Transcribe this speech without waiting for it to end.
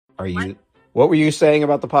Are you? What were you saying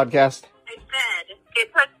about the podcast? I said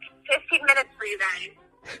it took 15 minutes for you guys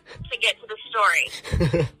to get to the story.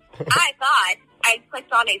 I thought I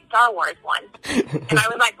clicked on a Star Wars one, and I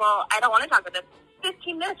was like, well, I don't want to talk about this.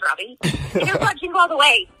 15 minutes, Robbie. And you're watching All the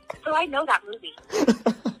Way, so I know that movie.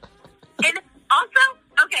 And also,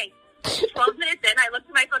 okay, 12 minutes in, I looked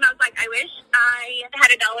at my phone, I was like, I wish I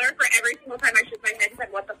had $1 for every single time I shook my head and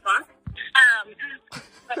said, what the fuck?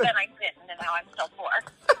 But then I didn't, and now I'm still poor.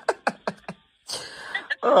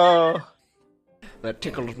 Oh. That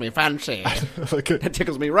tickles me fancy. That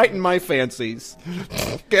tickles me right in my fancies.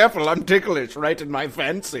 Careful, I'm ticklish right in my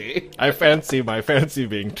fancy. I fancy my fancy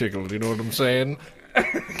being tickled, you know what I'm saying?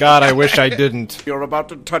 God, I wish I didn't. You're about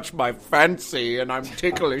to touch my fancy, and I'm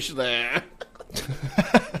ticklish there.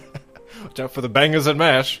 Watch out for the bangers and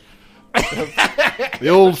mash. The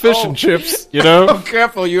old fish and chips, you know? Oh,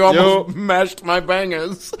 careful, you almost mashed my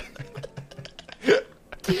bangers.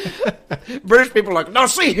 British people are like, now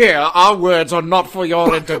see here, our words are not for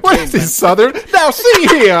your entertainment. What is this, Southern? Now see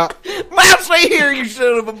here! Now see here, you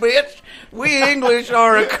son of a bitch! We English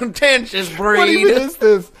are a contentious breed. What even is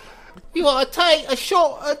this? You want to take a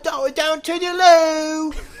shot down to the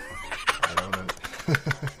loo? I don't know.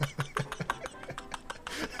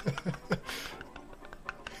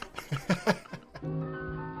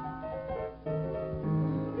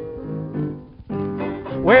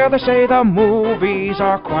 Well, they say the movies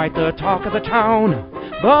are quite the talk of the town,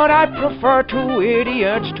 but I prefer two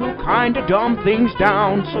idiots to kinda dumb things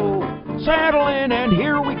down. So settle in and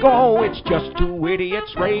here we go. It's just Two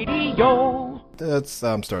Idiots Radio. I'm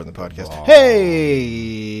starting the podcast.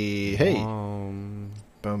 Hey!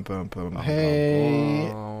 Bum, bum, bum. Hey,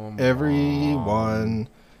 everyone.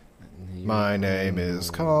 My name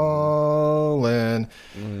is Colin.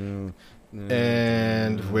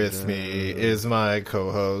 And with me is my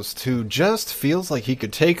co-host, who just feels like he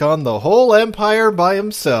could take on the whole empire by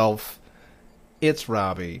himself. It's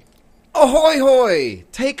Robbie. Ahoy hoy!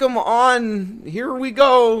 Take 'em on! Here we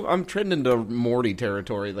go! I'm trending to Morty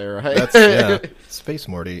territory there. Hey. That's, yeah, Space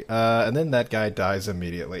Morty. And then that guy dies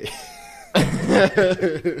immediately.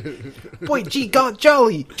 Boy, gee, God,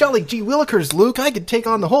 jolly gee willikers, Luke, I could take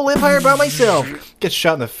on the whole empire by myself. Gets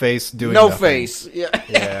shot in the face doing no nothing. face. Yeah.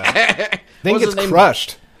 Then What's gets his name?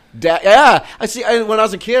 crushed. Yeah, I see. When I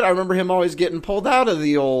was a kid, I remember him always getting pulled out of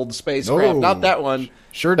the old spacecraft. Oh. Not that one.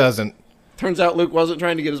 Sure doesn't. Turns out Luke wasn't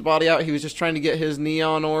trying to get his body out. He was just trying to get his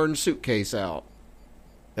neon orange suitcase out.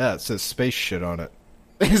 Yeah, it says space shit on it.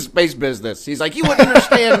 His space business. He's like, you wouldn't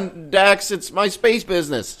understand, Dax. It's my space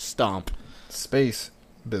business. Stomp. Space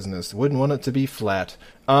business. Wouldn't want it to be flat.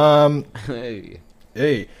 Hey.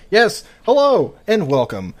 Hey. Yes. Hello and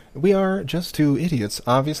welcome. We are just two idiots,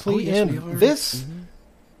 obviously. Oh, yes, and we are. this... Mm-hmm.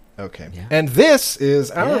 Okay. Yeah. And this is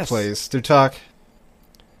our Yes. place to talk...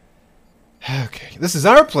 Okay. This is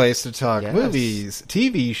our place to talk Yes. movies,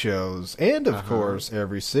 TV shows, and, of course,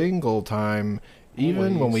 every single time,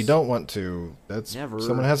 even when we Always. don't want to. That's Never.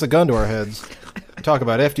 someone has a gun to our heads. Talk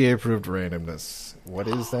about FDA-approved randomness. What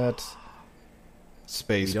is that?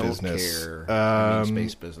 Space We don't business. care. I mean,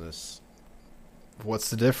 space business. What's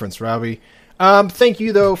the difference, Robbie? Thank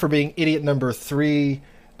you, though, for being idiot number 3.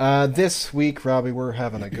 This week, Robbie, we're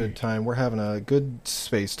having a good time. We're having a good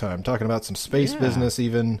space time. Talking about some space business,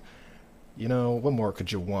 even. You know, what more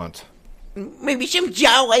could you want? Maybe some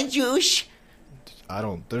Java juice. I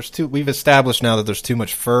don't... We've established now that there's too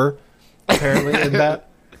much fur, apparently, in that.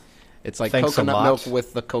 It's like Thanks a coconut lot. milk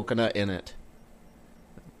with the coconut in it.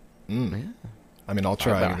 Yeah. I mean, I'll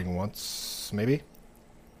try anything once, maybe.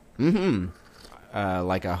 Mm-hmm.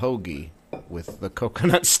 Like a hoagie with the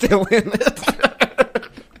coconut still in it.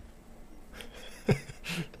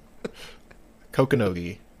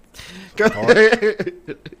 Coconogi.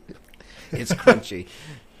 It's crunchy.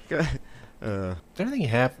 Is there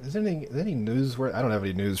any news where... I don't have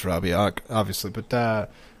any news, Robbie, obviously, but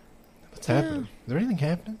what's happening? Is there anything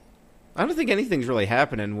happening? I don't think anything's really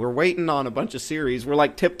happening. We're waiting on a bunch of series. We're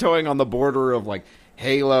like tiptoeing on the border of like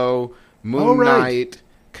Halo, Moon Knight,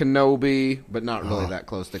 Kenobi, but not really that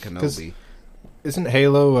close to Kenobi. Isn't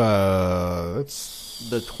Halo, it's...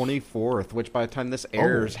 The 24th, which by the time this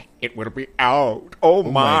airs, it will be out. Oh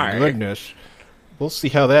my goodness. We'll see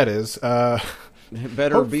how that is. It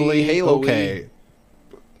better Hopefully, be Halo. okay.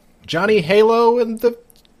 Johnny Halo and the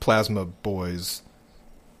Plasma Boys.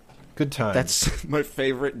 Good times. That's my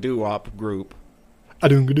favorite doo-wop group.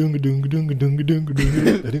 Cortana.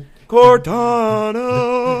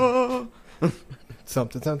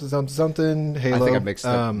 Something. Halo. I think I mixed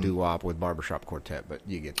up doo-wop with Barbershop Quartet, but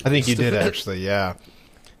you get. I think you did actually. Yeah.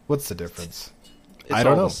 What's the difference? It's I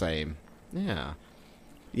don't all know. the same. Yeah.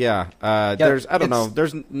 Yeah, there's I don't know.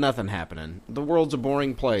 There's nothing happening. The world's a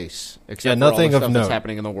boring place, except for all the stuff that's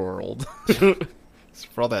happening in the world.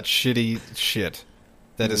 For all that shitty shit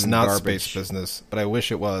that is not garbage. Space business, but I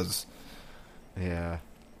wish it was. Yeah.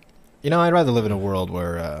 I'd rather live in a world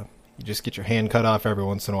where you just get your hand cut off every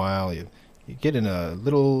once in a while. You get in a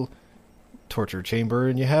little torture chamber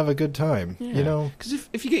and you have a good time. Yeah. Because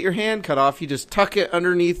if you get your hand cut off, you just tuck it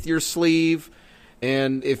underneath your sleeve.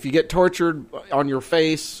 And if you get tortured on your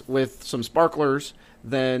face with some sparklers,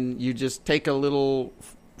 then you just take a little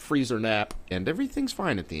freezer nap, and everything's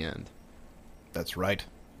fine at the end. That's right.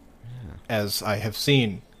 Yeah. As I have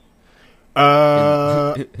seen.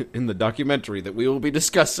 In the documentary that we will be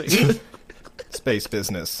discussing. Space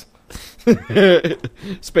business.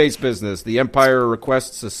 Space business. The Empire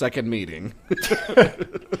requests a second meeting.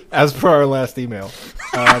 As per our last email.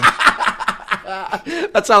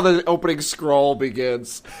 That's how the opening scroll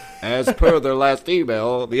begins. As per their last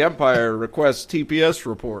email, the Empire requests TPS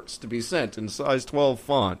reports to be sent in size 12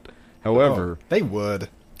 font. However... They would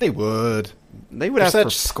They're ask for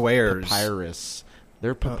squares. Papyrus.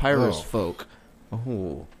 They're papyrus folk.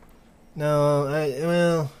 Oh. No,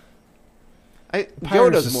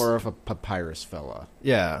 Yoda's more of a papyrus fella.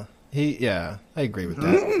 Yeah. I agree with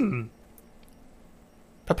that.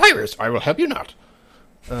 Papyrus, I will help you not.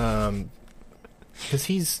 Because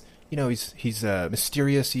he's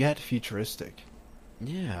mysterious yet futuristic.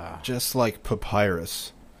 Yeah. Just like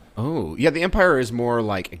Papyrus. Oh, yeah, the Empire is more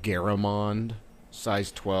like Garamond,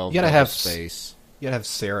 size 12. You gotta have space. You gotta have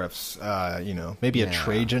serifs, maybe a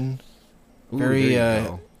Trajan.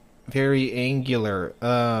 Ooh, very angular.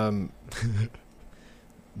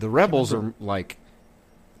 The rebels are like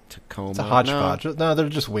Tacoma. It's a hodgepodge. No, they're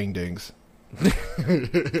just wingdings.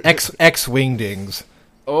 X wingdings.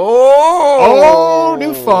 Oh,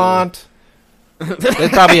 new font.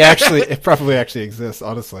 It probably actually exists,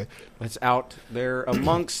 honestly. It's out there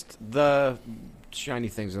amongst the shiny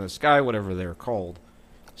things in the sky, whatever they're called.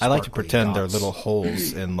 I like to pretend they're little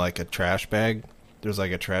holes in like a trash bag. There's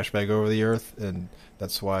like a trash bag over the earth, and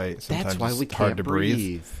that's why sometimes it's hard to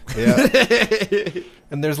breathe. Yeah.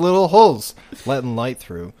 And there's little holes letting light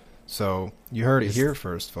through. So you heard it here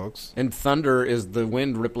first, folks. And thunder is the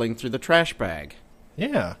wind rippling through the trash bag.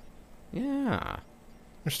 Yeah. Yeah.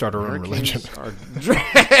 Or start our own religion.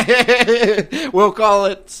 We'll call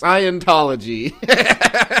it Scientology.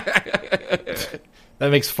 That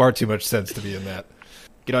makes far too much sense to be in that.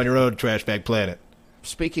 Get on your own trash bag planet.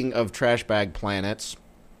 Speaking of trash bag planets,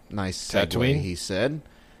 nice segue, Tatooine? He said.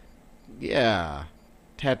 Yeah.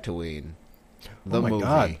 Tatooine. The movie.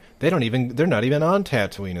 God. They're not even on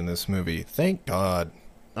Tatooine in this movie. Thank God.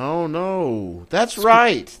 Oh no. That's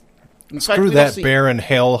right. Screw that barren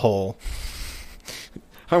hellhole.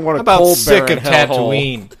 I want I'm about sick of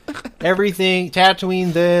Tatooine. Everything,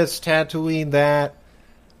 Tatooine this, Tatooine that.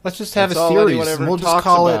 Let's just have a series, and we'll just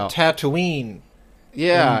call it Tatooine.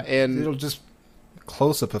 Yeah, and it'll just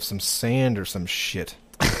close-up of some sand or some shit.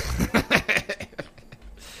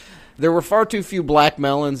 There were far too few black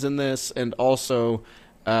melons in this, and also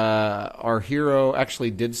our hero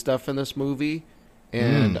actually did stuff in this movie,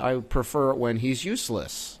 and I prefer it when he's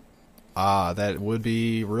useless. That would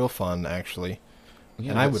be real fun, actually.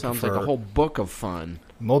 Yeah, and I would prefer like a whole book of fun.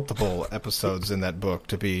 Multiple episodes in that book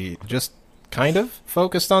to be just kind of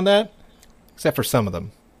focused on that, except for some of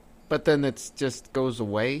them. But then it just goes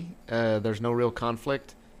away. There's no real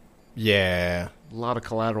conflict. Yeah. A lot of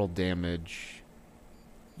collateral damage.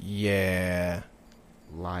 Yeah.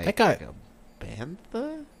 Like that guy. A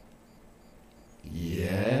bantha?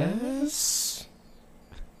 Yes.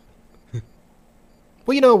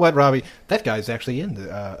 Well, you know what, Robbie? That guy's actually in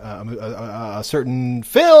a certain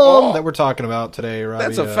film that we're talking about today, Robbie.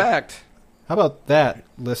 That's a fact. How about that,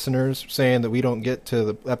 listeners, saying that we don't get to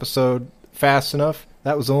the episode fast enough?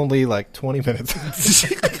 That was only like 20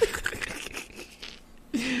 minutes.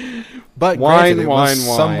 But wine, granted, it wine,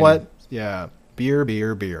 was somewhat, yeah,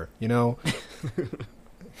 beer, you know?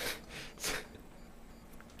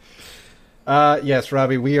 Yes,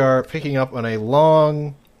 Robbie, we are picking up on a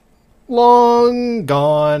long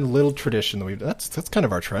gone little tradition that that's kind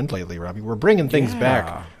of our trend lately, Robbie. We're bringing things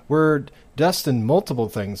back. We're dusting multiple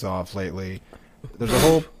things off lately. There's a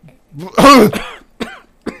whole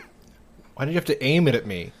Why did you have to aim it at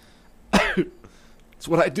me? It's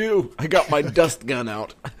what I do. I got my dust gun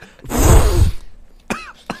out.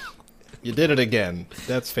 You did it again.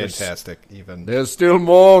 That's fantastic. There's still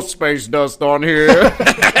more space dust on here.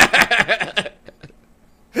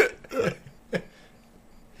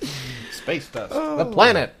 Space dust. The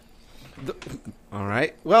planet. All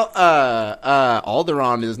right. Well,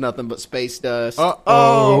 Alderaan is nothing but space dust.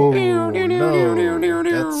 Oh, no.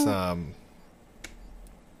 That's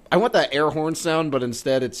I want that air horn sound, but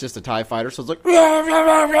instead it's just a TIE fighter, so it's like...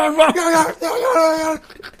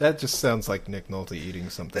 that just sounds like Nick Nolte eating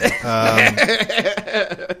something.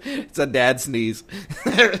 It's a dad sneeze.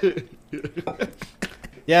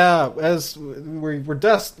 Yeah, as we're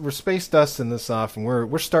space dusting this off, and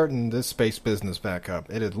we're starting this space business back up.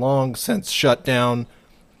 It had long since shut down.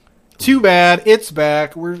 Too bad, it's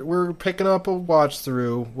back. We're picking up a watch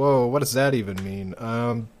through. Whoa, what does that even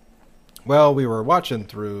mean? Well, we were watching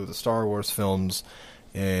through the Star Wars films,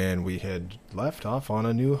 and we had left off on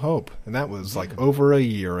A New Hope, and that was like over a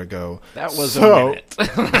year ago. That was a minute.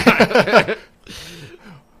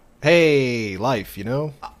 Hey, life, you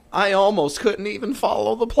know? I almost couldn't even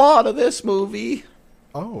follow the plot of this movie.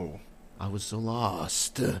 Oh. I was so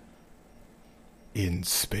lost. In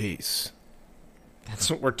space.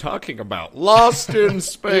 That's what we're talking about. Lost in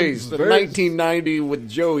Space, the Space. 1990 with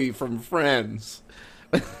Joey from Friends.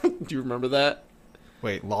 Do you remember that?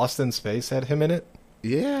 Wait, Lost in Space had him in it?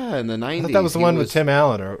 Yeah, in the 90s. I thought that was the one with Tim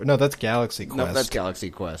Allen. Or no, that's Galaxy Quest. No, that's Galaxy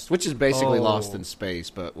Quest, which is basically Oh. Lost in Space,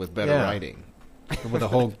 but with better Yeah. writing. With a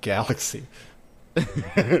whole galaxy.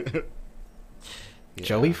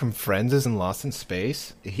 Joey from Friends is in Lost in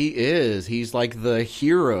Space? He is. He's like the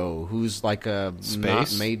hero who's like a not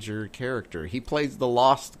Space? major character. He plays the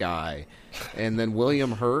lost guy. And then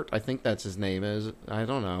William Hurt, I think that's his name is. I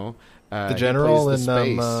don't know. The he general plays the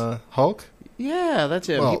in space. Hulk? Yeah, that's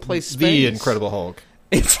him. Well, He plays space. the Incredible Hulk.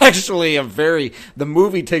 It's actually the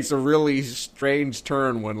movie takes a really strange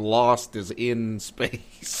turn when Lost is in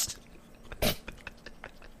space.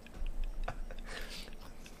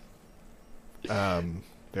 Very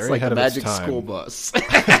It's like ahead the of its magic time. school bus.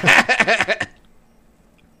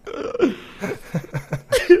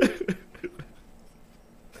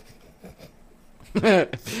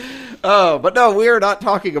 Oh, but no, we are not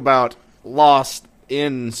talking about Lost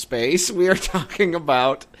in Space. We are talking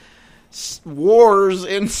about Wars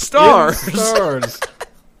in Stars. In Stars.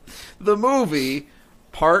 The movie,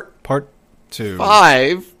 Part 2.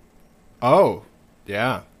 5, Oh,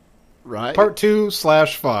 yeah. right? Part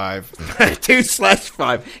 2/5.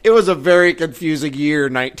 2/5. It was a very confusing year,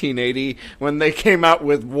 1980, when they came out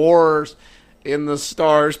with Wars in the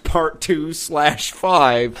Stars Part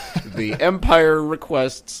 2/5. The Empire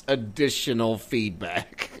requests additional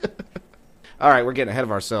feedback. All right, we're getting ahead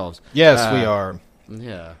of ourselves. Yes, we are.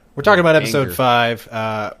 Yeah. We're talking about episode Anger. 5.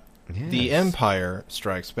 The Yes. Empire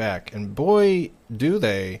Strikes Back. And boy, do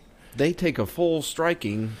they. They take a full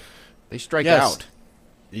striking. They strike Yes. out.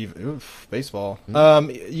 Baseball. Hmm.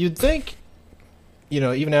 You'd think,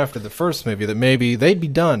 even after the first movie, that maybe they'd be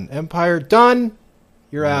done. Empire, done.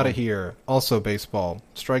 You're out of here. Also, baseball.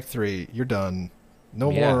 Strike 3. You're done.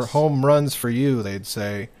 No more Yes. home runs for you, they'd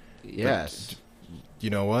say. Yes. You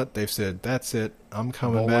know what? They've said, that's it. I'm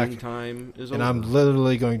coming Bowling back. time is And over. I'm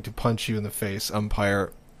literally going to punch you in the face,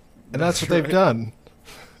 umpire. And that's what they've done.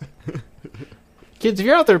 Kids, if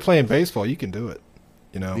you're out there playing baseball, you can do it.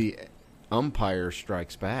 The umpire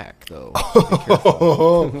strikes back, though.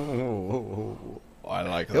 I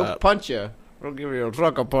like He'll punch you. He'll give you a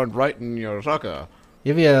sucker punch right in your sucker.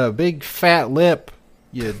 Give you a big fat lip,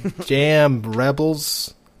 you damn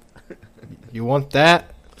rebels. You want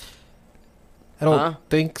that? I don't Huh?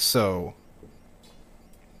 think so.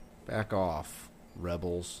 Back off,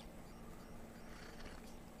 rebels.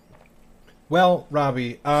 Well,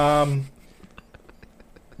 Robbie, why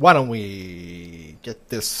don't we get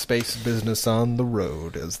this space business on the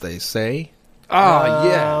road, as they say?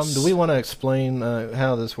 Yes. Do we want to explain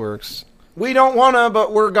how this works? We don't wanna,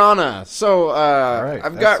 but we're gonna. So, right,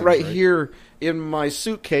 I've that got seems right right. here in my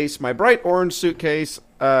suitcase, my bright orange suitcase,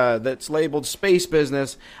 that's labeled Space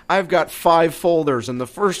Business. I've got 5 folders, and the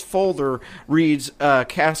first folder reads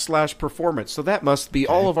cast/performance. So that must be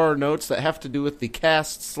all of our notes that have to do with the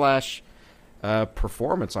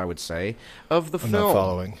cast/performance, I would say, of the I'm film. not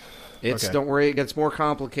following. It's Okay. Don't worry, it gets more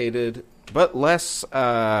complicated, but less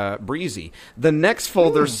breezy. The next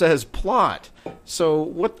folder says plot. So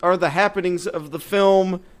what are the happenings of the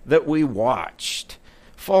film that we watched?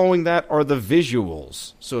 Following that are the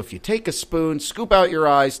visuals. So if you take a spoon, scoop out your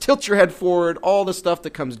eyes, tilt your head forward, all the stuff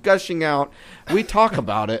that comes gushing out, we talk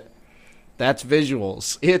about it. That's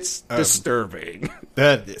visuals. It's disturbing.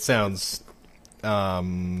 That sounds.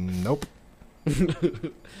 Nope.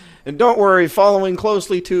 And don't worry, following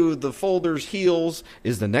closely to the folder's heels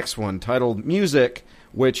is the next one, titled Music,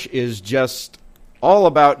 which is just all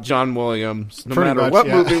about John Williams, no Pretty matter much, what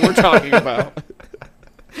yeah. movie we're talking about.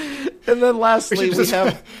 And then lastly, we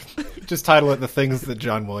have... Just title it "The Things That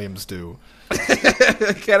John Williams Do."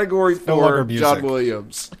 Category No longer 4, music. John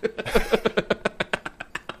Williams.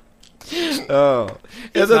 Oh,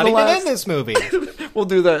 He's then not the even last- in this movie. We'll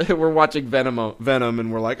do that. We're watching Venom,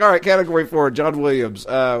 and we're like, all right, Category 4, John Williams.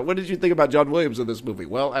 What did you think about John Williams in this movie?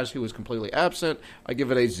 Well, as he was completely absent, I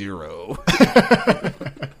give it a 0.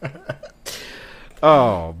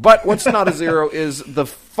 Oh, but what's not a 0 is the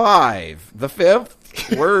 5. The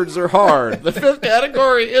 5th, words are hard. The 5th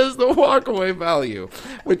category is the walkaway value,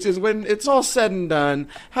 which is when it's all said and done,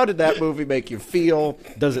 how did that movie make you feel?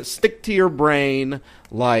 Does it stick to your brain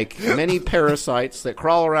like many parasites that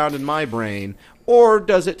crawl around in my brain? Or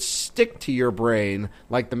does it stick to your brain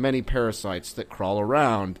like the many parasites that crawl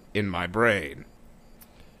around in my brain?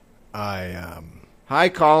 Hi,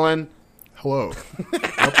 Colin. Hello.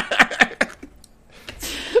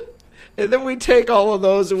 And then we take all of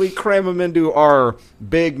those and we cram them into our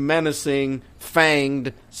big, menacing,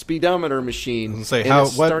 fanged speedometer machine. And say And how it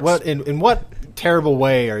starts- in what terrible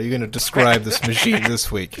way are you going to describe this machine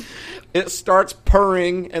this week? It starts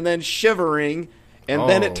purring and then shivering, and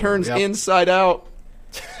then it Oh, turns yep. inside out.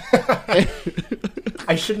 I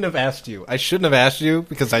shouldn't have asked you.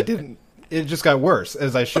 Because I didn't. It just got worse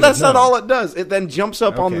as I should. But that's not all it does. It then jumps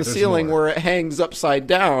up on Okay, the there's ceiling more. where it hangs upside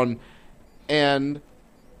down and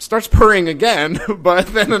starts purring again, but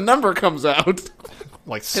then a number comes out.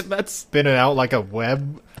 Like And that's spinning out like a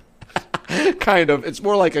web. kind of, it's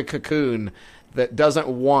more like a cocoon that doesn't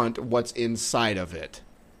want what's inside of it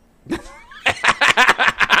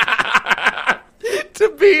to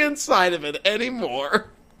be inside of it anymore.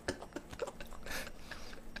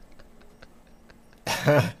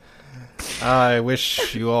 I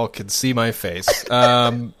wish you all could see my face.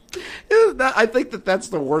 I think that's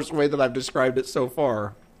the worst way that I've described it so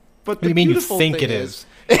far. But What do you mean you think it is?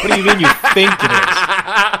 What do you mean you think it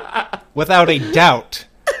is? Without a doubt,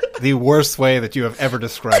 the worst way that you have ever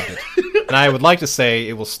described it. And I would like to say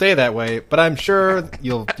it will stay that way, but I'm sure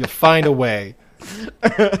you'll find a way.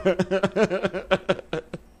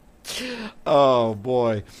 Oh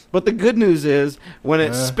boy. But the good news is when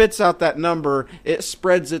it spits out that number, it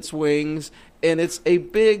spreads its wings and it's a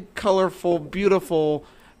big, colorful, beautiful,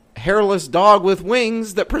 hairless dog with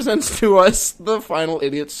wings that presents to us the Final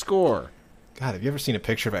Idiot score. God, have you ever seen a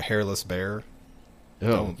picture of a hairless bear?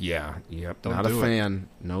 Oh, yeah. Yep. Don't Not a do it. fan.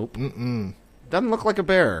 Nope. Doesn't look like a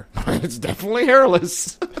bear. It's definitely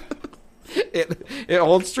hairless. It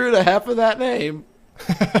holds true to half of that name.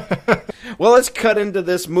 Well, let's cut into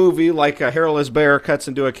this movie like a hairless bear cuts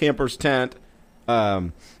into a camper's tent, I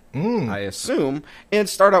assume, and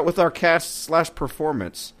start out with our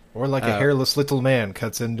cast/performance. Or like a hairless little man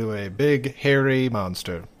cuts into a big, hairy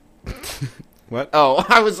monster. What? Oh,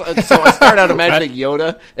 I started out imagining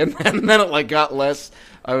Yoda, and then it got less.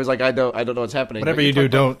 I was like, I don't know what's happening. Whatever But you do,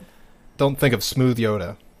 talk about- don't think of Smooth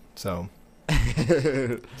Yoda. So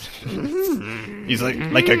he's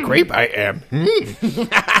like a grape I am.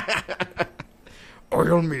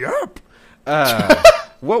 Oil me up.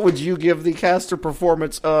 What would you give the caster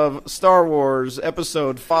performance of Star Wars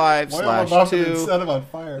Episode 5/2? him on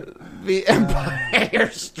fire. The Empire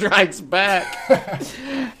Strikes Back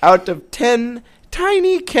out of 10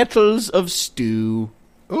 tiny kettles of stew.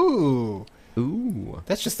 Ooh,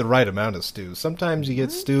 that's just the right amount of stew. Sometimes you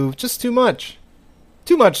get stew just too much.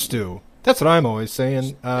 Too much stew. That's what I'm always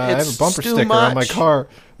saying. I have a It's bumper stew sticker on my much. car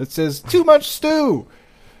that says "Too much stew."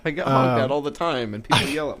 I get honked at all the time, and people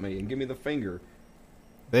yell at me and give me the finger.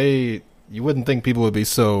 You wouldn't think people would be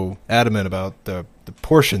so adamant about the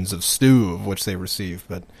portions of stew of which they receive,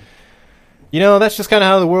 but that's just kind of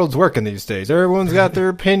how the world's working these days. Everyone's got their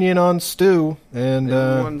opinion on stew, and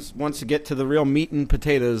Everyone wants to get to the real meat and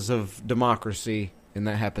potatoes of democracy, and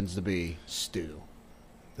that happens to be stew.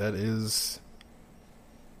 that is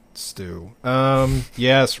stew.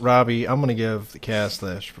 Yes, Robbie, I'm gonna give the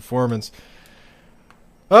cast/performance.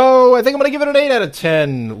 Oh, I think I'm gonna give it an 8 out of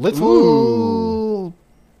 10. Little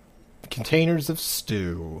containers of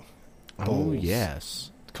stew. Oh, Bowls.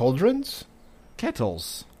 yes. Cauldrons?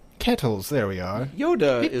 Kettles. Kettles, there we are.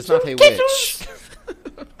 Yoda is not a witch.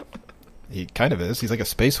 He kind of is. He's like a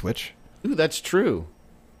space witch. Ooh, that's true.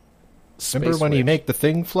 Remember Space when he witch. made the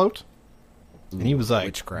thing float? And he was like,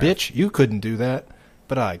 witchcraft. bitch, you couldn't do that,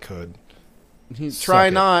 but I could. He's try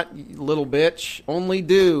Suck it. not, you little bitch. Only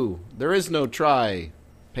do. There is no try.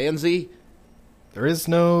 Pansy. There is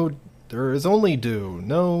only dew,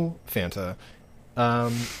 no Fanta.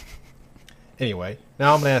 Anyway,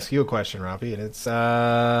 now I'm going to ask you a question, Robbie, and it's,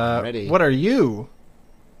 Ready. what are you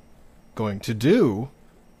going to do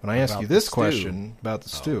when I ask About you this the stew? question about the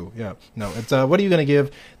stew? Yeah, no, it's, what are you going to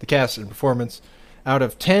give the cast and performance out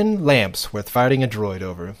of 10 lamps worth fighting a droid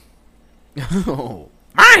over? Oh.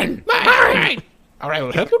 Mine! All right,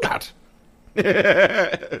 we'll help you out.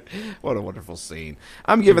 What a wonderful scene.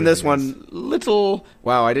 I'm giving this one little...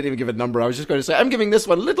 Wow, I didn't even give a number. I was just going to say, I'm giving this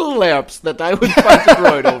one little lamps that I would fight the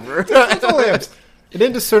droid over. Little lamps. An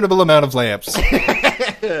indiscernible amount of lamps.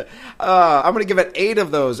 I'm going to give it 8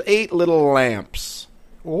 of those. 8 little lamps.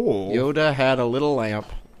 Oh. Yoda had a little lamp.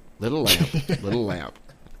 Little lamp. Little lamp.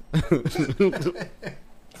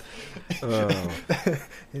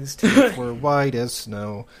 His teeth were white as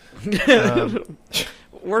snow.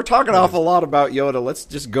 We're talking an awful lot about Yoda. Let's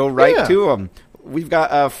just go right to him. We've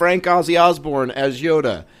got Frank Ozzy Osbourne as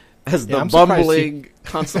Yoda, as the bumbling,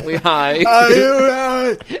 constantly high,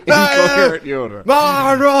 incoherent Yoda.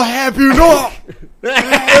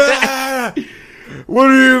 What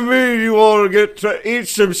do you mean you want to get to eat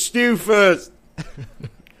some stew first?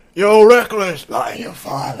 You're reckless like your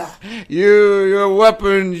father. Your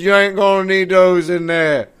weapons, you ain't gonna need those in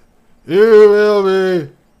there. You will be.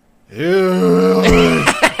 You will be.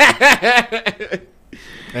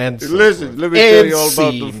 And listen, let me tell you all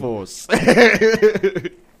about the Force.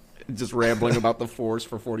 Just rambling about the Force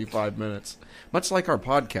for 45 minutes. Much like our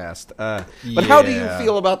podcast. But how do you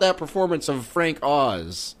feel about that performance of Frank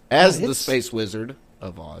Oz as the Space Wizard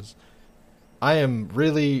of Oz? I am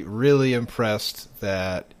really, really impressed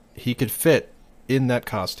that he could fit in that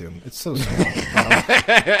costume. It's so small.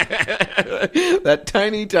 That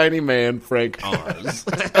tiny, tiny man, Frank Oz.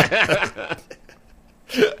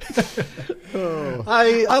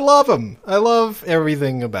 I love him. I love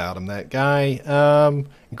everything about him. That guy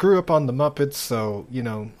grew up on the Muppets, so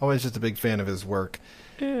always just a big fan of his work.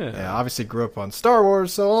 Yeah, obviously grew up on Star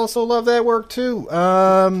Wars, so also love that work too.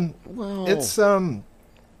 It's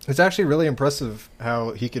actually really impressive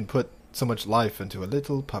how he can put so much life into a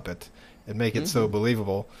little puppet and make it so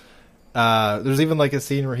believable. There's even like a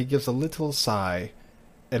scene where he gives a little sigh,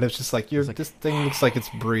 and it's just like this thing looks like it's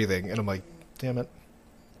breathing, and I'm like, damn it.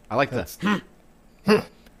 I like that.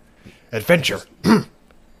 Adventure.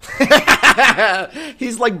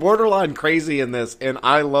 He's like borderline crazy in this, and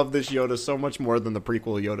I love this Yoda so much more than the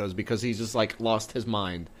prequel Yodas because he's just like lost his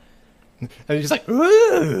mind. And he's like,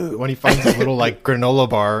 ooh, when he finds his little like granola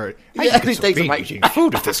bar. Yeah, he takes him like eating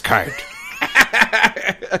food of this kind.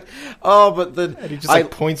 Oh, but then and he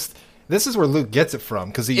just points. This is where Luke gets it from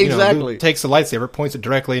because he Luke takes the lightsaber, points it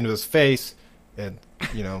directly into his face, and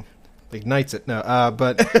ignites it. No,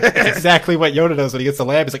 but it's exactly what Yoda does when he gets the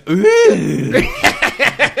lab. He's like, ooh.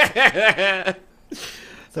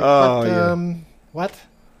 What?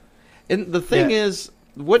 And the thing is,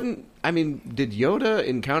 did Yoda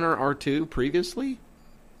encounter R2 previously?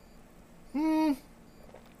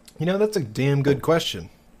 That's a damn good question.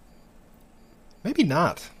 Maybe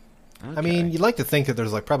not. Okay. I mean, you'd like to think that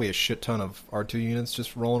there's like probably a shit ton of R2 units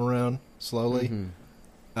just rolling around slowly.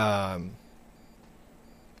 Mm-hmm.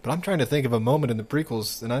 But I'm trying to think of a moment in the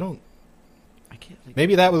prequels, and I can't think.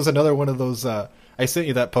 Maybe that was another one of those. I sent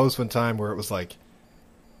you that post one time where it was like,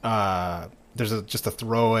 there's just a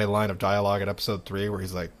throwaway line of dialogue in Episode 3 where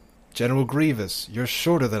he's like, "General Grievous, you're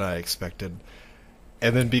shorter than I expected,"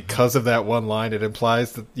 and then because of that one line, it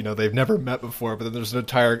implies that they've never met before. But then there's an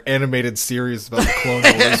entire animated series about the Clone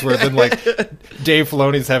Wars where then like Dave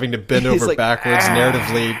Filoni's having to bend over backwards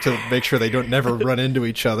narratively to make sure they don't never run into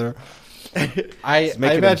each other. I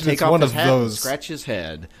imagine it's one of those. Scratch his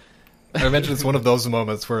head. I imagine it's one of those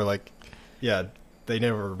moments where, like, they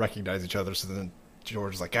never recognize each other. So then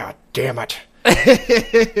George is like, "God damn it! They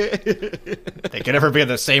can never be in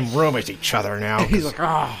the same room as each other now." He's like,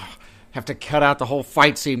 have to cut out the whole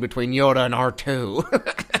fight scene between Yoda and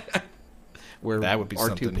R2. Where that would be R2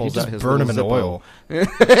 something. pulls just out his burn him in Zippo. oil,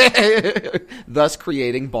 thus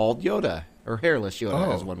creating bald Yoda or hairless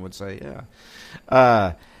Yoda, as one would say.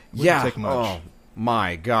 Take much. Oh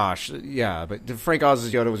my gosh. Yeah, but Frank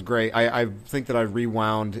Oz's Yoda was great. I think that I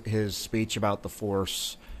rewound his speech about the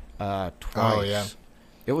Force twice. Oh, yeah.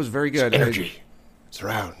 It was very good. Energy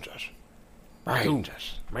surrounds us. Binds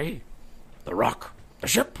us. Me. The rock. The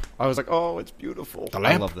ship. I was like, oh, it's beautiful. The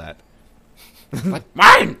lamp. I love that.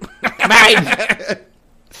 Mine!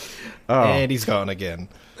 And he's gone again.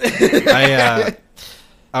 I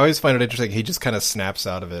always find it interesting. He just kind of snaps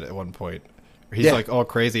out of it at one point. He's like all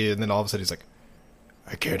crazy, and then all of a sudden he's like,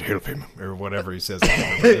 "I can't help him," or whatever he says.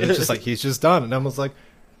 It's just like he's just done, and I was like,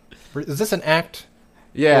 "Is this an act?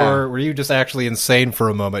 Yeah, or were you just actually insane for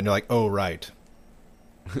a moment?" And you're like, "Oh right,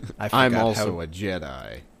 I'm also a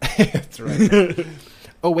Jedi." That's right.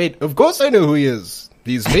 Oh wait, of course I know who he is.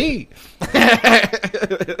 He's me.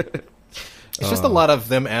 It's just a lot of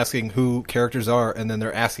them asking who characters are, and then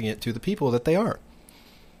they're asking it to the people that they are.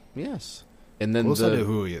 Yes. And then Also the know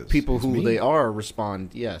who he is. people It's who me. they are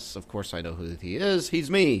respond, yes, of course I know who he is. He's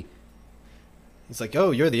me. He's like,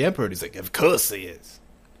 oh, you're the Emperor. And he's like, of course he is.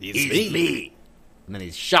 He's me. And then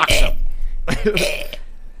he shocks him.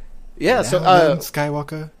 Yeah, so Now then,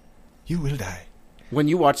 Skywalker, you will die. when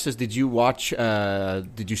you watched this, did you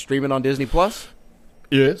stream it on Disney Plus?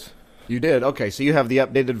 Yes. You did. Okay, so you have the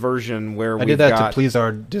updated version where I we've did that got, to please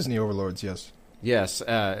our Disney overlords, yes. Yes,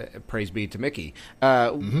 praise be to Mickey.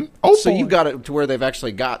 Oh, So boy. you got it to where they've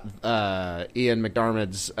actually got Ian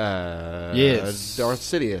McDiarmid's Yes. Darth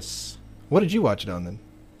Sidious. What did you watch it on then?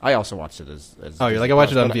 I also watched it as Oh, you're Disney like, I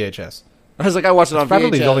watched it Plus, on but VHS. I was like, I watched it on Probably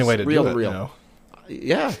VHS. the only way to reel do to it, reel. you know?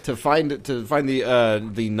 Yeah, to find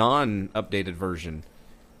the non-updated version.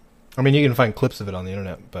 I mean, you can find clips of it on the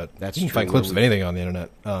internet, but That's you can true. find clips of We- anything on the internet.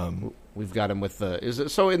 We've got him with the. Is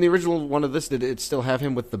it so? In the original one of this, did it still have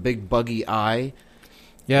him with the big buggy eye?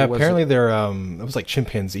 Yeah, Or was apparently they're it was like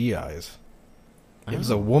chimpanzee eyes. It was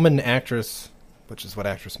a woman actress, which is what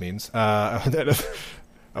actress means. A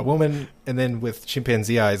woman, and then with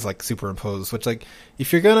chimpanzee eyes like superimposed. Which, like,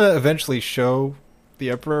 if you're gonna eventually show the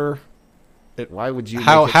Emperor, Why would you?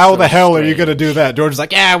 how make it how so the hell are you strange? gonna do that? George's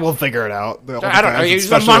like, yeah, we'll figure it out. I don't know.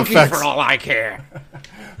 He's a monkey for all I care.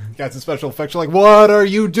 Got some special effects. You're like, what are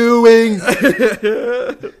you doing?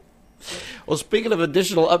 Well, speaking of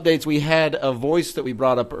additional updates, we had a voice that we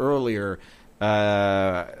brought up earlier.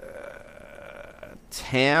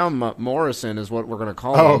 Tam Morrison is what we're going to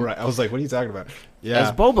call Oh, him. right. I was like, what are you talking about? Yeah,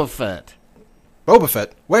 As Boba Fett. Boba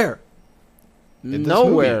Fett. Where? In this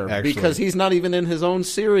Nowhere, movie, actually. because he's not even in his own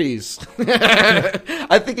series.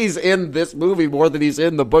 I think he's in this movie more than he's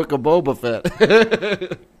in the book of Boba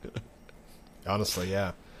Fett. Honestly,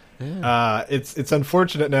 yeah. It's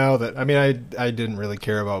unfortunate now that I didn't really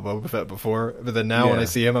care about Boba Fett before, but then now when Yeah. I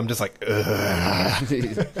see him, I'm just like, ugh.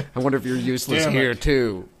 I wonder if you're useless Damn here it.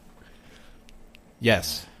 too.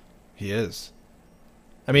 Yes, he is.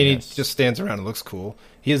 I mean, Yes. he just stands around and looks cool.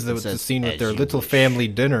 He has the says, scene with "As their you little wish." family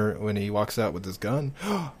dinner when he walks out with his gun.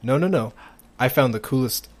 No. I found the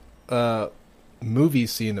coolest movie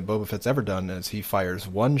scene that Boba Fett's ever done is he fires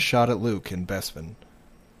one shot at Luke in Bespin,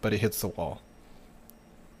 but it hits the wall.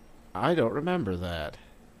 I don't remember that.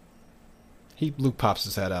 Luke pops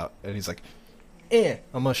his head out and he's like, I'm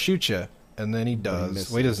gonna shoot you, and then he does.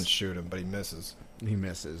 misses. Well, he doesn't shoot him, but he misses. He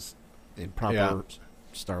misses in proper Yeah.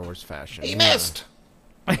 Star Wars fashion. He Yeah. missed.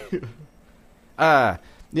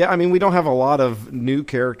 Yeah, I mean, we don't have a lot of new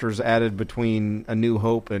characters added between A New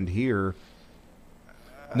Hope and here.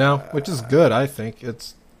 No, which is good. I think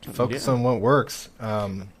it's focus Yeah. on what works. I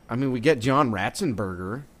mean, we get John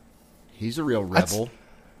Ratzenberger. He's a real rebel.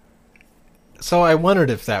 So I wondered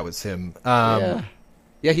if that was him. Yeah,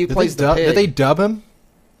 he Did plays they the dub, pig. did they dub him?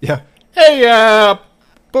 Yeah. Hey,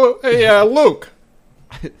 Luke.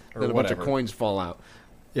 Then a bunch of whatever. coins fall out.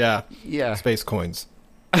 Yeah. Yeah. Space coins.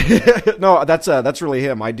 No, that's really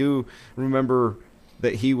him. I do remember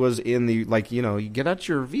that he was in the, like, you get out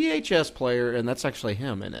your VHS player, and that's actually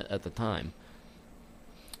him in it at the time.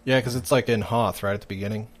 Yeah, because it's like in Hoth right at the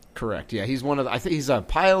beginning. Correct. Yeah, he's one of the, I think he's a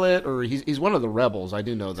pilot, or he's one of the rebels. I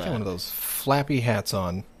do know that. Got one of those flappy hats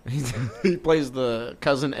on. He plays the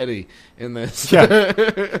cousin Eddie in this. Yeah.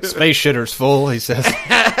 Space shitter's full, he says.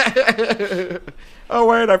 Oh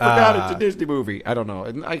wait, I forgot it's a Disney movie. I don't know.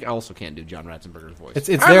 And I also can't do John Ratzenberger's voice. It's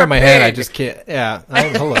there in my head. I just can't. Yeah.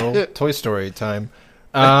 Hello. Toy Story time.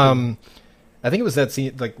 I think it was that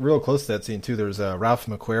scene, like real close to that scene too. There was a Ralph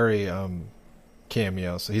McQuarrie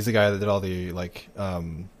cameo. So he's the guy that did all the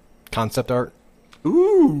concept art.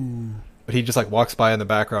 Ooh. But he just like walks by in the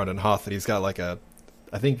background in Hoth, and he's got like a.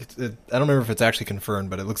 I think I don't remember if it's actually confirmed,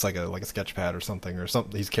 but it looks like a sketch pad or something.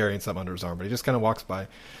 He's carrying something under his arm, but he just kind of walks by.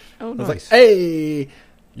 Oh, I nice. was like, "Hey,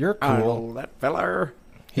 you're I cool." know that feller.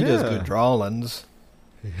 He does Yeah. good drawings.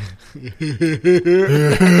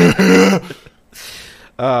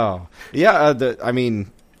 Oh, yeah. I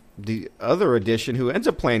mean, the other addition who ends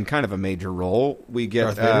up playing kind of a major role, we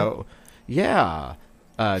get, Darth Vader?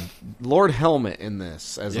 Lord Helmet in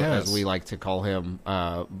this, as we like to call him,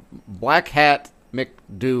 Black Hat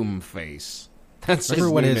McDoomface. That's his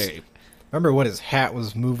Remember when new his name. Remember when his hat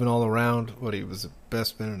was moving all around? What he was at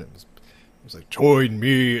Bespin, and it was like, join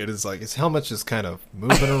me. And it's like his helmet's just kind of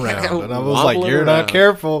moving around, and I was like, Wobbling you're around. not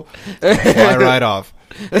careful, fly right off.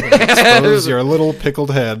 Expose your little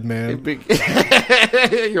pickled head, man.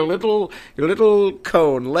 your little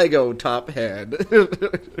cone Lego top head.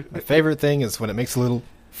 My favorite thing is when it makes a little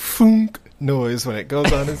funk noise when it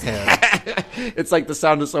goes on his head. It's like the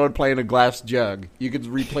sound of someone playing a glass jug. You could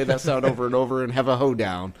replay that sound over and over and have a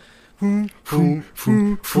hoedown. Up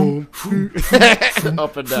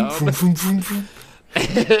and down.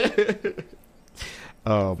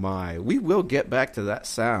 Oh my! We will get back to that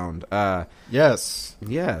sound. Yes.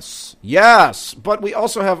 Yes. But we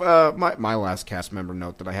also have my last cast member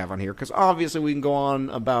note that I have on here, because obviously we can go on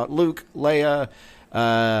about Luke, Leia,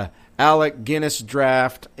 Alec Guinness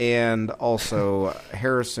draft, and also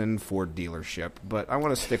Harrison Ford dealership. But I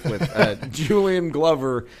want to stick with Julian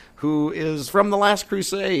Glover, who is from The Last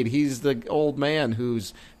Crusade. He's the old man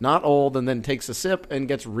who's not old and then takes a sip and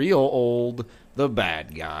gets real old, the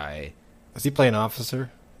bad guy. Does he play an officer?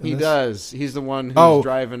 He does. He's the one who's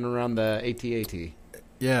driving around the AT-AT.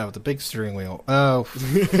 Yeah, with the big steering wheel. Oh.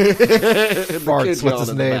 Farts, what's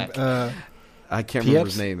his name? I can't remember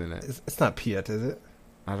his name in it. It's not Piet, is it?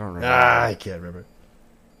 I don't remember. I can't remember.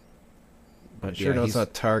 But I sure know it's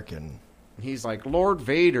not Tarkin. He's like Lord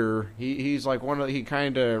Vader. He's like he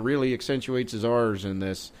kind of really accentuates his R's in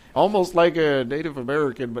this. Almost like a Native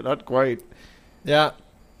American, but not quite. Yeah.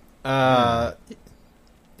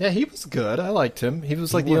 Yeah, he was good. I liked him. He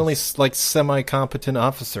was the only semi-competent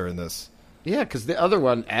officer in this. Yeah, because the other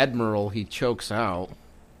one, Admiral, he chokes out.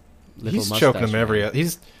 He's choking him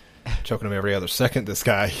He's choking him every other second. This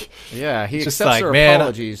guy. Yeah, he just accepts their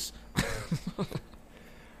apologies.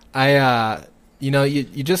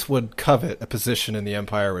 You just would covet a position in the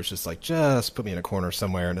Empire where it's just just put me in a corner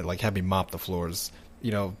somewhere and have me mop the floors.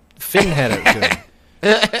 Finn had it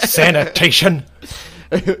good. Sanitation.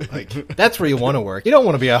 That's where you want to work. You don't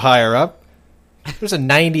want to be a higher up. There's a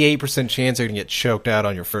 98% chance you're going to get choked out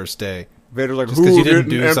on your first day. Vader's like, just 'cause you didn't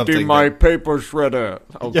do empty something my paper shredder?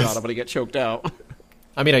 Oh, Yes. God, I'm going to get choked out.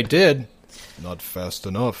 I mean, I did. Not fast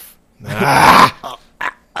enough. The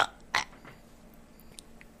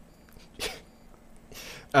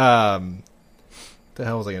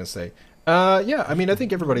hell was I going to say? Yeah, I mean, I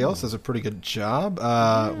think everybody else does a pretty good job.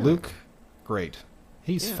 Luke, great.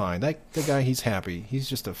 He's fine. The guy, he's happy. He's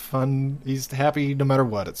just he's happy no matter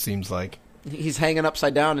what, it seems like. He's hanging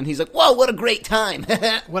upside down, and he's like, whoa, what a great time.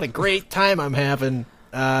 What a great time I'm having.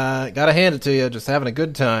 Gotta hand it to you, just having a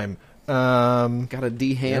good time. Gotta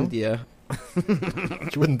de-hand you. You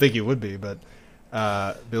wouldn't think he would be, but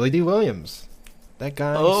Billy D. Williams. That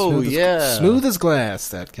guy. Oh, Smooth as glass,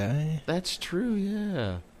 that guy. That's true,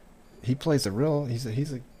 yeah. He plays he's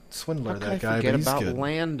a swindler, How could that I guy, forget but he's about good.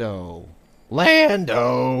 Lando.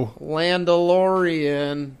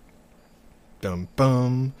 Landalorian. Dum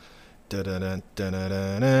bum.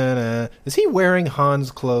 Da-da-da-da-da-da-da. Is he wearing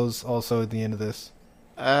Han's clothes also at the end of this?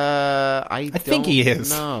 I think he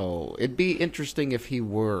is. No, it'd be interesting if he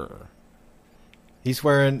were. He's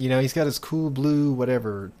wearing, he's got his cool blue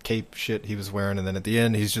whatever cape shit he was wearing, and then at the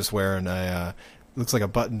end he's just wearing looks like a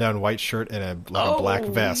button-down white shirt and a black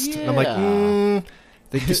vest. Yeah. And I'm like,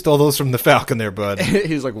 they just stole those from the Falcon there, bud.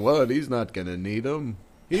 He's like, what? He's not gonna need them.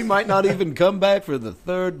 He might not even come back for the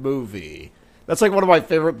third movie. That's like one of my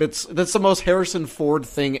favorite bits. That's the most Harrison Ford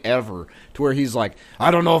thing ever, to where he's like,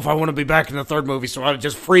 I don't know if I want to be back in the third movie, so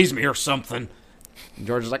just freeze me or something. And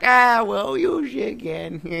George is like, we'll use you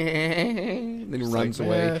again. Then he runs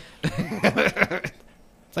away.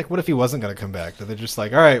 It's like, what if he wasn't going to come back? They're just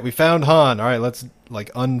like, all right, we found Han. All right, let's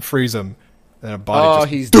unfreeze him. And a body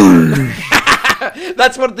he's dead.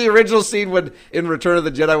 That's what the original scene would in Return of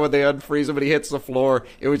the Jedi, when they unfreeze him and he hits the floor.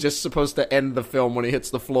 It was just supposed to end the film when he hits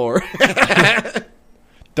the floor.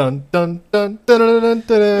 Dun dun dun dun dun dun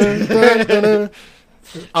dun dun dun.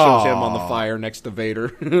 Shows him on the fire next to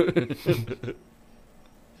Vader.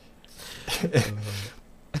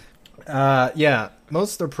 Yeah,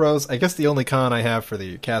 most of the pros. I guess the only con I have for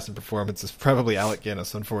the cast and performance is probably Alec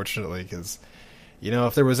Guinness, unfortunately, because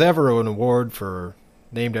if there was ever an award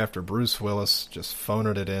named after Bruce Willis just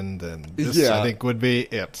phoning it in, then this I think would be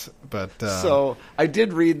it. But so I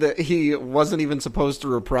did read that he wasn't even supposed to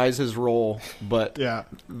reprise his role, but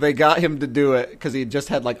they got him to do it because he just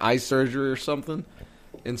had eye surgery or something,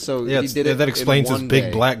 and so he did it. That explains in his one big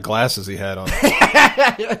day. black glasses he had on.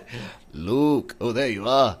 Luke, there you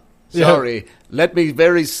are. Sorry, let me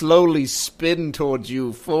very slowly spin towards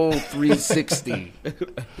you, full 360.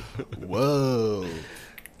 Whoa!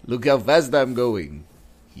 Look how fast I'm going.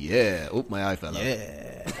 Yeah. Oh, my eye fell out.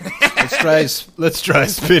 Yeah. Let's try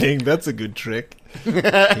spinning. That's a good trick. He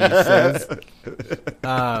says.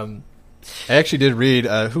 I actually did read.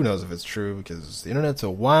 Who knows if it's true, because the internet's a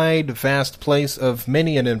wide, vast place of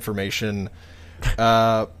many an information.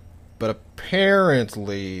 But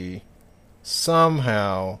apparently,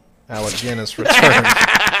 somehow, Alec Guinness returned.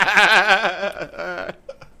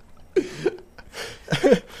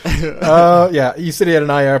 Yeah, he said he had an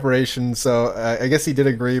eye operation, so I guess he did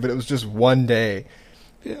agree, but it was just one day.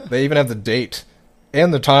 Yeah. They even have the date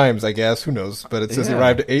and the times, I guess. Who knows? But it says he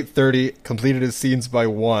arrived at 8:30, completed his scenes by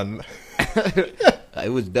 1. I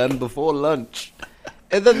was done before lunch.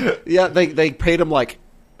 And then, they paid him like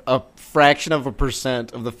a fraction of a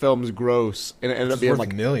 % of the film's gross, and it ended up being worth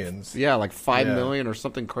like millions. Yeah, like $5 Yeah. million or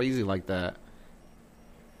something crazy like that.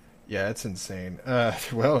 Yeah, it's insane.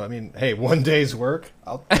 Well, I mean, hey, one day's work.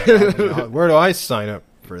 Where do I sign up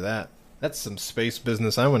for that? That's some space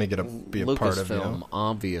business I want to be a part of. Lucasfilm,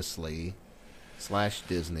 obviously, /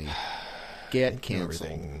 Disney. Get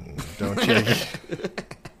canceled. Everything, don't you?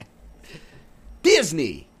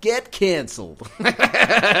 Disney, get canceled.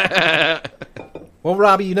 Well,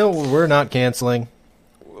 Robbie, you know what we're not canceling?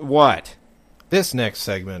 What? This next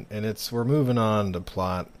segment, and we're moving on to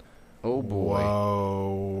plot. Oh boy.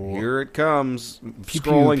 Whoa. Here it comes, Pew,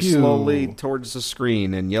 scrolling pew, pew. slowly towards the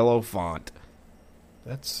screen in yellow font.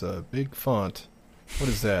 That's a big font. What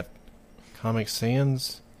is that? Comic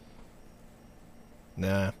Sans?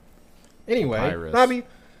 Nah. Anyway, Papyrus. Robbie,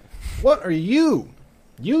 what are you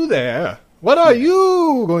there, what are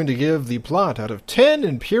you going to give the plot out of 10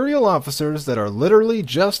 Imperial officers that are literally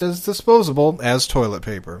just as disposable as toilet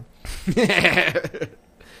paper?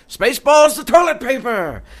 Spaceballs to toilet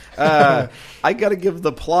paper! I gotta give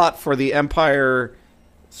the plot for The Empire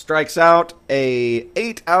Strikes Out a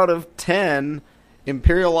 8 out of 10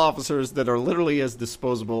 Imperial officers that are literally as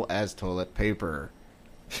disposable as toilet paper.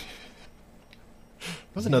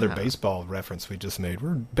 That was another baseball reference we just made.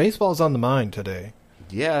 Baseball's on the mind today.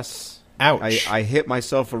 Yes. Ouch. I hit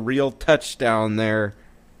myself a real touchdown there.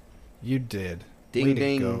 You did. Ding, Way to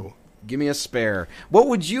ding. go. Give me a spare. What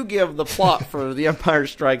would you give the plot for The Empire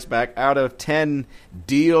Strikes Back out of 10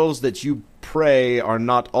 deals that you pray are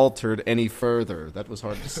not altered any further? That was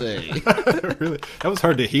hard to say. Really? That was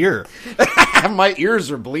hard to hear. My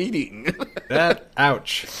ears are bleeding.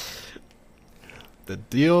 Ouch. The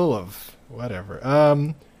deal of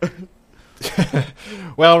whatever.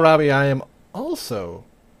 Well, Robbie, I am also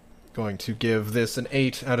going to give this an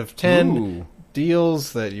 8 out of 10. Ooh.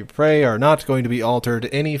 Deals that you pray are not going to be altered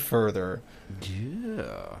any further.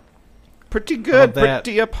 Yeah. Pretty good, How about that?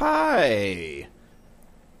 pretty a pie.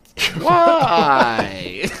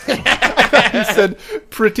 Why? He said,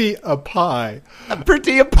 pretty a pie.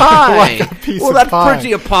 Pretty a pie. Like a piece well, of that's pie.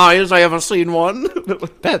 pretty a pie as I ever seen one.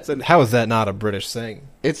 How is that not a British saying?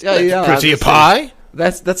 It's yeah, Pretty a that's pie?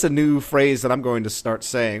 That's a new phrase that I'm going to start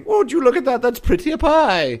saying. Oh, would you look at that? That's pretty a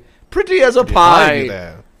pie. Pretty as a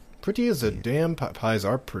pie. Pretty as a damn pie. Pies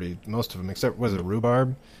are pretty, most of them, except, was it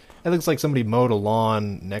rhubarb? It looks like somebody mowed a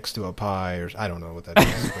lawn next to a pie, or I don't know what that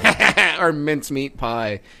is. But Or mincemeat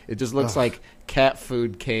pie. It just looks like cat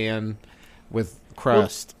food can with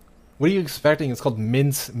crust. what are you expecting? It's called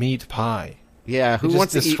mince meat pie. Yeah, who just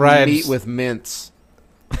wants to eat describes- meat with mince?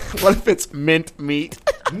 What if it's mint meat?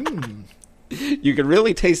 You can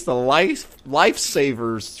really taste the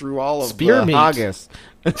lifesavers through all of Spear the meat. haggis.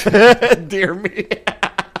 Dear me.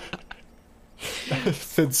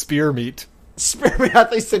 Said spear meat. Spear meat. I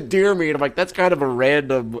thought they said deer meat. I'm like, that's kind of a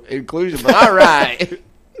random inclusion, but all right.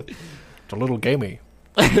 It's a little gamey.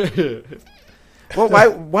 Well,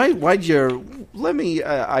 why'd you let me?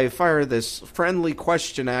 I fire this friendly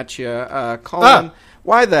question at you, Colin.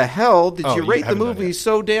 Why the hell did you you rate the haven't done movie it.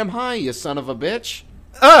 so damn high, you son of a bitch?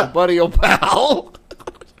 Buddy, old pal.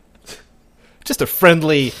 Just a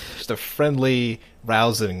friendly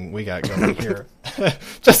rousing we got going here.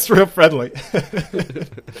 Just real friendly.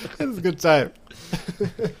 It was a good time.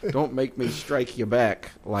 Don't make me strike you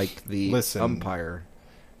back like the Listen. umpire.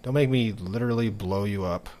 Don't make me literally blow you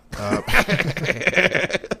up.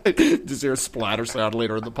 Does there a splatter sound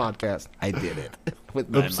later in the podcast? I did it with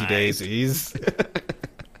my Oopsie mind. daisies.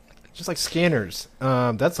 Just like scanners.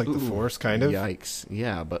 That's like the Force, kind of. Yikes!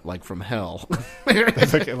 Yeah, but like from hell.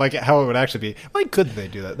 That's like how it would actually be. Why couldn't they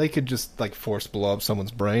do that? They could just like force blow up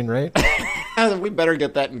someone's brain, right? We better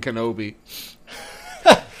get that in Kenobi.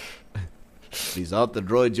 These aren't the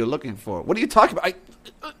droids you're looking for. What are you talking about?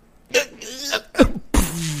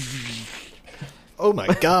 Oh my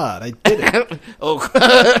god, I did it. Oh,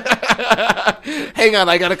 hang on!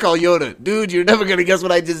 I gotta call Yoda, dude. You're never gonna guess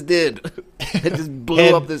what I just did. I just blew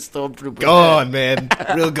Head up this stormtrooper. Gone, man.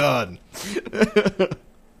 Real gone.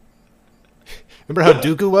 Remember how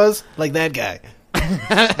Dooku was? Like that guy.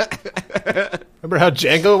 Remember how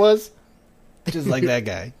Django was? Just like that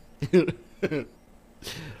guy.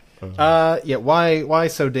 Yeah, why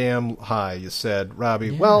so damn high, you said, Robbie?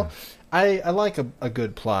 Yeah. Well, I like a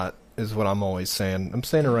good plot, is what I'm always saying. I'm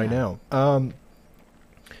saying it right now.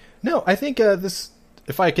 No, I think this,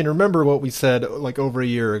 if I can remember what we said like over a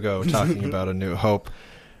year ago talking about A New Hope,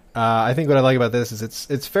 I think what I like about this is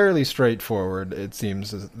it's fairly straightforward, it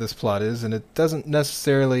seems, this plot is, and it doesn't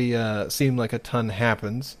necessarily seem like a ton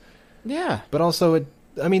happens. Yeah. But also,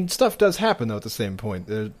 stuff does happen, though, at the same point.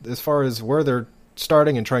 As far as where they're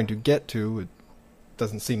starting and trying to get to, it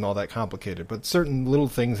doesn't seem all that complicated. But certain little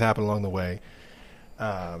things happen along the way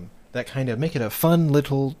that kind of make it a fun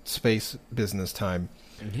little space business time.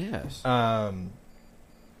 Yes.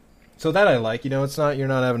 So that I like. It's not, you're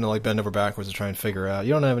not having to like bend over backwards to try and figure out.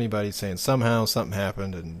 You don't have anybody saying somehow something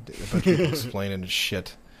happened and a bunch of people explaining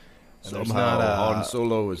shit. And there's Somehow Han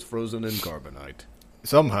Solo is frozen in carbonite.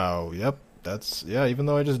 Somehow, yep. That's, even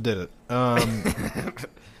though I just did it.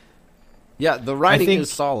 Yeah, the writing think-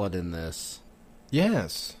 is solid in this.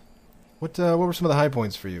 Yes. What were some of the high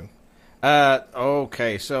points for you?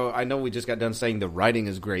 Okay, so I know we just got done saying the writing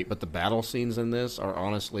is great, but the battle scenes in this are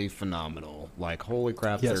honestly phenomenal. Like, holy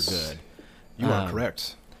crap, Yes. they're good. You are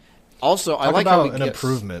correct. Also, I Talk like how about we an get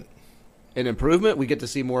improvement. an improvement. We get to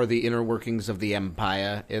see more of the inner workings of the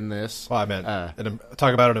Empire in this. Well, I meant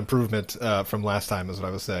talk about an improvement from last time is what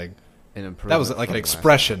I was saying. An improvement That was like an from last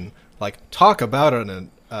expression. Like, talk about an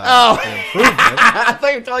improvement. I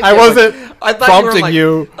thought you were talking. I wasn't I thought prompting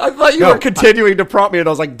you. I thought you No. were continuing to prompt me, and I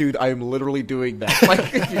was like, "Dude, I am literally doing that.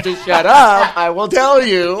 Like, if you just shut up, I will tell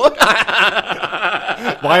you."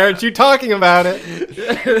 Why aren't you talking about it?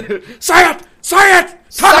 Say it! Say it!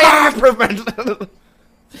 Talk about improvement.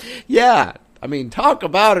 Yeah, I mean, talk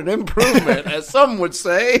about an improvement, as some would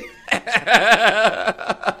say. I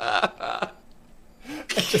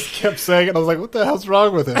just kept saying it. I was like, what the hell's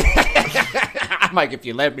wrong with him? I'm like, if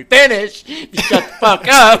you let me finish, if you shut the fuck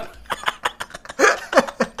up.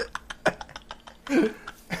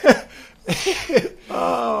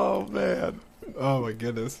 Oh, man. Oh, my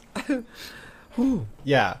goodness.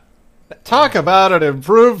 Yeah. Talk about an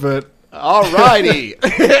improvement. All righty.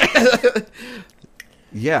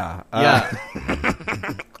 Yeah. Yeah.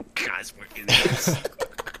 Guys, we're in this.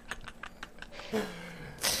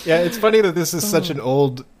 Yeah, it's funny that this is such an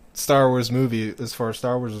old Star Wars movie as far as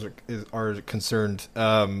Star Wars are concerned,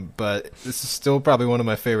 but this is still probably one of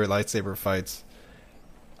my favorite lightsaber fights.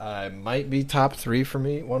 Might be top 3 for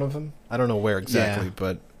me, one of them. I don't know where exactly, Yeah.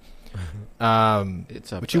 but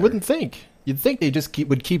It's up but you there. wouldn't think. You'd think they just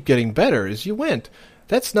would keep getting better as you went.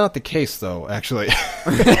 That's not the case, though, actually.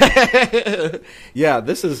 Yeah,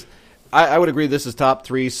 this is... I would agree this is top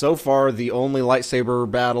 3. So far, the only lightsaber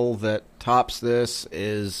battle that tops this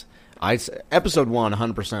is... Episode 1,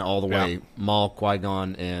 100% all the way. Yeah. Maul,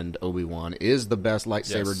 Qui-Gon, and Obi-Wan is the best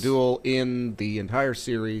lightsaber Yes. duel in the entire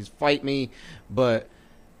series. Fight me, but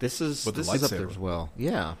this is With the this is up there lightsaber. as well.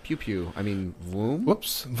 Yeah, pew pew. I mean, voom.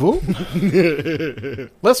 Whoops. Voom?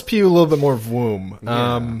 Let's pew a little bit more voom.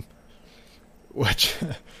 Yeah. Which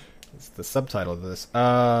is the subtitle of this.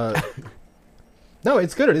 No,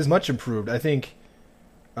 it's good. It is much improved. I think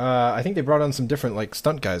they brought on some different like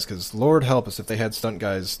stunt guys because Lord help us if they had stunt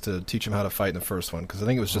guys to teach them how to fight in the first one because I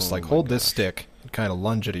think it was just Oh like my hold this stick and kind of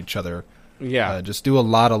lunge at each other. Yeah. Just do a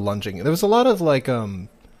lot of lunging. There was a lot of like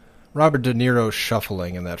Robert De Niro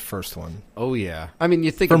shuffling in that first one Oh yeah. I mean,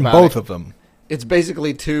 you think from about both it, of them. it's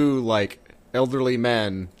basically two like elderly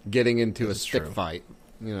men getting into a This is stick true. fight.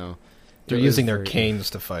 You know, They're It using was their very-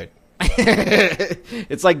 canes to fight.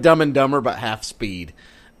 It's like Dumb and Dumber, but half speed.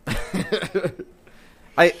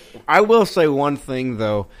 I will say one thing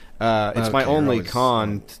though. It's my Okay, you're only always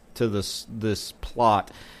con to this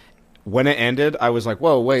plot. When it ended, I was like,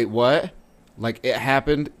 "Whoa, wait, what?" Like it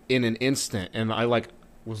happened in an instant, and I like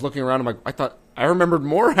was looking around. I'm like, I thought I remembered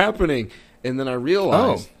more happening, and then I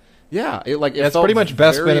realized, yeah, it It's felt pretty much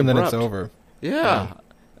best very spin and then it's abrupt. over. Yeah.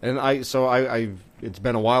 And I it's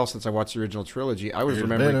been a while since I watched the original trilogy. I was It's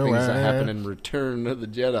remembering been a things that while. happened in Return of the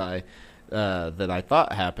Jedi that I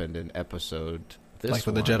thought happened in episode this Like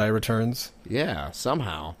when the one. Jedi returns. Yeah,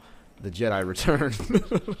 somehow the Jedi return.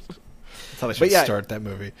 That's how they But should yeah. start that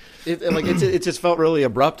movie. it just felt really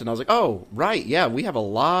abrupt, and I was like, oh right, yeah, we have a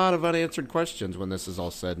lot of unanswered questions when this is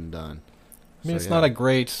all said and done. I mean, So, it's yeah. not a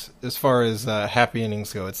great, as far as happy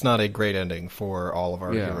endings go, it's not a great ending for all of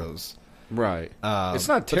our Yeah. heroes. Right. Um, It's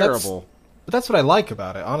not but that's- terrible. But that's what I like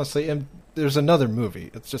about it, honestly. And there's another movie.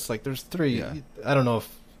 It's just like there's 3. Yeah. I don't know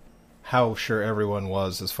how sure everyone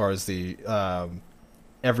was as far as the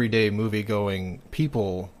everyday movie-going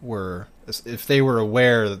people were. If they were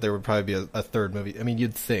aware that there would probably be a third movie. I mean,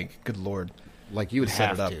 you'd think, good lord. Like you would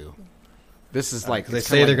set have it up. to. This is like They it's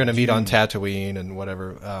say kinda they're like going to meet on Dune. Tatooine and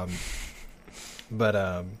whatever. But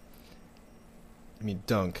I mean,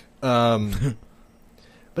 Dunk.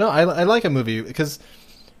 But no, I like a movie because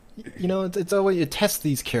you know it's always it tests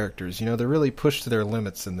these characters. You know, they're really pushed to their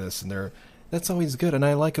limits in this, and that's always good. And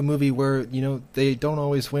I like a movie where they don't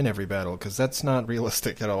always win every battle because that's not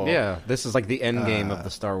realistic at all. Yeah, this is like the end game of the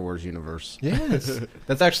Star Wars universe. Yes,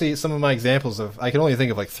 that's actually some of my examples of. I can only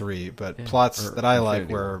think of like 3, but plots or that I like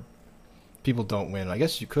Infinity where people don't win. I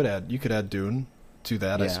guess you could add Dune. to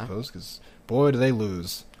that, I Yeah. suppose, because boy, do they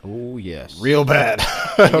lose. Oh, yes. Real bad.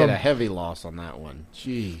 You get a heavy loss on that one.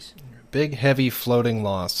 Jeez. Big, heavy, floating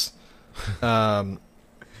loss.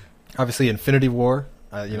 Obviously, Infinity War.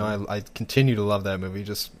 I continue to love that movie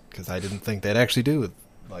just because I didn't think they'd actually do it,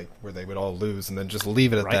 like where they would all lose and then just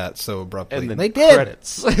leave it at Right. that so abruptly. And then they did.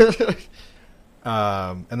 credits.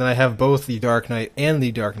 And then I have both The Dark Knight and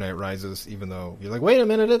The Dark Knight Rises, even though you're like, wait a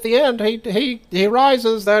minute, at the end, he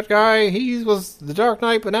rises, that guy, he was The Dark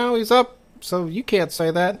Knight, but now he's up, so you can't say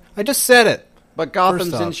that. I just said it. But Gotham's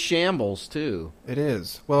First in off. shambles, too. It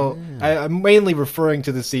is. Well, I'm mainly referring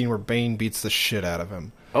to the scene where Bane beats the shit out of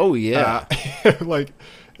him. Oh, yeah. Like,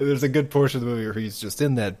 there's a good portion of the movie where he's just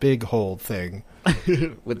in that big hole thing.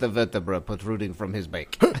 With the vertebra protruding from his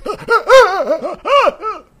beak.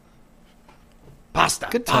 Pasta.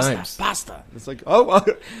 Good pasta, times. Pasta. It's like, that's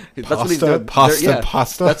what he's Pasta, doing. pasta, They're-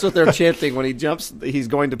 pasta. That's what they're chanting when he jumps. He's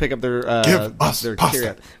going to pick up their Give us their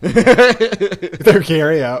pasta. carrot. Their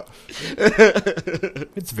carry out.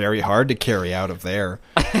 It's very hard to carry out of there.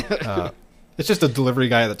 It's just a delivery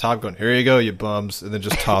guy at the top going, here you go, you bums, and then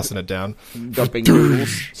just tossing it down. Dumping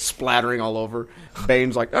noodles, splattering all over.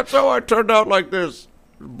 Bane's like, that's how I turned out like this.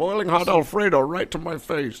 Boiling hot Alfredo right to my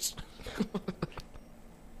face.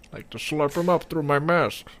 Like to slurp him up through my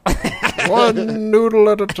mask. One noodle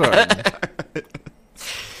at a time.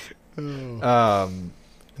 And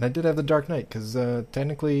I did have The Dark Knight, because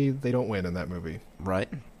technically they don't win in that movie. Right?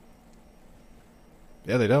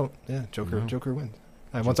 Yeah, they don't. Yeah, Joker wins.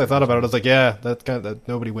 And once I thought about it, I was like, yeah, that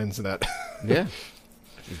nobody wins in that. Yeah.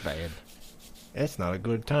 He's bad. It's not a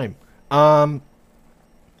good time.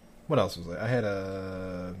 What else was there? I had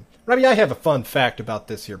Robbie, I have a fun fact about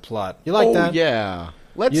this here plot. You like that? Yeah.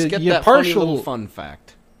 Let's You- get you're that funny partial- little fun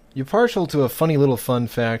fact. You're partial to a funny little fun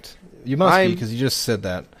fact. You must be, I'm- because you just said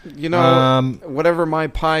that. You know, whatever my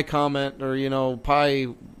pie comment, or, pie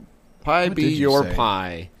What be did you your say?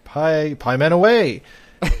 pie. Pie man away,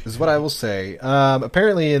 is what I will say.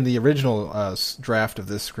 Apparently, in the original draft of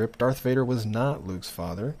this script, Darth Vader was not Luke's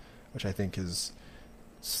father, which I think is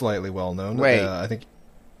slightly well known. Wait. I think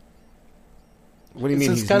What do you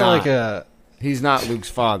mean it's he's kind of not? like a He's not Luke's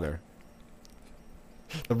father.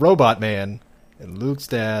 the Robot Man and Luke's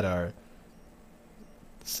dad are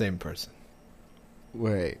the same person.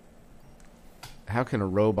 Wait. How can a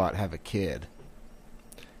robot have a kid?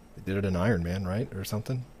 They did it in Iron Man, right, or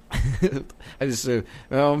something? I just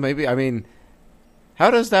well, maybe. I mean,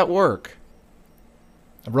 how does that work?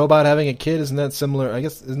 A robot having a kid, isn't that similar? I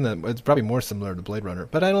guess isn't that it's probably more similar to Blade Runner,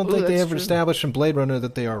 but I don't Ooh, think they that's ever true. established in Blade Runner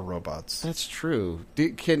that they are robots. That's true.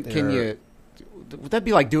 Can They're- you? Would that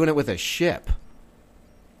be like doing it with a ship?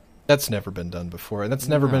 That's never been done before, and that's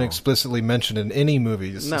never been No. explicitly mentioned in any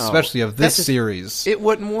movies, No. especially of That's this just- series. It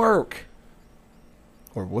wouldn't work.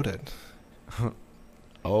 Or would it?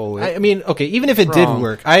 Oh, I mean, okay, even if it did Wrong.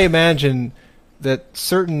 work, I imagine that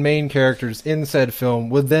certain main characters in said film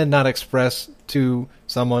would then not express to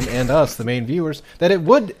someone and us, the main viewers, that it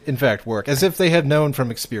would in fact work, as if they had known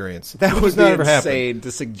from experience. that Which would has be not ever happened. insane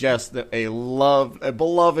to suggest that a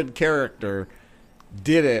beloved character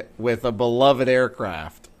did it with a beloved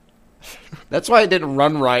aircraft. That's why it didn't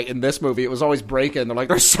run right in this movie. It was always breaking. They're like,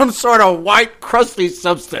 there's some sort of white, crusty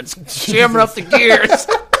substance jamming up the gears.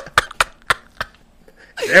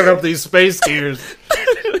 Jamming up these space gears.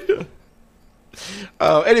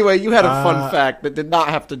 Anyway, you had a fun fact that did not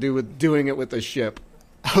have to do with doing it with a ship.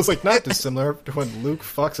 I was like, not dissimilar to when Luke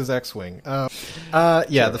fucks his X-wing.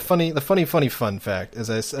 Yeah, the funny fun fact is,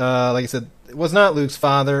 like I said, it was not Luke's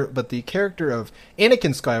father, but the character of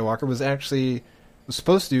Anakin Skywalker was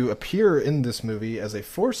supposed to appear in this movie as a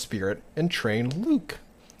Force spirit and train Luke.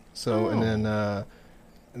 So, and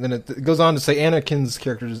then it goes on to say Anakin's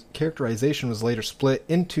characterization was later split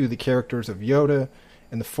into the characters of Yoda,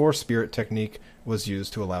 and the Force spirit technique was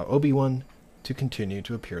used to allow Obi-Wan to continue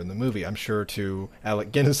to appear in the movie. I'm sure to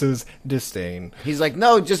Alec Guinness's disdain. He's like,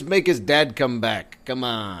 no, just make his dad come back. Come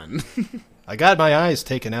on. I got my eyes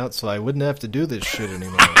taken out so I wouldn't have to do this shit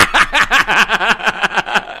anymore.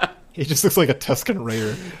 He just looks like a Tusken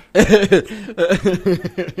Raider.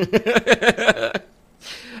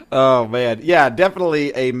 Oh, man. Yeah,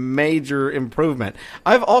 definitely a major improvement.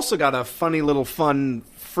 I've also got a funny little fun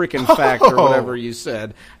freaking fact or whatever you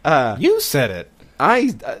said. You said it.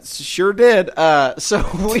 I sure did. So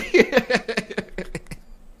we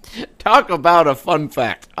talk about a fun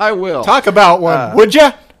fact. I will. Talk about one, would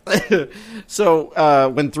ya? So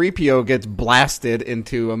when 3PO gets blasted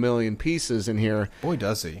into a million pieces in here, Boy,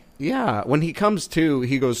 does he. yeah, when he comes to,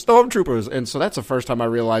 he goes, Stormtroopers. And so that's the first time I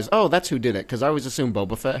realized, oh, that's who did it. Because I always assumed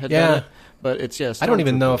Boba Fett had done Yeah. it. But it's, yes. I don't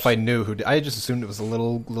even know if I knew who did. I just assumed it was the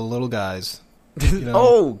little guys. You know?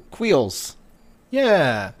 Oh, Queels.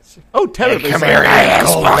 Yeah. Oh, terribly. Come here, you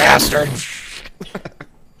asshole bastard.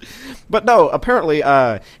 But no, apparently,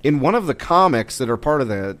 in one of the comics that are part of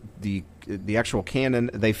the actual canon,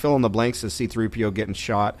 they fill in the blanks as C-3PO getting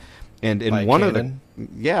shot, and in By one canon?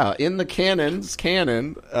 in the canon,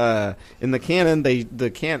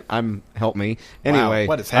 help me anyway.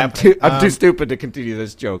 what is happening? I'm too stupid to continue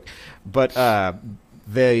this joke, but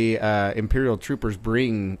the Imperial troopers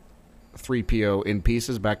bring 3PO in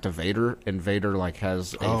pieces back to Vader, and Vader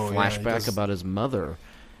has a flashback about his mother.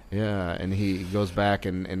 Yeah, and he goes back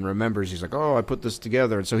and remembers. He's like, oh, I put this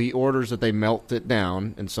together. And so he orders that they melt it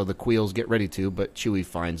down, and so the Queels get ready to, but Chewie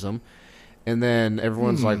finds them. And then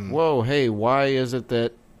everyone's like, whoa, hey, why is it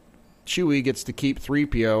that Chewie gets to keep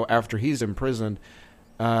 3PO after he's imprisoned?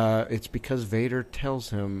 It's because Vader tells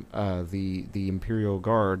him, the Imperial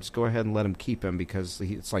guards, go ahead and let him keep him, because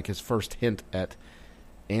it's like his first hint at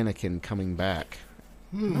Anakin coming back.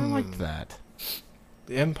 I liked that.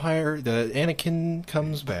 The Anakin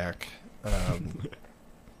comes back.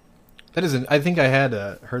 That isn't. I think I had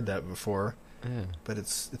heard that before, but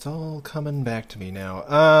it's all coming back to me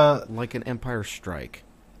now. Like an Empire Strike.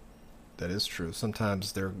 That is true.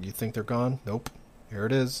 Sometimes you think they're gone. Nope, here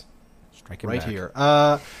it is, Striking right back. here.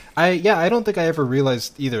 I don't think I ever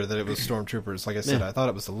realized either that it was stormtroopers. Like I said, I thought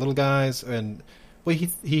it was the little guys, and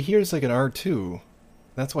he hears like an R2.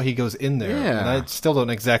 That's why he goes in there, and I still don't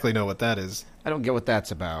exactly know what that is. I don't get what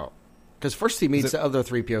that's about. Because first he meets the other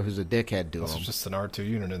 3PO who's a dickhead to It's him. just an R2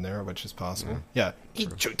 unit in there, which is possible. Yeah.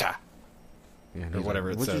 Ichuta. Yeah, and or he's whatever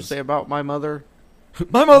like, it What'd you says. say about my mother?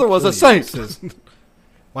 My mother was a It saint! says,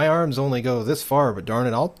 my arms only go this far, but darn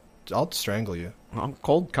it, I'll strangle you. I'll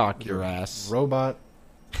cold cock your ass. Robot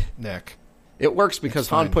neck. It works because It's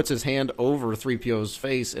Han fine. puts his hand over 3PO's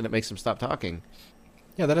face and it makes him stop talking.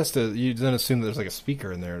 Yeah, that has to. You then assume that there's like a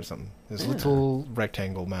speaker in there or something. His little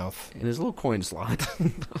rectangle mouth. In his little coin slot.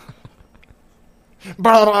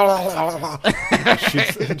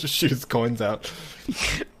 Just shoots coins out.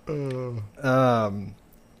 Are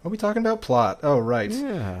we talking about plot? Oh, right.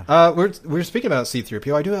 Yeah. We're speaking about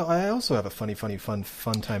C-3PO. I also have a fun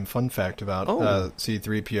fact about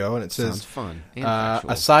C-3PO, and it says Sounds fun. And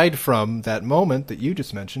factual. aside from that moment that you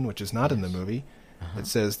just mentioned, which is not in the movie, it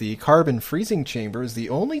says the carbon freezing chamber is the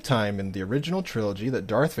only time in the original trilogy that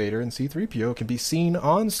Darth Vader and C-3PO can be seen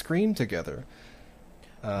on screen together.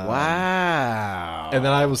 Wow. And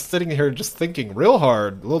then I was sitting here just thinking real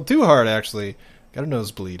hard, a little too hard actually. Got a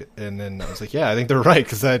nosebleed, and then I was like, yeah, I think they're right,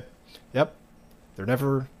 because they're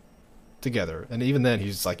never together. And even then,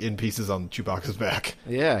 he's like in pieces on Chewbacca's back.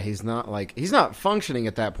 Yeah, he's not functioning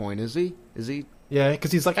at that point, is he? Is he? Yeah,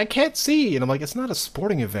 because he's like, I can't see, and I'm like, it's not a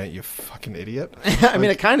sporting event, you fucking idiot. I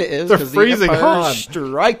mean, it kind of is. They're 'cause freezing the Empire's Han.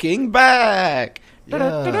 striking back.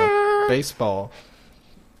 Yeah, baseball.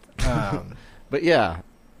 But yeah,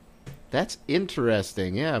 that's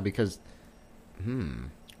interesting. Yeah, because,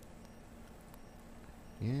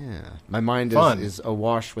 yeah, my mind Fun. is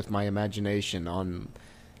awash with my imagination on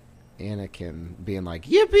Anakin being like,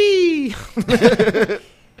 "Yippee!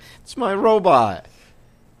 It's my robot."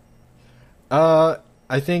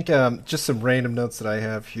 I think just some random notes that I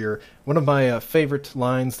have here. One of my favorite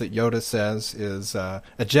lines that Yoda says is, a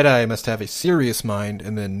Jedi must have a serious mind,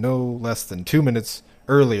 and then no less than 2 minutes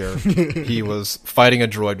earlier, he was fighting a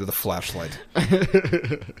droid with a flashlight.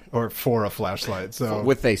 Or for a flashlight. So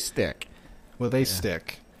With a stick. with a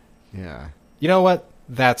stick. Yeah. You know what?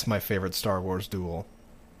 That's my favorite Star Wars duel.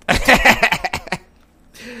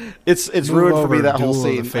 It's Move ruined for me, over, that whole Duel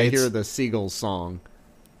of the scene. I Fates. hear the Seagulls song.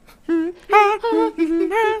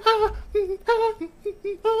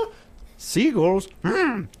 Seagulls?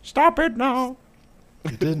 Stop it now.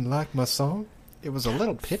 You didn't like my song? It was a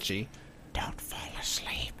little pitchy. Don't fall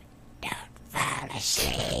asleep. Don't fall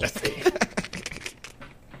asleep.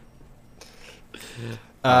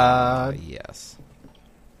 Yes.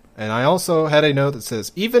 And I also had a note that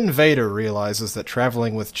says, even Vader realizes that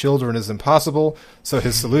traveling with children is impossible, so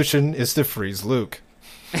his solution is to freeze Luke.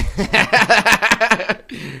 Get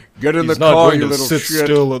in He's the not car, going you to little sit shit.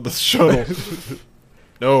 still in the shuttle.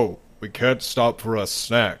 No, we can't stop for a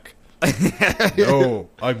snack. No,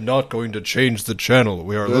 I'm not going to change the channel.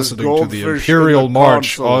 We are There's listening to the goldfish Imperial in the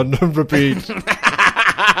March console. on repeat.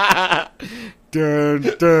 Dun,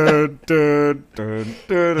 dun, dun, dun,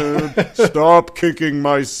 dun, dun. Stop kicking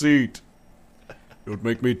my seat. It would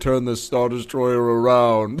make me turn this Star Destroyer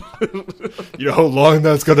around. You know how long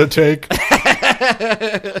that's going to take?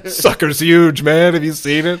 Sucker's huge, man. Have you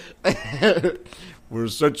seen it? We're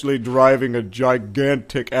essentially driving a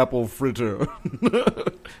gigantic apple fritter.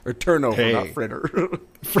 Or turnover, Hey. not fritter.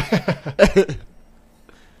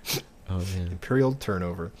 Oh, yeah. Imperial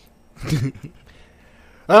turnover.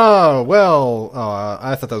 Oh, well,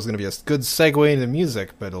 I thought that was going to be a good segue into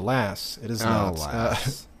music, but alas, it is not.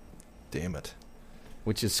 Alas. Damn it.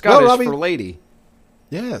 Which is Scottish Robbie- for lady.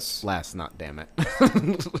 Yes. Last, not damn it.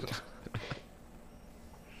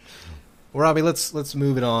 Well, Robbie, let's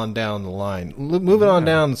move it on down the line. Move it on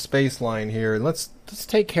down the space line here, and let's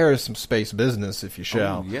take care of some space business, if you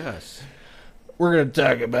shall. Oh, yes. We're gonna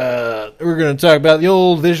talk about the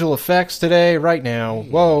old visual effects today, right now.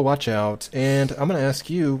 Whoa, watch out! And I'm gonna ask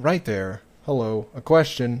you right there. Hello, a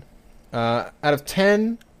question. Out of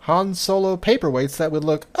 10 Han Solo paperweights that would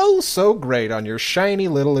look oh so great on your shiny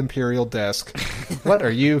little Imperial desk, what are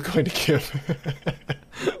you going to give?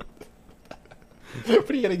 What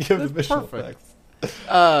are you gonna give the visual perfect.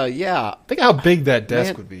 effects? Yeah. Think how big that desk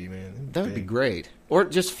Man, would be, man. That would be great. Or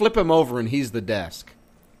just flip him over and he's the desk.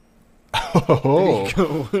 Oh.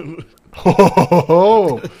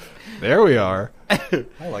 Oh, there we are. I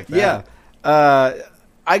like that. Yeah.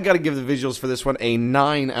 I got to give the visuals for this one a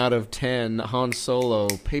 9 out of 10 Han Solo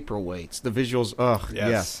paperweights. The visuals,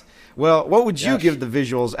 yes. Well, what would you Yes. give the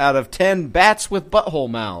visuals out of 10 bats with butthole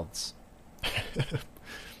mouths?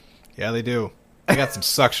 Yeah, they do. They got some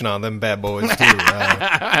suction on them bad boys, too.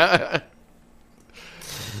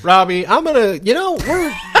 Robbie, I'm going to, we're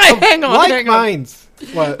Hang on, like hang on. minds.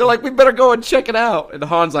 What? They're like, we better go and check it out. And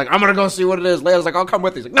Han's like, I'm going to go see what it is. Leia's like, I'll come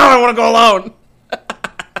with you. He's like, no, I want to go alone.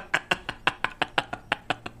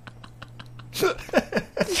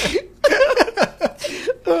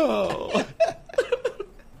 Oh.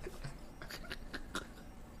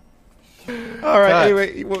 All right. Cut.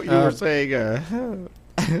 Anyway, what you were saying.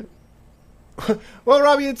 Well,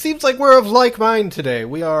 Robbie, it seems like we're of like mind today.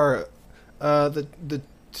 We are the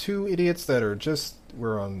two idiots that are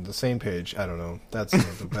we're on the same page. I don't know. That's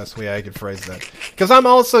the best way I could phrase that. Because I'm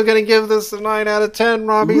also going to give this a 9 out of 10,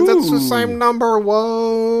 Robbie. That's the same number.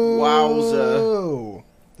 Whoa. Wowza.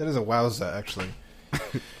 That is a wowza, actually.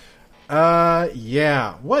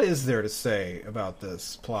 Yeah. What is there to say about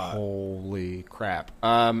this plot? Holy crap.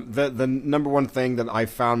 The number one thing that I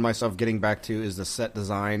found myself getting back to is the set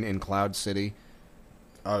design in Cloud City.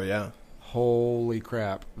 Oh, yeah. Holy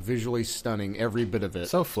crap. Visually stunning, every bit of it.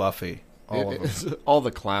 So fluffy. All of them. All the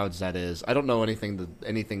clouds, that is. I don't know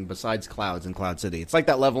anything besides clouds in Cloud City. It's like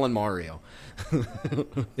that level in Mario.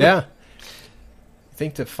 Yeah. I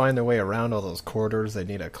think to find their way around all those corridors, they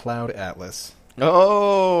need a cloud atlas.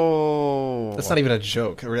 Oh. That's not even a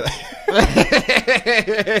joke, really.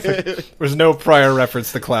 There's no prior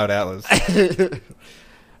reference to Cloud Atlas.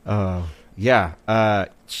 Yeah.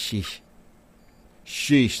 Sheesh.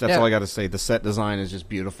 That's Yeah. all I got to say. The set design is just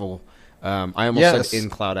beautiful. I almost said in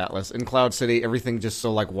Cloud Atlas. In Cloud City, everything just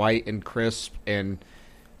so like white and crisp and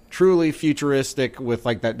truly futuristic with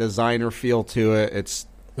like that designer feel to it. It's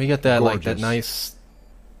We get that like gorgeous. that nice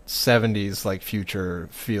 70s like future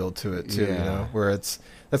feel to it too, Yeah. where that's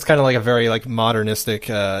kind of like a very like modernistic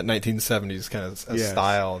 1970s kind of Yes.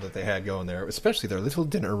 style that they had going there, especially their little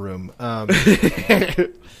dinner room.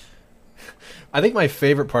 I think my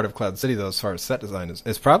favorite part of Cloud City, though, as far as set design,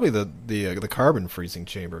 is probably the carbon freezing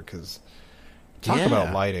chamber, because talk Yeah.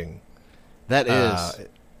 about lighting. that is.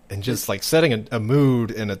 And just like setting a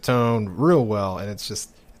mood and a tone real well, and it's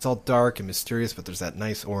all dark and mysterious, but there's that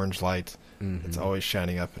nice orange light. It's always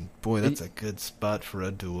shining up, and boy, that's a good spot for a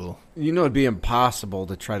duel. You know, it'd be impossible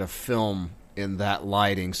to try to film in that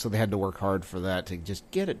lighting, so they had to work hard for that to just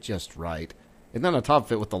get it just right. And then on top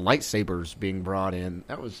of it, with the lightsabers being brought in,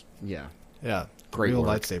 that was, yeah. Yeah, Great real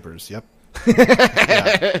work. lightsabers. Yep.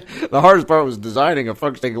 The hardest part was designing a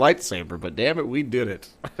functioning lightsaber, but damn it, we did it.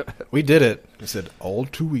 We did it. We said all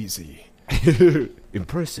too easy.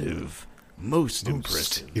 Impressive. Most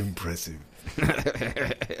impressive. Impressive.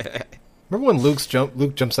 Remember when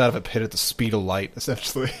Luke jumps out of a pit at the speed of light,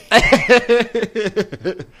 essentially?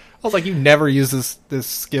 I was like, you never use this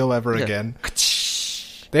skill ever again.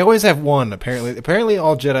 They always have one, apparently. Apparently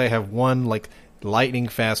all Jedi have one, like, lightning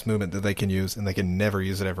fast movement that they can use, and they can never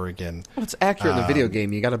use it ever again. Well, it's accurate in the video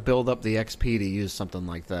game. You got to build up the XP to use something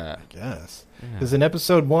like that. Yes. Because in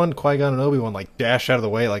Episode 1, Qui-Gon and Obi-Wan, like, dash out of the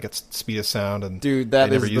way like it's speed of sound, and Dude, that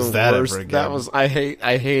they is never the use that worst. ever again. That was I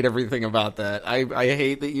hate everything about that. I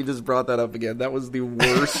hate that you just brought that up again. That was the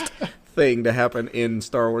worst thing to happen in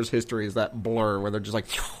Star Wars history, is that blur where they're just like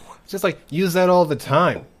It's just like, use that all the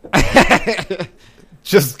time.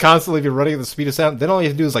 Just constantly be running at the speed of sound. Then all you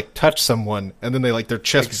have to do is, like, touch someone, and then they, like, their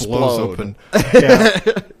chest blows Explode. open. Yeah.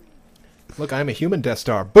 Look, I'm a human Death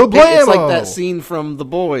Star. Boo-blammo! It's like that scene from The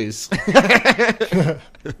Boys.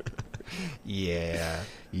 Yeah.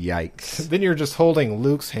 Yikes. Then you're just holding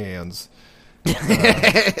Luke's hands.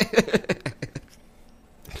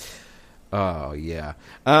 Oh yeah.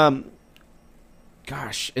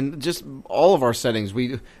 Gosh, and just all of our settings.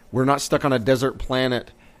 We're not stuck on a desert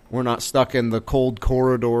planet. We're not stuck in the cold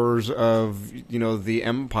corridors of the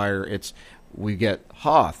Empire. We get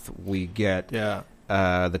Hoth. We get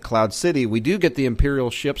the Cloud City. We do get the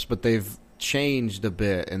Imperial ships, but they've changed a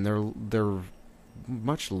bit, and they're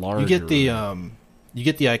much larger. You get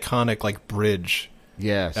the iconic like bridge.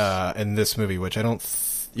 Yes. In this movie, which I don't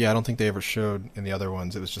think they ever showed in the other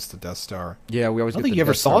ones. It was just the Death Star. Yeah, we always. I don't get think the you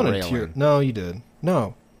ever Death saw Star an railing. interior. No, you did.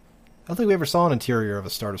 No, I don't think we ever saw an interior of a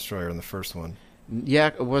Star Destroyer in the first one. Yeah,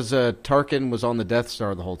 it was Tarkin was on the Death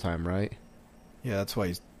Star the whole time, right? Yeah, that's why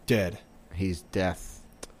he's dead. He's Death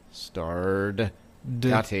Starred.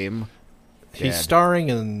 Got him. He's Dead. starring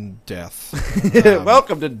in Death.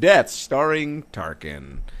 Welcome to Death, starring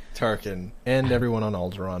Tarkin. Tarkin and everyone on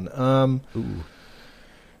Alderaan. Ooh.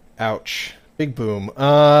 Ouch. Big boom.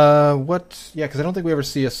 What? Yeah, because I don't think we ever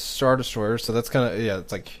see a Star Destroyer, so that's kind of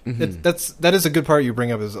it's like that is a good part you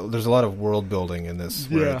bring up. Is there's a lot of world building in this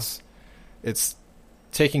where it's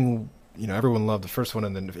taking everyone loved the first one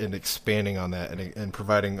and expanding on that and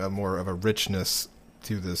providing a more of a richness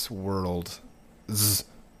to this world.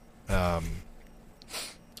 What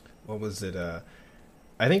was it?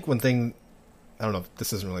 I think one thing. I don't know if this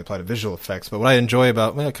doesn't really apply to visual effects, but what I enjoy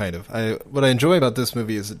about what I enjoy about this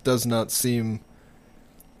movie is it does not seem.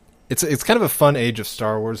 It's kind of a fun age of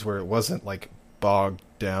Star Wars where it wasn't like bogged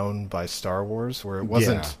down by Star Wars, where it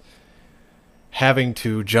wasn't having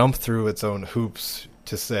to jump through its own hoops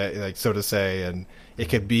to say, and it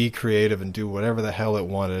could be creative and do whatever the hell it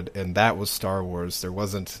wanted, and that was Star Wars. There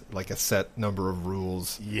wasn't like a set number of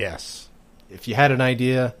rules. Yes. If you had an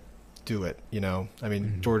idea, do it. I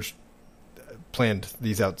mean, George planned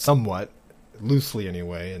these out somewhat loosely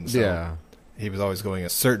anyway, and so he was always going a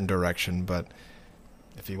certain direction, but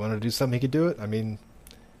if he wanted to do something, he could do it. I mean,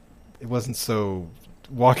 it wasn't so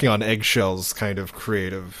walking on eggshells kind of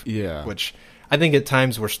creative, which I think at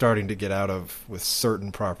times we're starting to get out of with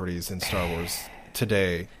certain properties in Star Wars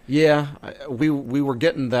today. Yeah, we were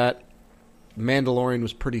getting that. Mandalorian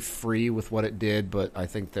was pretty free with what it did, but I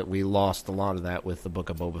think that we lost a lot of that with the Book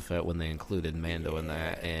of Boba Fett when they included Mando in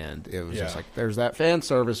that, and it was just like, there's that fan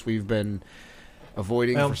service we've been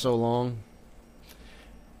avoiding for so long.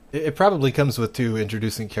 It probably comes with, too,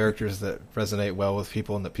 introducing characters that resonate well with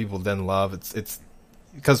people and that people then love. It's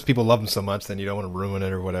because people love them so much, then you don't want to ruin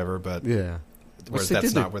it or whatever, but whereas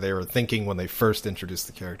that's not where they were thinking when they first introduced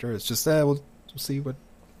the character. It's just, we'll see what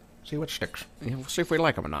sticks. Yeah, we'll see if we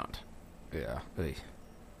like them or not. Yeah,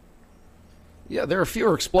 there are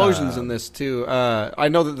fewer explosions in this, too. I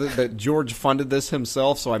know that George funded this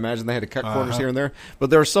himself, so I imagine they had to cut corners here and there. But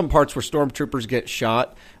there are some parts where stormtroopers get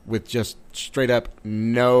shot with just straight up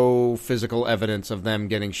no physical evidence of them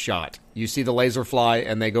getting shot. You see the laser fly,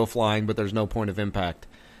 and they go flying, but there's no point of impact.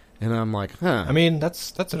 And I'm like, huh. I mean,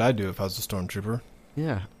 that's what I'd do if I was a stormtrooper.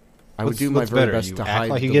 Yeah. I would do my very best to hide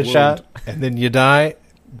like you the get wound. shot, and then you die,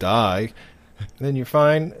 and then you're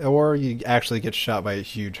fine, or you actually get shot by a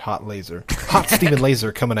huge hot steaming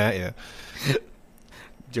laser coming at you.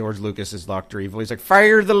 George Lucas is Dr. Evil. He's like,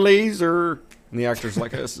 fire the laser! And the actor's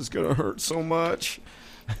like, this is going to hurt so much.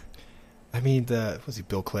 I mean, was he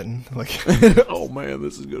Bill Clinton? Like, oh man,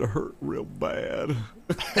 this is going to hurt real bad.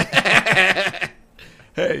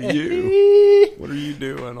 Hey, you. What are you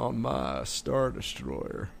doing on my Star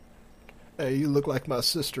Destroyer? Hey, you look like my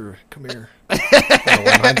sister. Come here.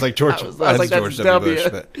 Mine's like George. I was like, George that's W. W.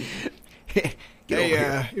 Bush. But,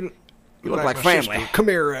 Hey, you look like my family. sister. Come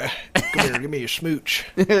here. Give me a smooch.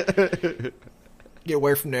 Get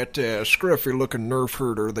away from that scruffy-looking nerf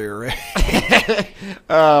herder there.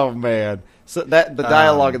 Oh, man. So the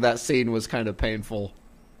dialogue of that scene was kind of painful.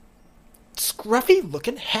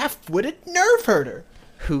 Scruffy-looking, half-witted nerf herder.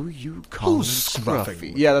 Who you calling Who's Scruffy?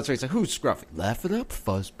 Scruffy? Yeah, that's what he said. Who's Scruffy? Laugh it up,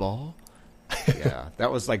 fuzzball. Yeah,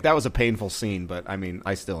 that was a painful scene, but I mean,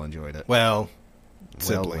 I still enjoyed it. Well,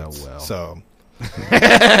 siblings. well. So,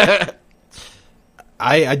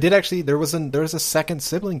 I did actually. There was a second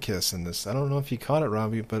sibling kiss in this. I don't know if you caught it,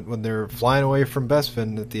 Robbie, but when they're flying away from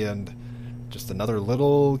Bespin at the end, just another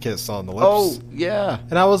little kiss on the lips. Oh, yeah.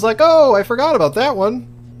 And I was like, oh, I forgot about that one.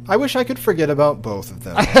 I wish I could forget about both of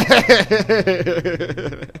them.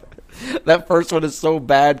 That first one is so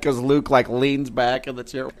bad because Luke leans back in the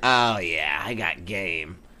chair. Oh yeah, I got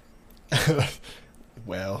game.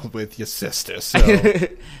 Well, with your sister, so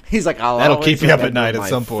He's like, I'll That'll always keep you up at remember night at my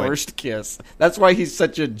some point. First kiss. That's why he's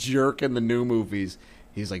such a jerk in the new movies.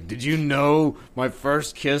 He's like, did you know my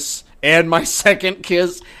first kiss and my second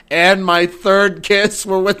kiss and my third kiss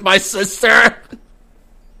were with my sister?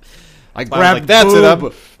 I grabbed that's it,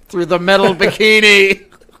 boob through the metal bikini.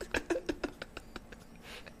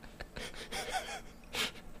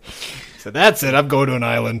 So that's it. I'm going to an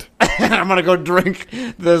island. I'm gonna go drink.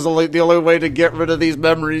 The only way to get rid of these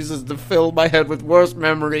memories is to fill my head with worse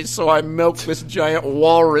memories. So I milk this giant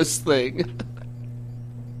walrus thing.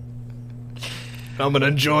 I'm gonna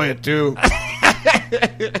enjoy it too.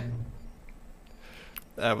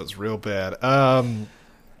 That was real bad.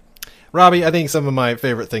 Robbie, I think some of my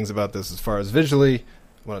favorite things about this, as far as visually,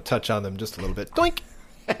 I want to touch on them just a little bit. Doink,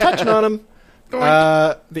 touching on them.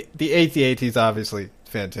 The AT-AT is obviously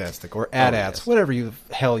fantastic, or AT-ATs, yes. whatever you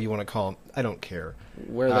hell you want to call them. I don't care.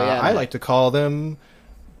 Where are they at? I like to call them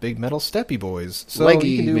big metal steppy boys. So Leggy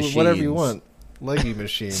you can do machines. whatever you want. Leggy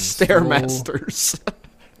machines. Stairmasters.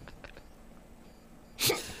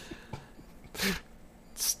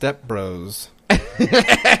 Step bros.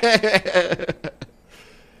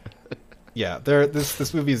 Yeah,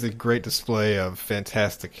 this movie is a great display of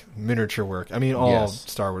fantastic miniature work. I mean, all Yes.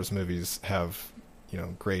 Star Wars movies have,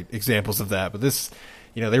 great examples of that, but this,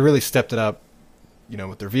 they really stepped it up,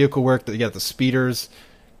 with their vehicle work. You got the speeders,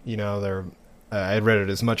 they're I had read it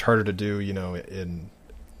is much harder to do, in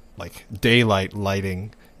like daylight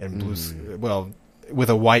lighting and blue, well, with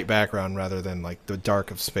a white background rather than like the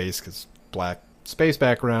dark of space, because black space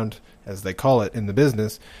background, as they call it in the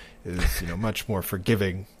business, is much more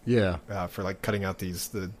forgiving. Yeah. For like cutting out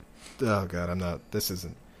oh god, I'm not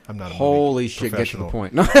a Holy movie shit! Get to the professional.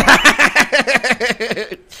 point. No.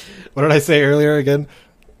 What did I say earlier again?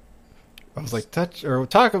 I was like,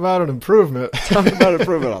 talk about an improvement. Talk about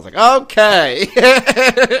improvement. I was like,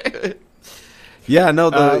 okay. Yeah, no,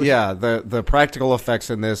 the practical effects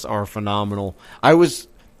in this are phenomenal.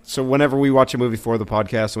 So whenever we watch a movie for the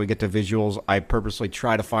podcast and we get to visuals, I purposely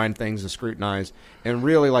try to find things to scrutinize. And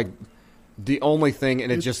really, like, the only thing,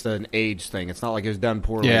 and it's just an age thing. It's not like it was done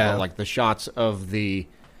poorly, Yeah. but like the shots of the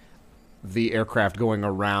aircraft going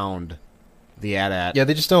around the AT-AT. Yeah,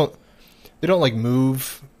 they don't like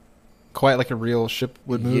move quite like a real ship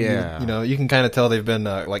would move. Yeah. You can kind of tell they've been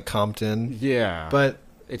like comped in. Yeah. But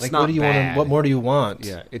It's like, not what do you bad. What more do you want?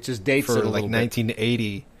 Yeah, it just dates for it a like little bit.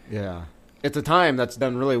 1980. Yeah. At the time, that's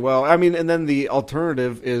done really well. I mean, and then the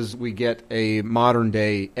alternative is we get a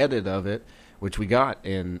modern-day edit of it, which we got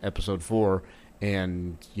in Episode 4,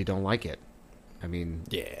 and you don't like it. I mean,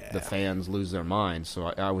 Yeah. the fans lose their minds, so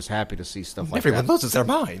I was happy to see stuff like Everyone that. loses their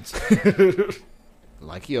minds.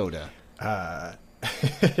 Like Yoda.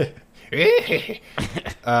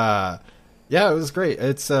 Yeah, it was great.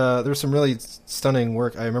 It's there's some really stunning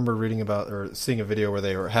work. I remember reading about or seeing a video where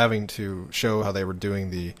they were having to show how they were doing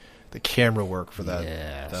the camera work for that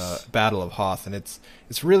Yes. Battle of Hoth, and it's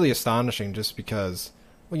really astonishing just because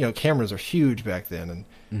cameras are huge back then,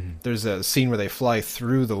 and there's a scene where they fly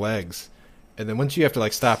through the legs, and then once you have to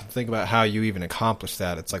like stop and think about how you even accomplish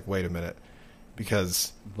that, it's like, wait a minute,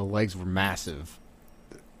 because The legs were massive.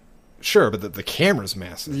 sure, but the camera's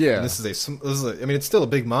massive. Yeah. And this is I mean, it's still a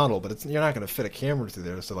big model, but you're not going to fit a camera through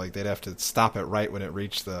there. So like they'd have to stop it right when it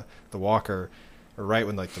reached the walker, or right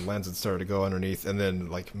when like the lens had started to go underneath, and then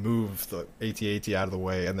like move the AT-AT out of the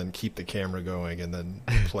way, and then keep the camera going, and then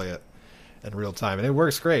play it in real time. And it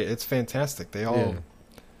works great. It's fantastic. They all. Yeah.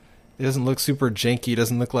 It doesn't look super janky. It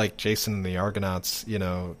doesn't look like Jason and the Argonauts,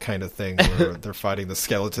 kind of thing where they're fighting the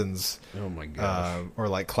skeletons. Oh, my gosh. Or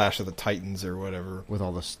like Clash of the Titans or whatever. With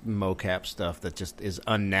all this mocap stuff that just is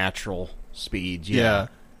unnatural speeds. Yeah.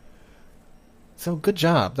 So good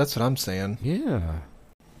job. That's what I'm saying. Yeah.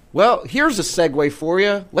 Well, here's a segue for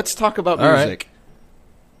you. Let's talk about All right. music.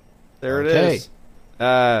 There Okay. it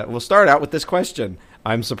is. We'll start out with this question.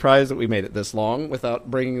 I'm surprised that we made it this long without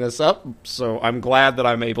bringing this up, so I'm glad that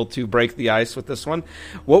I'm able to break the ice with this one.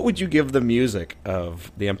 What would you give the music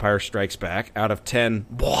of The Empire Strikes Back out of 10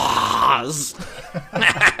 bois?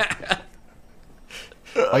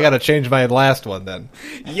 I got to change my last one then.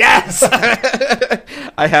 Yes!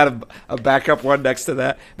 I had a backup one next to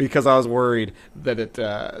that because I was worried that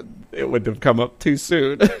it would have come up too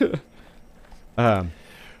soon.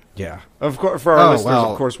 Yeah. Of course, for our listeners,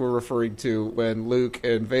 well. of course, we're referring to when Luke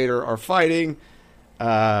and Vader are fighting.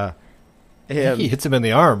 And He hits him in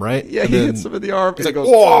the arm, right? yeah, And he then hits him in the arm. He's and like,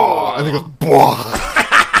 he goes, whoa! And he goes,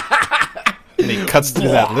 whoa! And he cuts through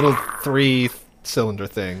that little 3-cylinder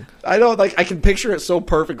thing. I know, like, I can picture it so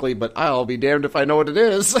perfectly, but I'll be damned if I know what it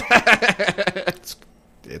is.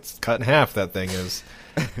 It's cut in half, that thing is.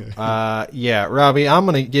 Yeah, Robbie, I'm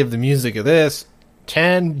going to give the music of this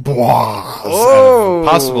 10 bois. Oh.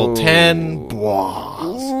 Possible 10 bois.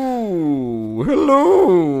 Ooh,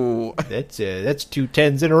 hello. That's 2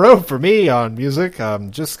 10s in a row for me on music.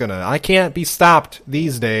 I can't be stopped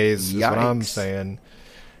these days, is what I'm Yikes. saying.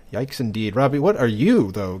 Yikes indeed. Robbie, what are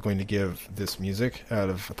you, though, going to give this music out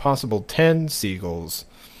of a possible 10 seagulls?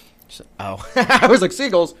 Oh, I was like,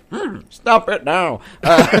 seagulls. Stop it now.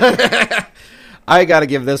 I got to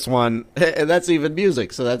give this one, and that's even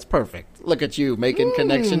music, so that's perfect. Look at you making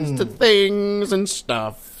connections to things and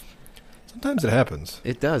stuff. Sometimes it happens.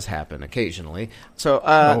 It does happen occasionally. So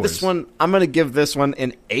Always. this one, I'm going to give this one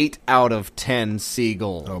an 8 out of 10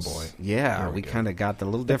 seagulls. Oh, boy. Yeah, There we we go. kind of got the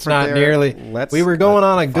little It's different not there. nearly. We were going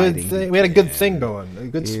on a good fighting thing. We had a good begin. thing going. A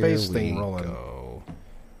good space Here thing we rolling. go.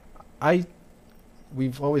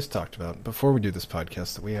 We've always talked about, before we do this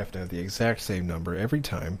podcast, that we have to have the exact same number every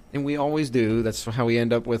time. And we always do. That's how we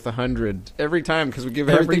end up with 100 every time, because we give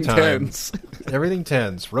Every everything time. 10s. Everything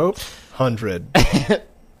tens. Rope, 100.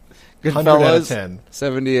 Good 100 out of fellas, 10.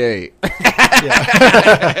 78.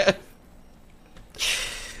 Yeah.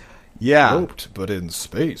 Yeah. Roped, but in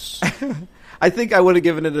space. I think I would have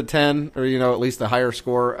given it a 10, or, at least a higher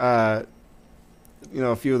score. A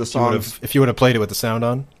few of the songs. If you would have played it with the sound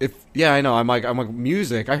on. I know. I'm like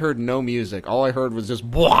music. I heard no music. All I heard was just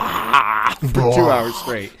blah for 2 hours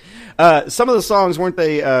straight. Some of the songs, weren't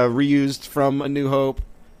they reused from A New Hope?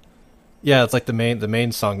 Yeah, it's like the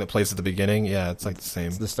main song that plays at the beginning. Yeah, it's like the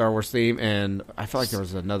same. The Star Wars theme, and I felt like there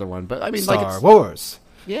was another one, but I mean, Star like Wars.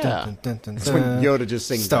 yeah. Dun, dun, dun, That's when dun. Yoda just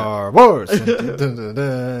sings Star Wars. Dun, dun, dun, dun,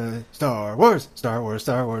 dun. Star Wars. Star Wars.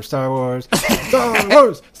 Star Wars. Star Wars. Star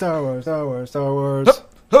Wars. Star Wars. Star Wars. Star Wars. that.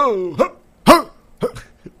 Ho, ho, ho, ho.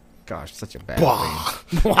 Gosh, such a bad thing.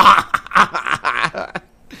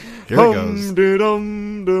 Here it goes.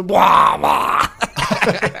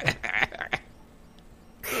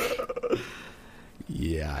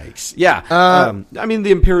 Yikes. Yeah. I mean,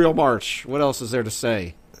 the Imperial March. What else is there to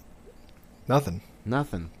say? Nothing.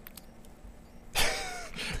 Nothing.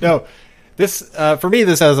 No, this for me,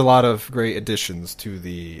 this has a lot of great additions to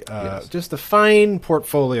the just the fine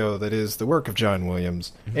portfolio that is the work of John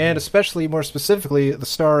Williams, and especially more specifically the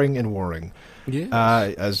starring and warring.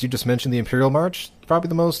 Yeah. As you just mentioned, the Imperial March, probably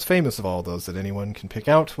the most famous of all those that anyone can pick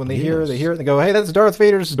out when they hear it. They hear it and they go, "Hey, that's Darth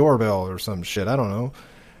Vader's doorbell" or some shit. I don't know.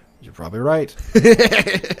 You're probably right.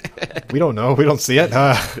 We don't know. We don't see it.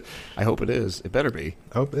 I hope it is. It better be.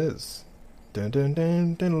 Hope it is. Dun, dun,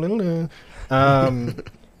 dun, dun, dun, dun.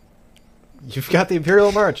 You've got the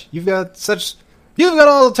Imperial March. You've got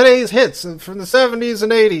all of today's hits from the 70s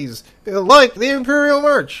and 80s, like the Imperial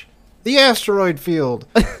March, the Asteroid Field,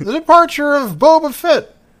 the Departure of Boba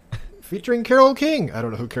Fett, featuring Carole King. I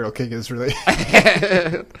don't know who Carole King is, really.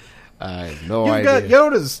 I have no You've idea. got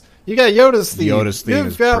Yoda's. You got Yoda's theme. Yoda's theme You've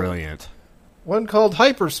is got brilliant. one called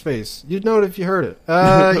Hyperspace. You'd know it if you heard it.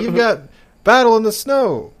 You've got Battle in the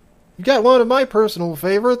Snow. You got one of my personal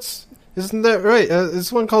favorites. Isn't that right?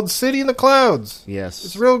 It's one called City in the Clouds. Yes.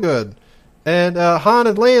 It's real good. And Han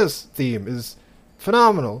and Leia's theme is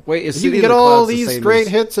phenomenal. Wait, is And you City can in get the all Clouds the these same great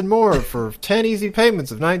as- hits and more for 10 easy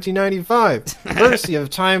payments of $19.95, courtesy of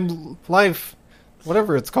Time Life,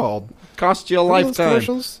 whatever it's called. Cost you a Remember those lifetime.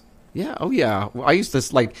 commercials? Yeah. Oh, yeah. Well, I used to,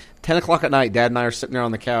 10 o'clock at night, Dad and I are sitting there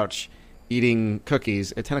on the couch eating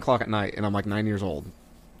cookies at 10 o'clock at night, and I'm 9 years old.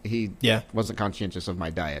 He wasn't conscientious of my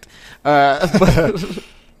diet.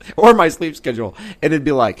 Or my sleep schedule. And it'd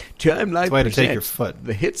be like, Time Life Way to presents take your foot.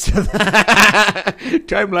 the hits of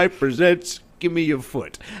Time Life presents Give Me Your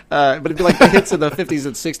Foot. But it'd be like the hits of the 50s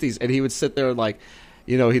and 60s, and he would sit there and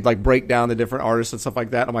he'd break down the different artists and stuff like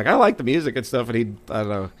that. I'm like, I like the music and stuff, and I don't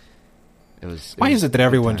know. Why is it that a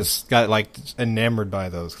everyone good time. just got enamored by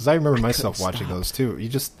those? Because I remember myself watching those too.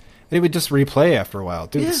 They would just replay after a while,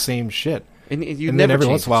 do the same shit. And you And never then every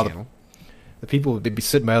change once in a while, the channel. the people would be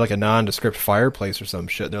sitting by a nondescript fireplace or some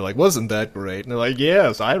shit. And they're like, "Wasn't that great?" And they're like,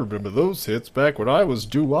 "Yes, I remember those hits back when I was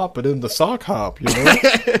doo-wopping in the sock hop." And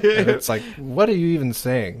it's like, what are you even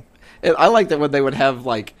saying? And I like that when they would have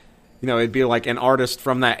it'd be an artist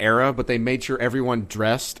from that era, but they made sure everyone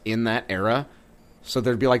dressed in that era. So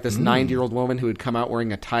there'd be this 90-year-old woman who would come out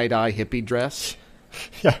wearing a tie-dye hippie dress.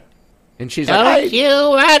 Yeah. And she's Don't like, you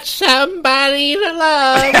want somebody to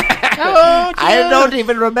love? I don't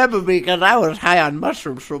even remember because I was high on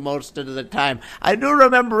mushrooms for most of the time. I do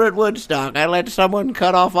remember at Woodstock, I let someone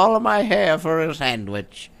cut off all of my hair for a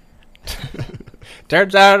sandwich.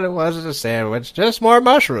 Turns out it wasn't a sandwich, just more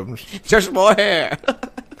mushrooms. just more hair.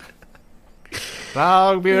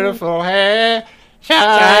 Long, beautiful hair,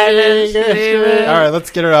 shining. All right,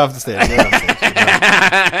 let's get her off the stage. Get her off the stage.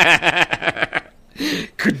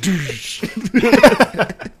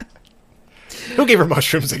 Who gave her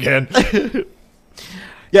mushrooms again?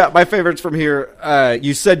 Yeah, my favorites from here,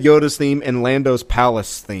 you said Yoda's theme and Lando's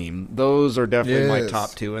Palace theme. Those are definitely my Yes.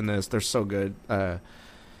 top two in this. They're so good.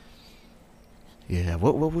 Yeah,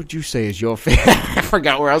 what would you say is your favorite? I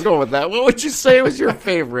forgot where I was going with that. What would you say was your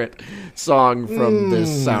favorite song from this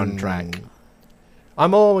soundtrack?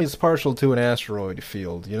 I'm always partial to an asteroid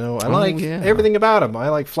field. You know, I like everything about them. I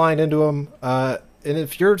like flying into them. And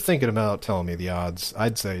if you're thinking about telling me the odds,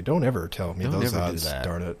 I'd say don't ever tell me those odds.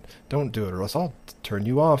 Darn it, don't do it, or else I'll turn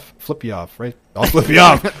you off, flip you off. Right, I'll flip you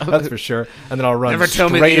off. That's for sure. And then I'll run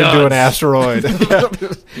straight into an asteroid.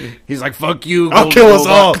 He's like, "Fuck you! I'll kill us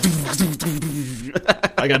all.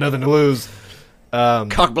 I got nothing to lose."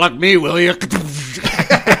 Cock block me, will you?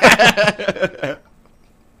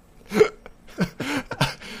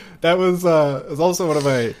 That was also one of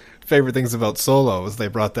my favorite things about Solo was they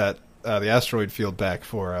brought that the asteroid field back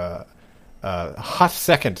for a hot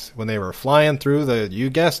second when they were flying through you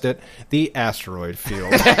guessed it, the asteroid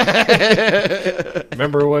field.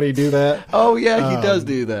 Remember when he do that? Oh yeah, he does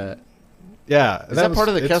do that. Yeah, is that part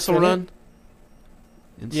of the Kessel Run?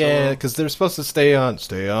 Yeah, because they're supposed to stay on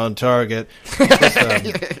target.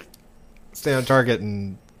 Stay on target,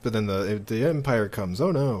 but then the Empire comes.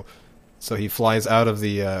 Oh no! So he flies out of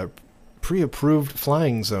the pre-approved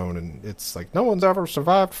flying zone, and it's like no one's ever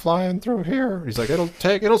survived flying through here. He's like,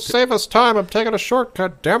 it'll save us time. I'm taking a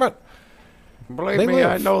shortcut. Damn it! Believe me,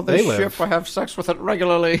 I know this ship. I have sex with it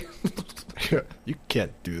regularly. You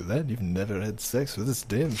can't do that. You've never had sex with this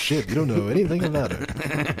damn ship. You don't know anything about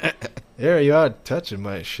her. There you are, touching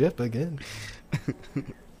my ship again.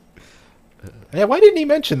 Yeah, why didn't he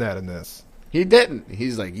mention that in this? He didn't.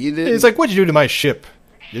 He's like, you didn't. He's like, what'd you do to my ship?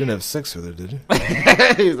 You didn't have sex with her, did you?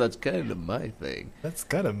 That's kind of my thing. That's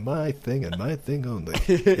kind of my thing and my thing only.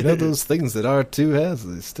 You know those things that R2 has?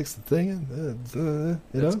 He sticks the thing in?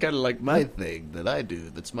 That's kind of like my thing that I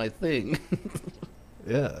do. That's my thing.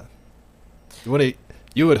 Yeah.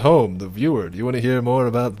 You at home, the viewer, do you want to hear more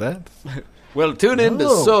about that? Well, tune in to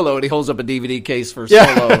Solo, and he holds up a DVD case for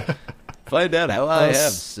Solo. Find out how I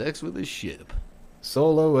have sex with a ship.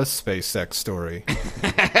 Solo, a SpaceX story.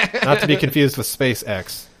 Not to be confused with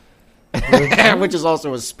SpaceX. Which is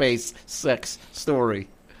also a space sex story.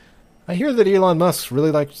 I hear that Elon Musk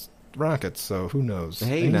really likes rockets, so who knows?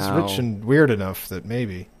 Hey, he's rich and weird enough that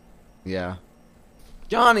maybe. Yeah.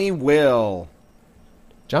 Johnny will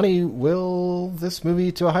this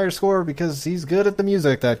movie to a higher score because he's good at the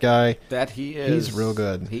music, that guy. That he is. He's real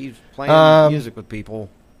good. He's playing music with people,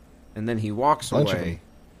 and then he walks away.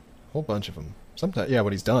 Whole bunch of them. Sometimes,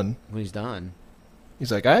 when he's done. When he's done.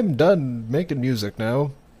 He's like, I'm done making music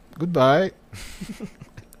now. Goodbye.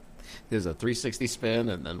 There's a 360 spin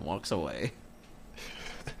and then walks away.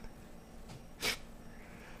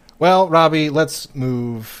 Well, Robbie, let's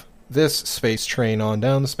move this space train on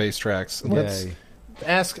down the space tracks. And let's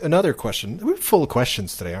ask another question. We're full of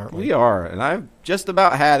questions today, aren't we? We are, and I've just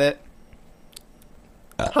about had it.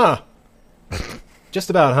 Just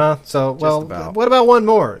about, huh? So, what about one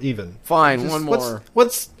more, even? Fine, one more.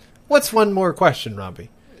 What's one more question, Robbie?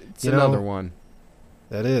 It's another one.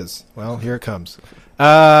 That is. Well, here it comes.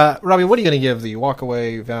 Robbie, what are you going to give the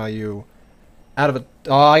walkaway value out of it?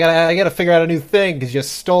 Oh, I gotta figure out a new thing because you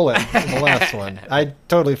stole it from the last one. I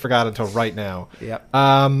totally forgot until right now. Yep.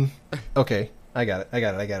 Okay. I got it.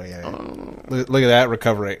 Look at that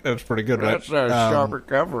recovery. That's pretty good, right? That's a sharp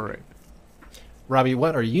recovery. Robbie,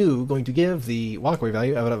 what are you going to give the walkaway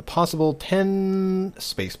value out of a possible 10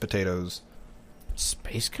 space potatoes?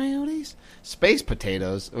 Space coyotes? Space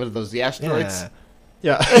potatoes? What are those, the asteroids?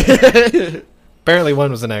 Yeah. Apparently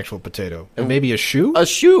one was an actual potato. And maybe a shoe? A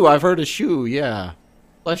shoe. I've heard a shoe, yeah.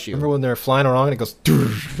 Bless you. Remember when they're flying along and it goes...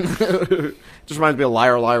 Just reminds me of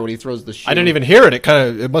Liar Liar when he throws the shoe. I didn't even hear it.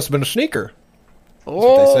 It must have been a sneaker. That's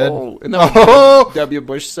what they said. And that's what W.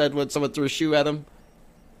 Bush said when someone threw a shoe at him?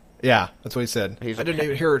 Yeah, that's what he said. I didn't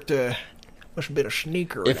even hear it. Must have been a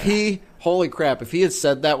sneaker. Holy crap, if he had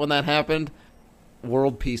said that when that happened,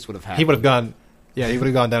 world peace would have happened. He would have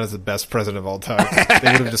gone down as the best president of all time.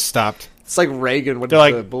 They would have just stopped. It's like Reagan when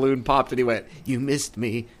the balloon popped and he went, "You missed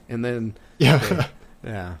me," and then dead.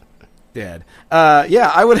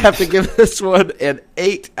 I would have to give this one an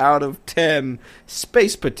 8 out of 10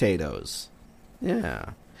 space potatoes.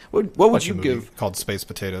 Yeah. What would you give? Called Space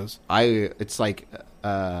Potatoes. It's like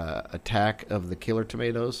Attack of the Killer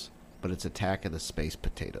Tomatoes, but it's Attack of the Space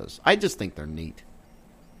Potatoes. I just think they're neat.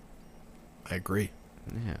 I agree.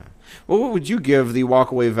 Yeah. Well, what would you give the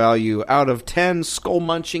walkaway value out of 10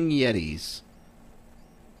 skull-munching Yetis?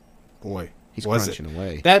 Boy, he's crunching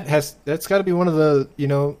away. That's got to be one of the,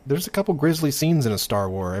 there's a couple grisly scenes in a Star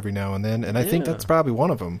Wars every now and then, and I think that's probably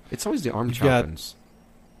one of them. It's always the arm choppings.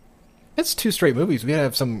 It's 2 straight movies. We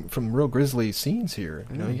have some real grisly scenes here.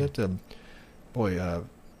 You got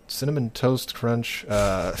Cinnamon Toast Crunch,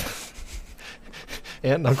 Aunt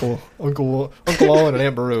and Uncle Owen and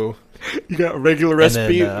Aunt Beru. You got regular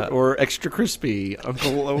recipe or extra crispy,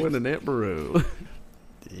 Uncle Owen and Aunt Beru.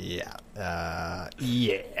 Yeah.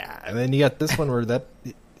 Yeah. And then you got this one where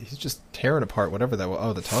he's just tearing apart whatever that was.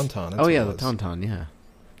 Oh, the Tauntaun. Oh, yeah, the Tauntaun, yeah.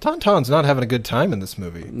 Tauntaun's not having a good time in this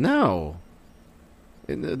movie. No.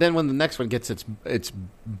 And then when the next one gets its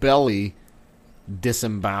belly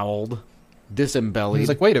disemboweled, disembellied. He's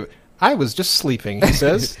like, wait a minute. I was just sleeping, he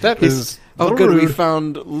says. That is oh, good, rude. we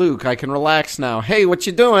found Luke. I can relax now. Hey, what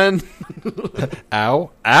you doing? Ow.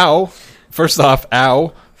 Ow. First off,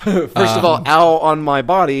 ow. First of all, ow on my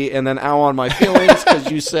body, and then ow on my feelings,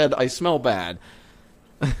 because you said I smell bad.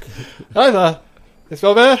 I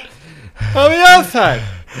smell bad on the outside.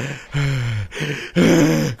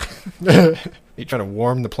 You trying to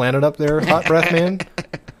warm the planet up there, hot breath man?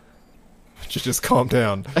 Just calm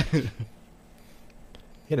down. You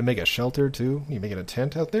had to make a shelter too. You making a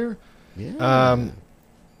tent out there? Yeah.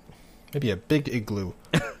 Maybe a big igloo,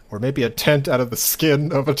 or maybe a tent out of the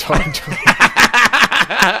skin of a tauntaun.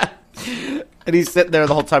 And he's sitting there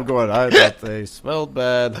the whole time going, I thought they smelled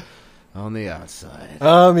bad on the outside.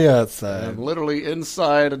 On the outside. I'm literally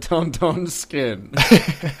inside a tauntaun's skin.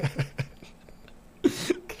 I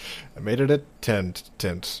made it a tent.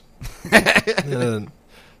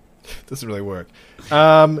 Doesn't really work.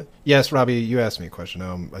 Yes, Robbie, you asked me a question.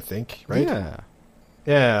 I think, right?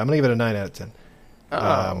 Yeah, I'm gonna give it a 9 out of 10.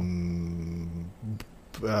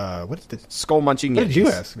 What did Skull munching Yetis. What did you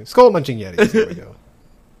ask me? Skull munching Yetis. There we go.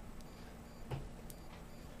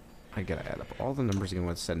 I gotta add up all the numbers again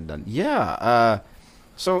when it's said and done. Yeah.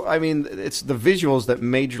 So I mean, it's the visuals that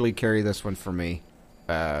majorly carry this one for me.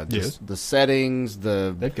 Yes. The settings,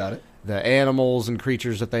 They've got it. the animals and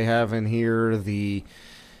creatures that they have in here, the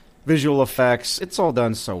visual effects. It's all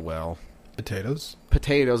done so well. Potatoes,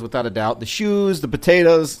 without a doubt. The shoes, the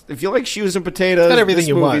potatoes. If you like shoes and potatoes, it's got everything this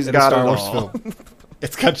you want movie's in a got Star it Wars all. film.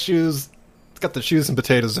 It's got shoes. It's got the shoes and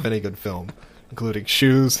potatoes of any good film, including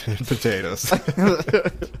shoes and potatoes.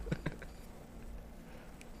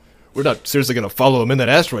 We're not seriously going to follow him in that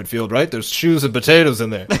asteroid field, right? There's shoes and potatoes in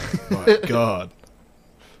there. My God.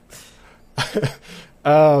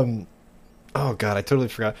 Oh God, I totally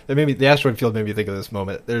forgot. The asteroid field made me think of this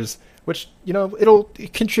moment. Which it'll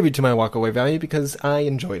contribute to my walkaway value because I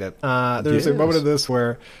enjoyed it. There's a moment of this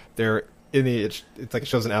where they're in it's like it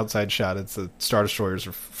shows an outside shot. It's the Star Destroyers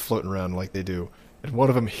are floating around like they do, and one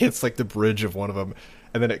of them hits like the bridge of one of them.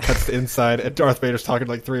 And then it cuts to inside, and Darth Vader's talking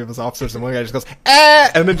to like 3 of his officers, and one guy just goes,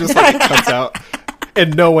 ah! And then just like it cuts out,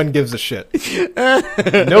 and no one gives a shit.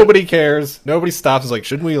 Nobody cares. Nobody stops. Is like,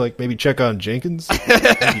 shouldn't we like maybe check on Jenkins?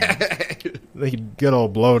 He'd get all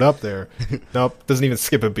blown up there. Nope, doesn't even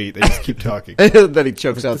skip a beat. They just keep talking. Then he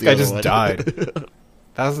chokes out This the guy other just one. died.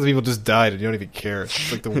 Thousands of people just died, and you don't even care.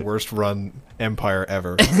 It's like the worst run empire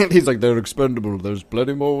ever. He's like, they're expendable. There's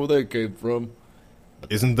plenty more where they came from.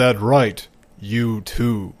 Isn't that right? You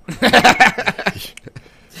too.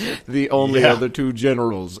 The only other 2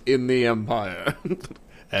 generals in the Empire.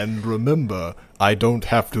 And remember, I don't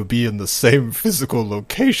have to be in the same physical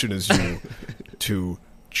location as you to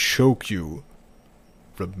choke you.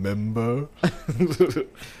 Remember?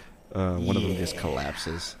 One of them just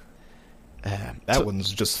collapses. That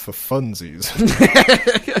one's just for funsies.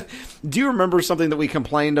 Do you remember something that we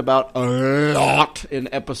complained about a lot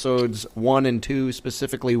in episodes 1 and 2,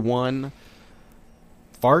 specifically 1?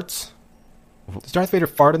 Farts? Does Darth Vader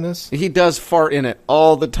fart in this? He does fart in it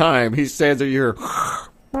all the time. He stands there, you're...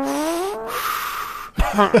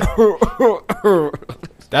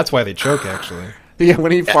 That's why they choke, actually. Yeah,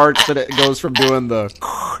 when he farts, then it goes from doing the...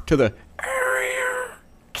 to the...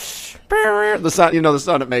 the sound, the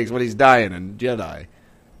sound it makes when he's dying in Jedi.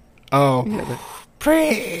 Oh. That's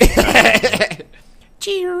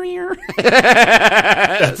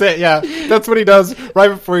it, yeah. That's what he does right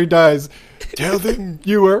before he dies. Tell them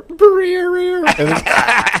you were...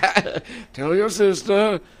 And Tell your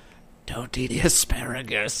sister, don't eat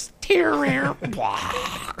asparagus. When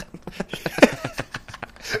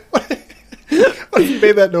he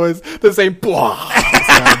made that noise, the same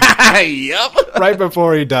Yep. right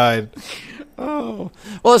before he died. Oh.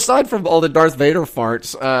 Well, aside from all the Darth Vader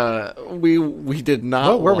farts, we did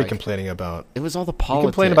not. What were we like- complaining about? It was all the We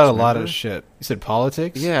politics. complained about a lot remember? of shit. You said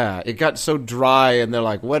politics? Yeah, it got so dry, and they're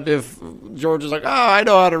like, "What if George is like, oh, I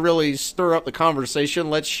know how to really stir up the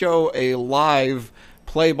conversation. Let's show a live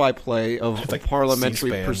play-by-play of like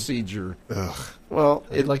parliamentary C-SPAN. procedure." Ugh. Well,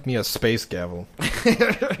 It'd like me a space gavel.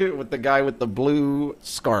 with the guy with the blue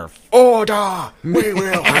scarf, Order! We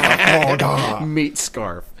will have order! meat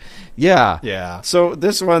scarf. Yeah. Yeah. So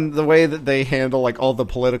this one, the way that they handle like all the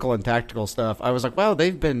political and tactical stuff, I was like, wow,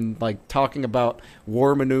 they've been like talking about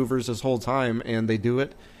war maneuvers this whole time, and they do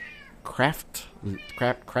it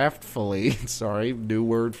craftfully. Sorry, new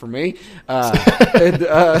word for me.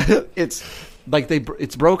 It's like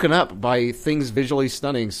it's broken up by things visually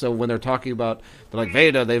stunning. So when they're talking about, they're like,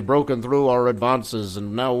 Vader, they've broken through our advances,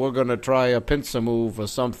 and now we're gonna try a pincer move or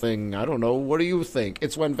something. I don't know. What do you think?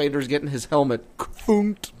 It's when Vader's getting his helmet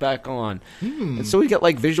thunked back on, and so we get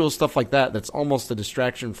like visual stuff like that. That's almost a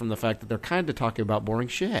distraction from the fact that they're kind of talking about boring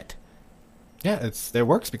shit. Yeah, it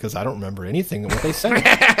works because I don't remember anything of what they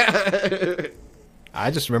said.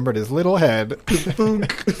 I just remembered his little head. Boonk.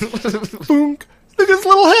 Boonk. Look at his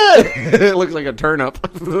little head. It looks like a turnip.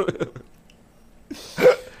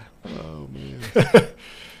 Oh man.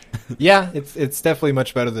 Yeah, it's definitely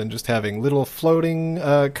much better than just having little floating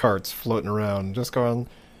carts floating around, just going.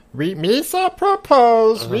 Misa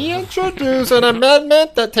propose reintroduce an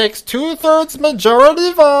amendment that takes 2/3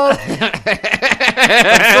 majority vote.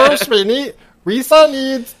 First, Risa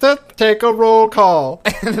needs to take a roll call.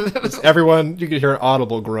 Everyone, you can hear an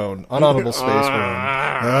audible groan, unaudible space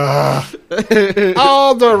groan.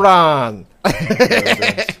 Alderaan.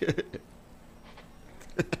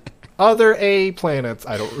 Other A planets,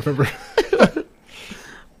 I don't remember.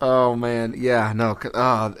 Oh man, yeah, no,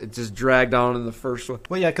 it just dragged on in the first one.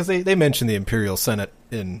 Well, yeah, because they mentioned the Imperial Senate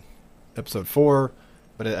in episode 4,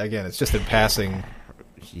 but again, it's just in passing.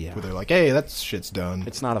 Yeah, Where they're like, hey, that shit's done.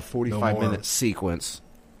 it's not a 45-minute sequence.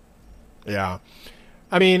 Yeah.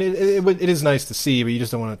 I mean, it is nice to see, but you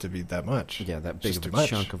just don't want it to be that much. Yeah, that big Just of too a much.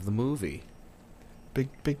 chunk of the movie. Big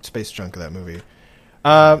space chunk of that movie.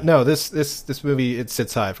 No, this movie, it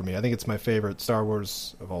sits high for me. I think it's my favorite Star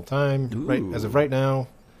Wars of all time. Right, as of right now,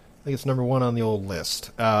 I think it's number 1 on the old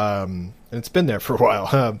list. And it's been there for a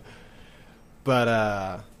while.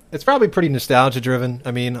 But it's probably pretty nostalgia driven.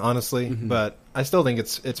 I mean, honestly, but I still think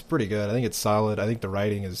it's pretty good. I think it's solid. I think the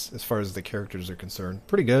writing is, as far as the characters are concerned,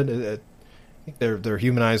 pretty good. I think they're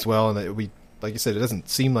humanized well, and that like you said, it doesn't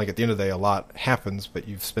seem like at the end of the day a lot happens, but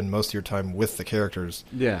you spend most of your time with the characters.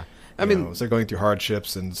 Yeah, I mean, as they're going through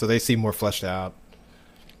hardships, and so they seem more fleshed out.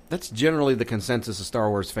 that's generally the consensus of Star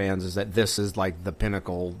Wars fans, is that this is like the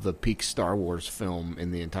pinnacle, the peak Star Wars film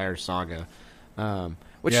in the entire saga.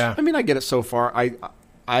 Which, Yeah. I mean, I get it so far.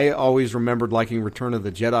 I always remembered liking Return of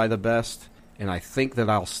the Jedi the best, and I think that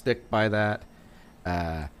I'll stick by that.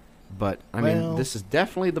 But, I mean, this is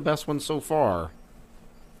definitely the best one so far.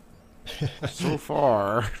 So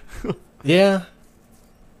far. Yeah.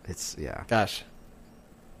 It's, yeah. Gosh.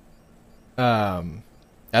 I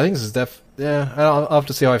think this is yeah, I'll have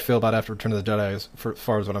to see how I feel about after Return of the Jedi as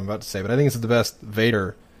far as what I'm about to say, but I think this is the best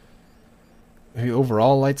Vader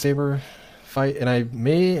overall lightsaber fight, and I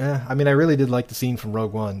really did like the scene from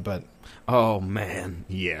Rogue One, but Oh, man.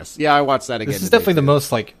 Yes. Yeah, I watched that again. this is definitely the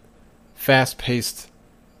most, like, fast-paced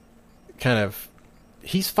kind of...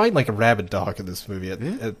 He's fighting like a rabid dog in this movie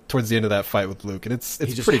towards the end of that fight with Luke, and it's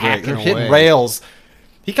just pretty great. hacking They're hitting away. rails.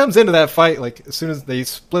 He comes into that fight, like, as soon as they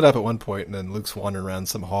split up at one point, and then Luke's wandering around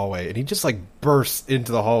some hallway, and he just, like, bursts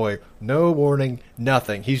into the hallway. No warning,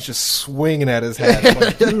 nothing. He's just swinging at his head. I'm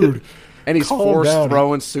like, dude, And he's calm forced down.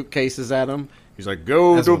 throwing suitcases at him. He's like,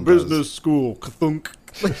 go As to one does. business school. Ka-thunk.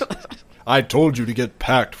 I told you to get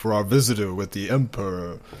packed for our visitor with the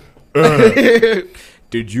Emperor.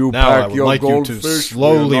 Did you Now I pack would your like you to goldfish?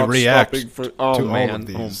 slowly We're not react stopping for... to Oh, all man. of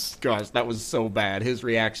these. Oh, gosh, that was so bad. His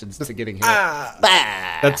reactions to getting hit.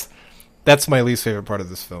 That's my least favorite part of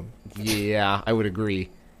this film. Yeah, I would agree.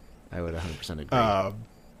 I would 100% agree.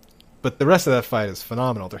 But the rest of that fight is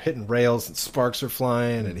phenomenal. They're hitting rails and sparks are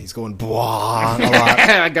flying, and he's going blah a lot.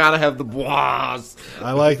 I gotta have the boss.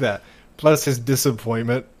 I like that. Plus his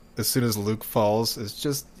disappointment as soon as Luke falls is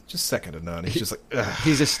just second to none. He's just like, ugh,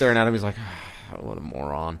 He's just staring at him. He's like, oh, what a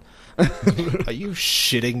moron. are you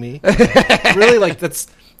shitting me? Really? Like that's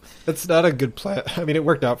not a good plan. I mean, it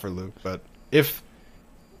worked out for Luke, but because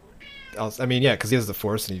he has the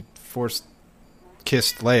Force, and he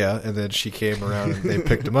kissed Leia, and then she came around and they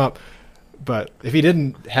picked him up. But if he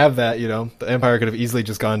didn't have that, the Empire could have easily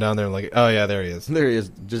just gone down there and like, oh yeah, there he is. There he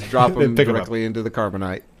is. Just drop him Pick him up. directly into the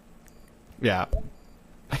carbonite. Yeah.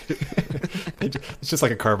 It's just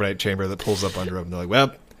like a carbonite chamber that pulls up under him. And they're like,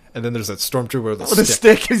 well, and then there's that stormtrooper with With a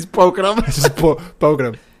stick, he's poking him. just poking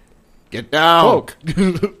him. Get down.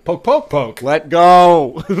 Poke. Let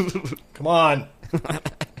go. Come on.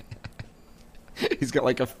 He's got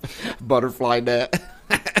like a butterfly net.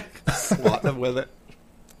 Swatting him with it.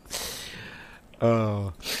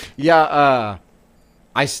 Yeah,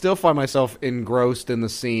 I still find myself engrossed in the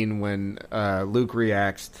scene when Luke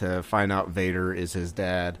reacts to find out Vader is his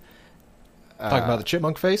dad. Talking about the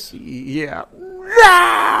chipmunk face? Yeah.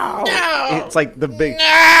 No! It's like the big.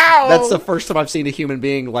 No! That's the first time I've seen a human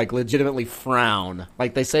being like legitimately frown.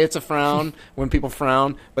 Like they say it's a frown when people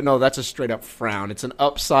frown, but no, that's a straight up frown. It's an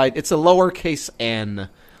upside. It's a lowercase n.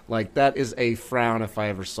 Like that is a frown if I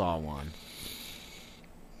ever saw one.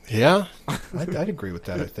 Yeah, I'd agree with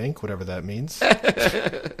that. I think whatever that means.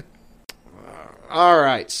 All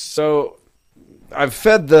right, so I've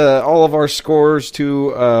fed all of our scores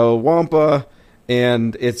to Wampa.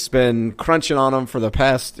 And it's been crunching on them for the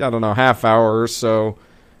past, I don't know, half hour or so.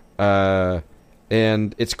 And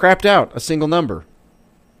it's crapped out a single number.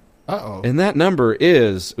 Uh-oh. And that number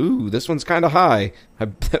is, this one's kind of high.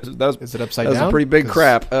 Is it upside down? That was a pretty big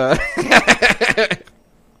crap.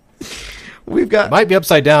 We've got... It might be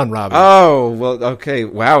upside down, Robbie. Oh, well, okay.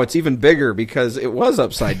 Wow, it's even bigger because it was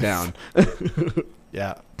upside down.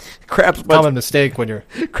 Yeah. Crap's common mistake when you're...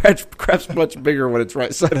 Crap's much bigger when it's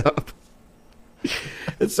right side up.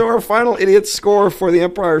 And so our final idiot score for The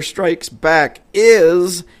Empire Strikes Back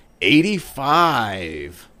is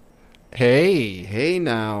 85. Hey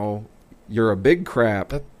now, you're a big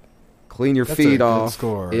crap. Clean your feet off.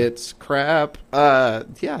 Score. It's crap.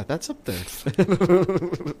 Yeah, that's up there.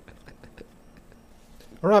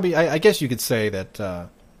 Robbie, I guess you could say that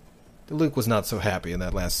Luke was not so happy in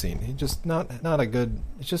that last scene. He just not a good.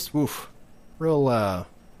 It's just real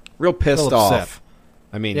pissed off.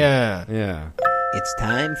 I mean, yeah. It's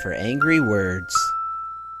time for Angry Words.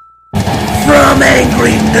 From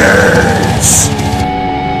Angry Nerds!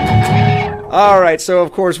 All right, so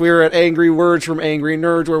of course we are at Angry Words from Angry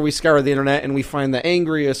Nerds, where we scour the internet and we find the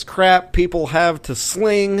angriest crap people have to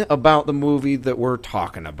sling about the movie that we're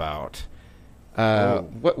talking about.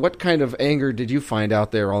 What kind of anger did you find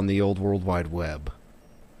out there on the old World Wide Web?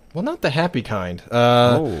 Well, not the happy kind.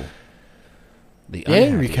 The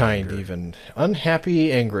angry kind, anger. even.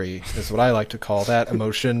 Unhappy angry is what I like to call that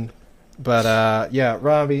emotion. But, yeah,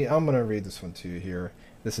 Robbie, I'm going to read this one to you here.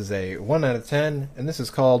 This is a 1 out of 10, and this is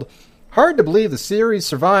called Hard to Believe the Series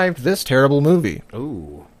Survived This Terrible Movie.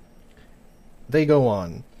 Ooh. They go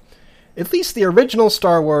on. At least the original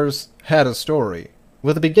Star Wars had a story,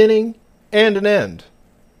 with a beginning and an end.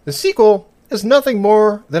 The sequel is nothing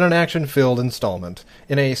more than an action-filled installment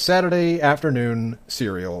in a Saturday afternoon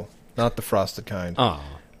serial. Not the frosted kind.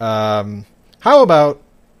 How about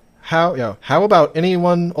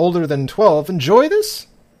anyone older than 12 enjoy this?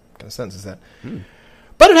 What kind of sentence is that?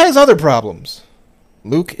 But it has other problems.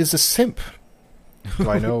 Luke is a simp. Do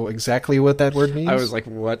I know exactly what that word means? I was like,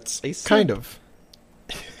 what's a simp? Kind of.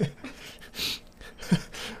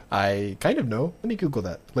 I kind of know. Let me Google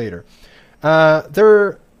that later.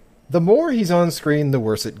 The more he's on screen, the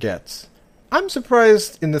worse it gets. I'm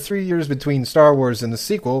surprised in the 3 years between Star Wars and the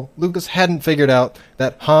sequel, Lucas hadn't figured out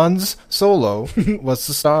that Hans Solo was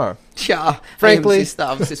the star. Yeah, frankly, I am the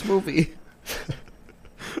star of this movie.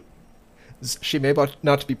 She may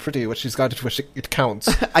not be pretty, but she's got it counts.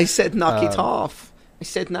 I said knock it off. I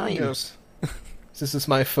said 9. Yes. This is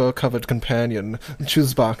my fur-covered companion,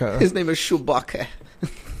 Chewbacca. His name is Chewbacca.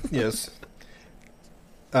 Yes.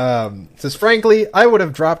 Says, frankly, I would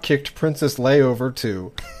have drop-kicked Princess Layover,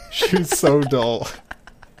 too. She's so dull.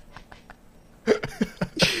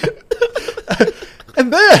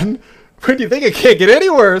 And then, when you think it can't get any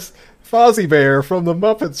worse, Fozzie Bear from the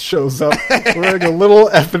Muppets shows up wearing a little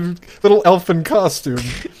elfin costume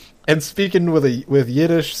and speaking with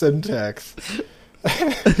Yiddish syntax.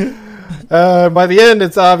 By the end,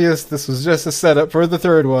 it's obvious this was just a setup for the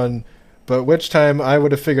third one, but which time I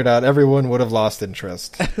would have figured out everyone would have lost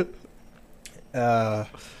interest.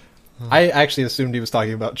 I actually assumed he was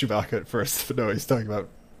talking about Chewbacca at first, but no, he's talking about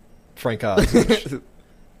Frank Oz.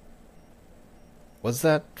 Was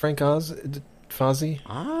that Frank Oz? Fozzie?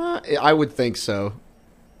 I would think so.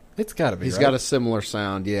 It's got to be. He's right? got a similar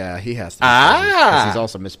sound. Yeah, he has to. Because he's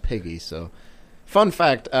also Miss Piggy. So, fun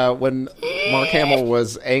fact: when Mark Hamill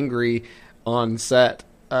was angry on set,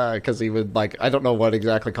 because he would I don't know what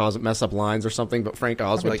exactly caused it, mess up lines or something, but Frank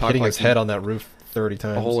Oz would talk hitting like his head on that roof 30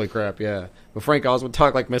 times. Oh, holy crap! Yeah, but Frank Oz would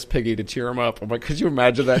talk like Miss Piggy to cheer him up. I'm like, could you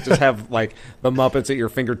imagine that? Just have the Muppets at your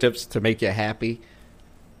fingertips to make you happy.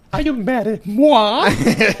 Are you mad at moi?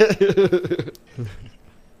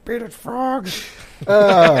 Bearded frog. All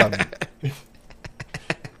right,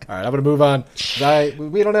 I'm going to move on.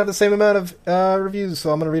 We don't have the same amount of reviews,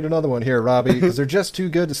 so I'm going to read another one here, Robbie, because they're just too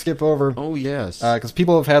good to skip over. Oh, yes. Because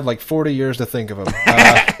people have had 40 years to think of them.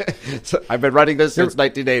 So I've been writing this since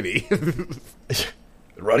 1980.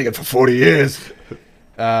 Been writing it for 40 years.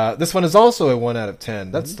 This one is also a 1 out of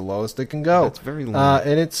 10. That's the lowest it can go. That's very low.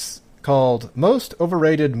 And it's called Most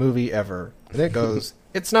Overrated Movie Ever. And it goes,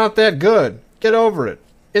 it's not that good. Get over it.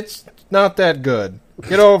 It's not that good.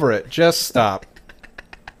 Get over it. Just stop.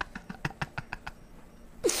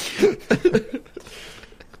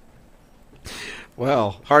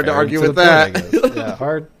 Well, hard to Very argue to with the point, I that. guess. Yeah,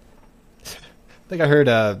 hard. I think I heard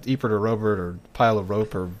Ebert or Robert or Pile of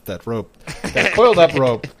Rope or that coiled up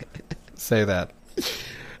rope say that.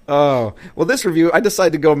 Oh, well, this review, I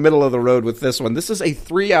decided to go middle of the road with this one. This is a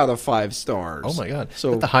 3 out of 5 stars. Oh my god. So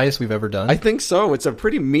Is that the highest we've ever done? I think so. It's a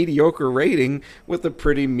pretty mediocre rating with a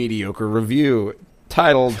pretty mediocre review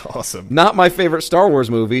titled Awesome. Not my favorite Star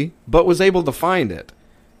Wars movie, but was able to find it.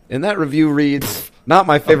 And that review reads, not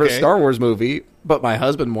my favorite Okay. Star Wars movie, but my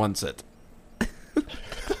husband wants it.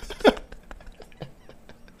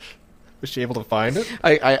 Was she able to find it?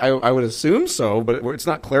 I would assume so, but it's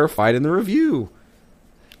not clarified in the review.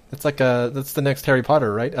 That's that's the next Harry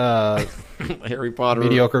Potter, right? Harry Potter.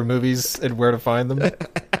 Mediocre movies and where to find them.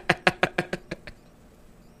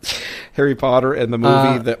 Harry Potter and the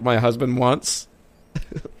movie that my husband wants.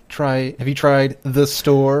 Have you tried The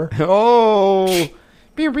Store? Oh,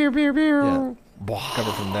 beer, beer, beer, beer. Yeah.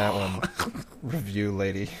 Covered from that one. Review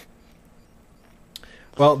lady.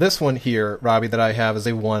 Well, this one here, Robbie, that I have is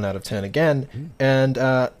a 1 out of 10 again. And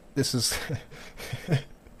this is...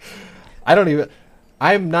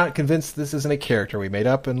 I'm not convinced this isn't a character we made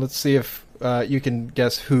up, and let's see if you can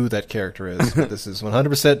guess who that character is. This is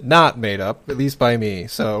 100% not made up, at least by me.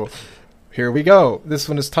 So, here we go. This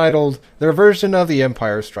one is titled, Their Version of The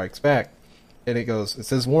Empire Strikes Back. And it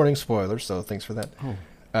says, warning, spoilers, so thanks for that.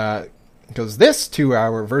 It goes, this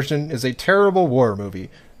 2-hour version is a terrible war movie.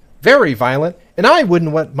 Very violent, and I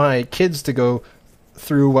wouldn't want my kids to go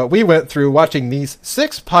through what we went through watching these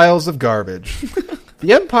 6 piles of garbage.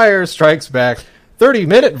 The Empire Strikes Back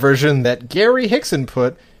 30-minute version that Gary Hickson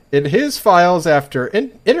put in his files after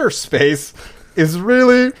Inner Space is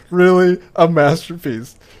really, really a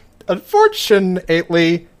masterpiece.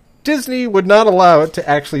 Unfortunately, Disney would not allow it to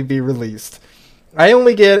actually be released. I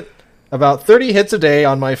only get about 30 hits a day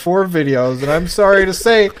on my 4 videos, and I'm sorry to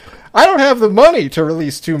say, I don't have the money to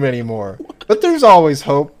release too many more. But there's always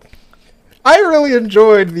hope. I really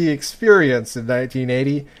enjoyed the experience in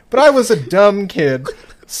 1980, but I was a dumb kid,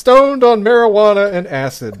 stoned on marijuana and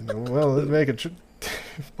acid. Well,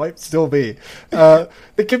 might still be. The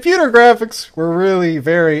computer graphics were really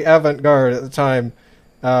very avant-garde at the time,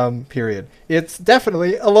 period. It's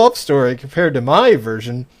definitely a love story compared to my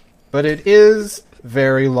version, but it is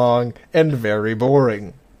very long and very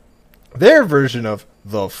boring. Their version of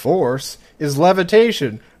the Force is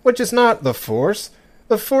levitation, which is not the Force.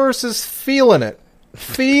 The Force is feeling it,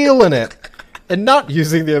 and not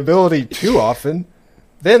using the ability too often.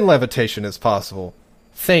 Then levitation is possible.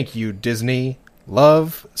 Thank you, Disney.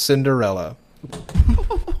 Love, Cinderella.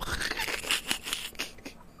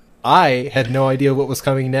 I had no idea what was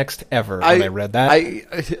coming next ever when I read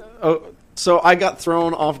that. So I got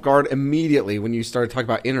thrown off guard immediately when you started talking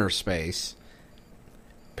about Inner Space.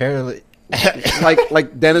 Apparently,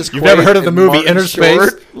 like Dennis Quaid. You've never heard of the and movie Martin Inner Short?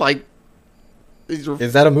 Space? Like, these are...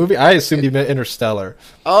 Is that a movie? I assumed you meant Interstellar.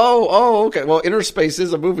 Oh, okay. Well, Inner Space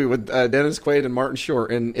is a movie with Dennis Quaid and Martin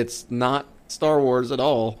Short, and it's not Star Wars at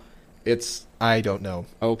all. I don't know.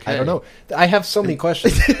 Okay. I don't know. I have so many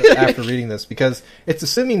questions after reading this, because it's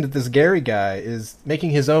assuming that this Gary guy is making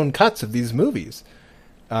his own cuts of these movies.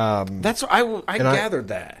 That's I gathered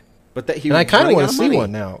that, but that he and I kind of want to see money.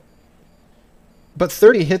 one now. But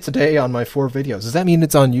 30 hits a day on my 4 videos. Does that mean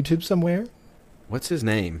it's on YouTube somewhere? What's his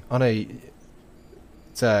name?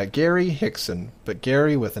 It's Gary Hickson, but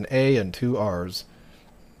Gary with an A and 2 R's.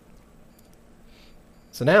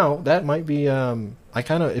 So now that might be.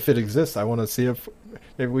 If it exists, I want to see if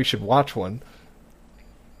maybe we should watch one,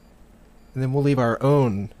 and then we'll leave our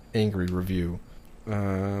own angry review.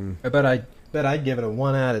 I bet I'd give it a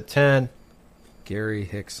 1 out of 10. Gary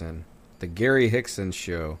Hickson, the Gary Hickson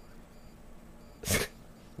Show.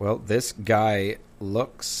 Well, this guy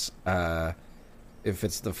looks. If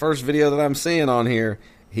it's the first video that I'm seeing on here,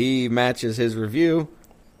 he matches his review.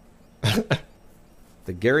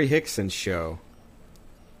 The Gary Hickson Show.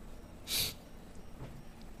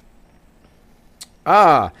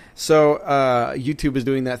 So YouTube is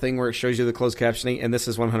doing that thing where it shows you the closed captioning, and this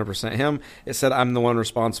is 100% him. It said I'm the one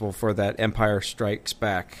responsible for that Empire Strikes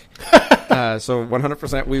Back. So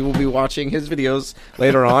 100% we will be watching his videos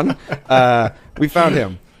later on. We found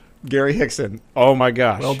him. Gary Hickson. Oh my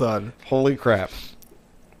gosh. Well done. Holy crap.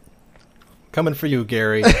 Coming for you,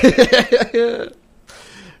 Gary.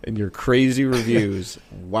 And your crazy reviews.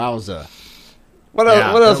 Wowza. What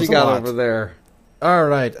Yeah, else that you was a got lot. over there? All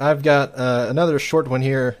right, I've got another short one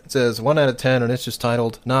here. It says 1 out of 10, and it's just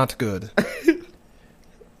titled "Not Good." It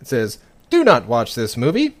says, "Do not watch this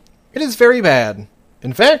movie. It is very bad.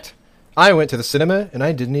 In fact, I went to the cinema and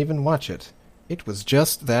I didn't even watch it. It was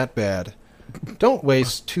just that bad. Don't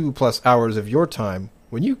waste 2+ hours of your time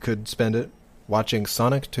when you could spend it watching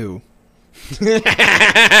Sonic 2.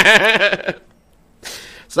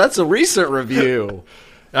 So that's a recent review.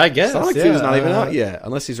 I guess. Sonic 2 is not even out yet,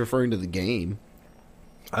 unless he's referring to the game.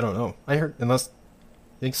 I don't know. I heard, I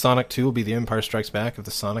think Sonic 2 will be the Empire Strikes Back of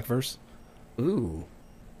the Sonicverse. Ooh.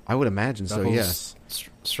 I would imagine so, Knuckles yes.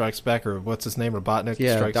 Strikes Back, or what's his name? Robotnik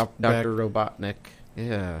Yeah, Strikes Dr. Back. Robotnik.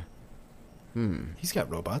 Yeah. He's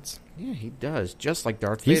got robots. Yeah, he does. Just like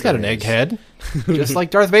Darth Vader. He's got an is. egghead. Just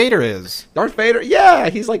like Darth Vader is. Darth Vader? Yeah,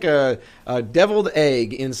 he's like a deviled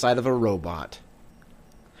egg inside of a robot.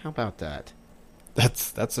 How about that?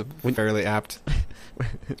 That's a fairly apt.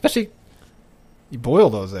 Especially, you boil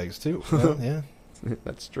those eggs too. Well, yeah.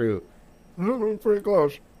 That's true. Pretty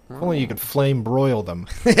close. If only you could flame broil them.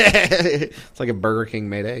 It's like a Burger King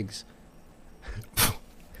made eggs.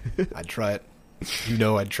 I'd try it. You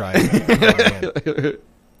know I'd try it.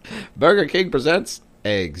 Burger King presents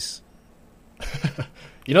eggs.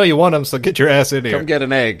 You know you want them, so get your ass in here. Come get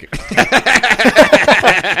an egg.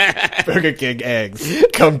 Burger King eggs.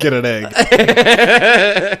 Come get an egg.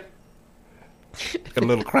 Got a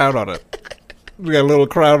little crown on it. We got a little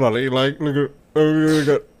crown on it. You like? Look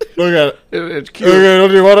at it. It's cute. Okay,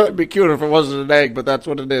 don't you want it? It'd be cute if it wasn't an egg, but that's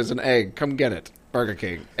what it is, an egg. Come get it. Burger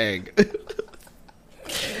King. Egg.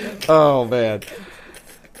 Oh, man.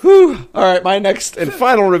 Whew. All right, my next and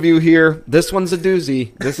final review here. This one's a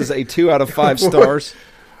doozy. This is a 2 out of 5 stars.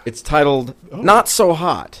 It's titled Not So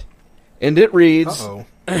Hot. And it reads,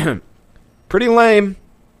 pretty lame.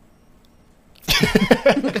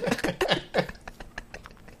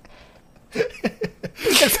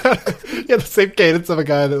 Yeah, the same cadence of a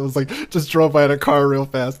guy that was like just drove by in a car real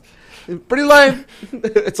fast. Pretty lame.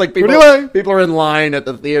 It's like people are in line at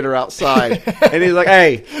the theater outside, and he's like,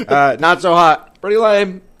 "Hey, not so hot. Pretty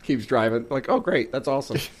lame." Keeps driving. Like, oh, great, that's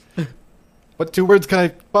awesome. What 2 words can I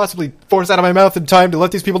possibly force out of my mouth in time to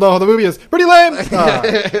let these people know how the movie is? Pretty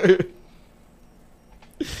lame.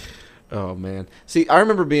 Oh man. See, I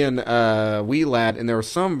remember being a wee lad, and there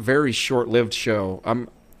was some very short-lived show.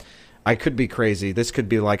 I could be crazy. This could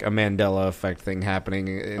be like a Mandela effect thing happening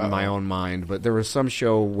in my own mind. But there was some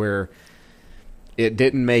show where it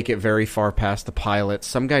didn't make it very far past the pilot.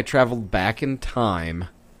 Some guy traveled back in time.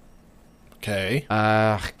 Okay.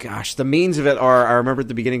 Gosh, the means of it are, I remember at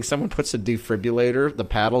the beginning, someone puts a defibrillator, the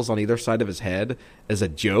paddles on either side of his head, as a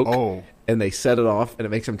joke. Oh. And they set it off, and it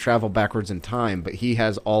makes him travel backwards in time. But he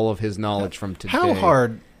has all of his knowledge from today. How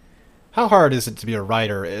hard is it to be a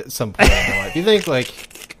writer at some point in your life? You think,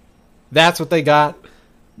 like... That's what they got.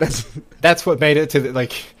 That's what made it to the,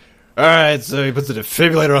 like. All right, so he puts a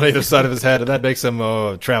defibrillator on either side of his head, and that makes him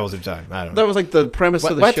travel through time. I don't know. That was like the premise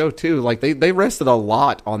of the show too. Like they rested a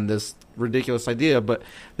lot on this ridiculous idea, but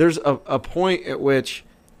there's a point at which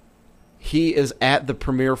he is at the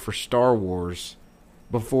premiere for Star Wars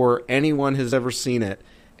before anyone has ever seen it.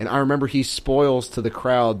 And I remember he spoils to the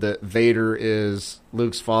crowd that Vader is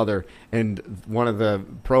Luke's father, and one of the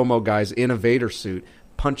promo guys in a Vader suit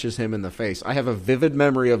punches him in the face. I have a vivid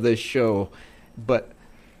memory of this show, but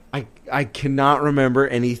I cannot remember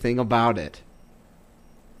anything about it.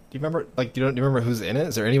 Do you remember? Like, do you remember who's in it?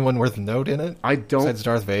 Is there anyone worth note in it? I don't. Besides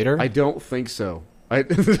Darth Vader? I don't think so.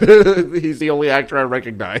 He's the only actor I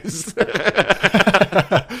recognize.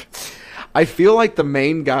 I feel like the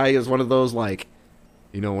main guy is one of those, like,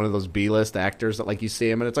 you know, one of those B-list actors that, like, you see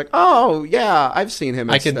him and it's like, oh yeah, I've seen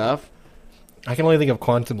him and stuff. I can only think of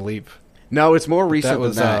Quantum Leap. No, it's more recent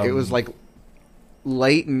than that. It was like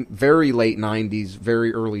very late 90s,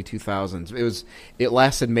 very early 2000s. It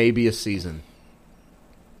lasted maybe a season.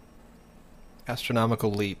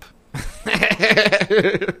 Astronomical Leap.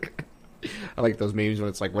 I like those memes when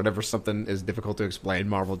it's like whenever something is difficult to explain,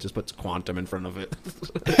 Marvel just puts quantum in front of it.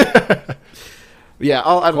 Yeah,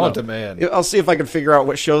 I don't Quantum know. Man. I'll see if I can figure out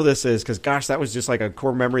what show this is, because gosh, that was just like a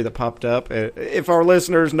core memory that popped up. If our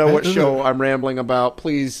listeners know what show I'm rambling about,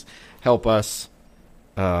 please help us.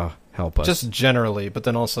 Help us. Just generally, but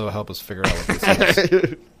then also help us figure out what this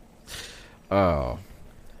is. Oh.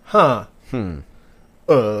 Huh.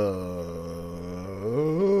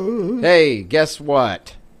 Hey, guess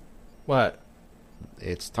what? What?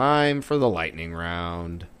 It's time for the lightning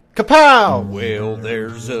round. Kapow! Well,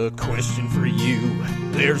 there's a question for you.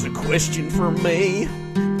 There's a question for me.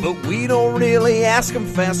 But we don't really ask them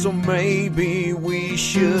fast, so maybe we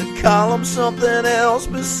should call them something else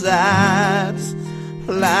besides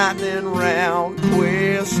lightning round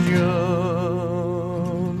questions.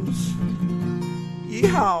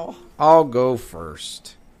 Yeah. I'll go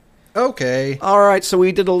first. Okay. All right, so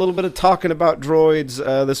we did a little bit of talking about droids.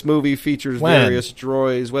 This movie features When? various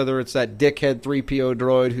droids, whether it's that dickhead 3PO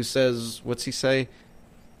droid who says, what's he say?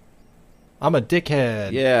 I'm a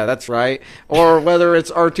dickhead. Yeah, that's right. Or whether it's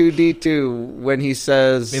R2-D2 when he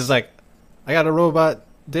says... He's like, I got a robot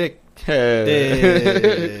dick. Or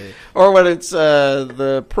when it's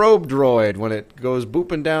the probe droid, when it goes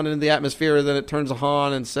booping down into the atmosphere, then it turns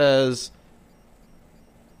on and says...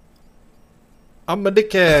 I'm a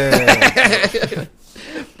dickhead.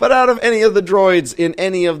 But out of any of the droids in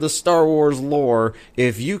any of the Star Wars lore,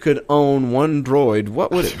 if you could own one droid,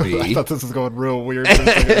 what would it I be? thought this was going real weird.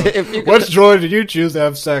 If you could- Which droid did you choose to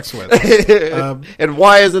have sex with? And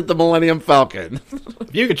why is it the Millennium Falcon?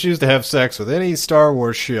 If you could choose to have sex with any Star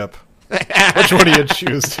Wars ship, which one do you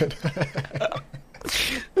choose?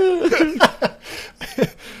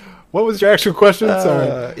 What was your actual question? Sorry.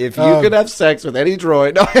 If you could have sex with any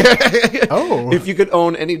droid... Oh. If you could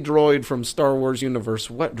own any droid from Star Wars universe,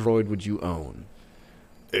 what droid would you own?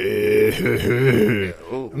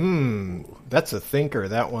 That's a thinker,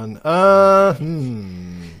 that one. God,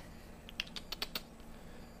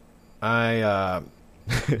 I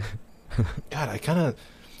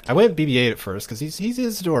went BB-8 at first because he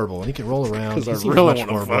is adorable and he can roll around. 'Cause I He's really much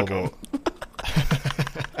wanna more fuck mobile.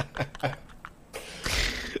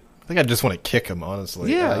 I think I just want to kick him,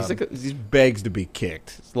 honestly. Yeah, he begs to be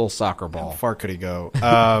kicked. It's a little soccer How ball. far could he go?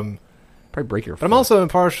 Probably break your foot. But I'm also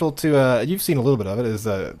impartial to. You've seen a little bit of it. Is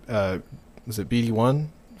it BD-1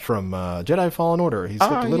 from Jedi Fallen Order? He's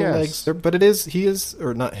got the little yes. legs, but he is,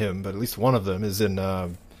 or not him, but at least one of them is in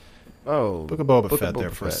Book of Boba Fett there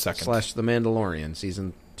for a second. / The Mandalorian,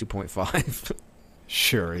 season 2.5.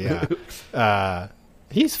 Sure, yeah.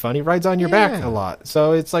 He's fun. He rides on your back a lot,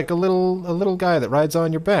 so it's like a little guy that rides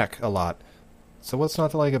on your back a lot. So what's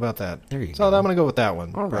not to like about that? There you so go. I'm gonna go with that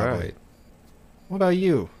one. All probably. right. What about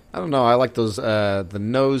you? I don't know. I like those the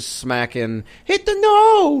nose smacking, hit the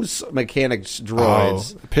nose mechanics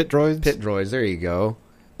droids. Oh, pit droids. Pit droids. There you go.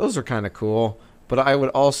 Those are kind of cool. But I would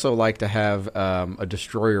also like to have a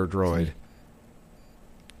destroyer droid.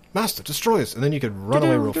 Master, destroy us, and then you could run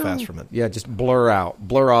away real fast from it. Yeah, just blur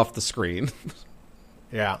off the screen.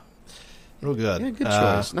 Yeah. Real good. Yeah, good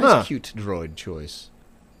choice. Nice, cute droid choice.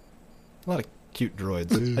 A lot of cute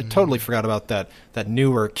droids. I totally forgot about that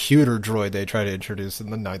newer, cuter droid they try to introduce in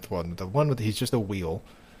the 9th one. The one with he's just a wheel.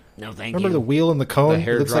 No, thank Remember the wheel and the cone? The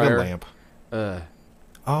hair It looks dryer? like a lamp.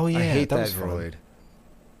 Oh, yeah. I hate that was fun. droid.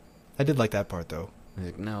 I did like that part, though.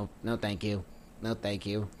 Like, no, thank you. No, thank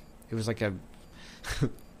you. It was like a...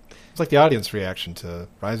 It's like the audience reaction to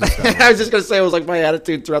Rise of Skywalker. I was just going to say, it was like my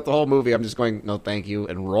attitude throughout the whole movie. I'm just going, no, thank you,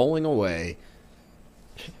 and rolling away.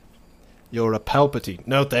 You're a Palpatine.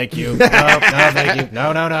 No, thank you. No, thank you.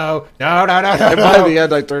 No. And by the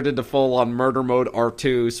end, I turned into full-on murder mode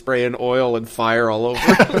R2, spraying oil and fire all over.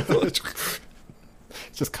 It's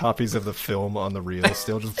just copies of the film on the reel,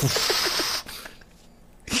 still just...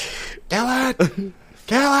 Kill it!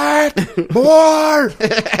 More!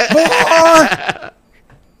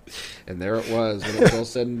 And there it was, when it was all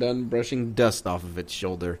said and done, brushing dust off of its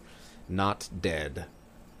shoulder. Not dead.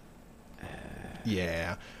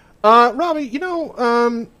 Yeah. Robbie, this is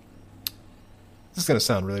going to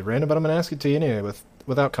sound really random, but I'm going to ask it to you anyway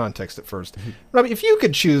without context at first. Robbie, if you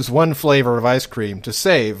could choose one flavor of ice cream to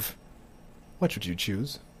save, which would you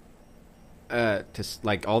choose?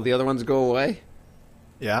 Like all the other ones go away?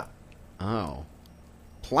 Yeah. Oh.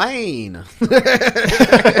 Plain.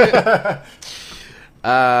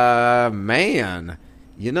 Man.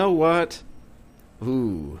 You know what?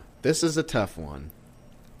 Ooh, this is a tough one.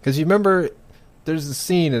 Because you remember, there's a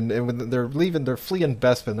scene, and when they're fleeing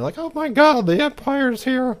Bespin, they're like, oh my god, the Empire's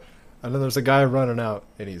here. And then there's a guy running out,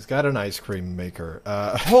 and he's got an ice cream maker.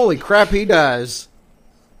 Holy crap, he does.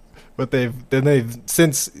 But they've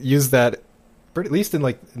since used that, at least in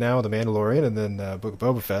like now The Mandalorian and then Book of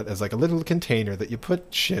Boba Fett, as like a little container that you put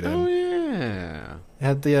shit in. Oh yeah, It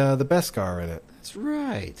had the Beskar in it, that's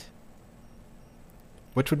right.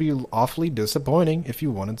 which would be awfully disappointing if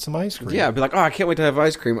you wanted some ice cream. Yeah, I'd be like, oh, I can't wait to have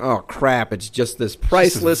ice cream. Oh crap, it's just this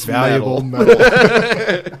priceless valuable metal.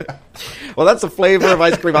 metal. Well, that's a flavor of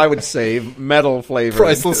ice cream I would save. Metal flavor.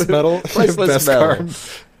 Priceless metal. Priceless Beskar. metal.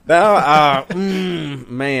 Now,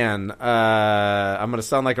 man, I'm going to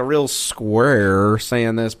sound like a real square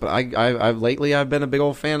saying this, but I've lately been a big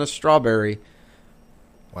old fan of strawberry.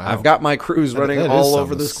 Wow. I've got my crews running that is all something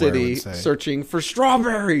over the the square city would say. searching for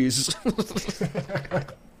strawberries.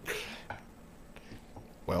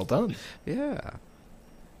 Well done. Yeah.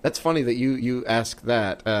 That's funny that you ask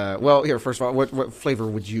that. Well, here, first of all, what flavor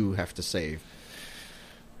would you have to save?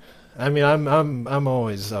 I mean, I'm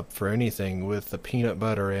always up for anything with a peanut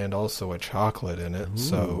butter and also a chocolate in it.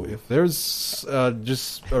 So if there's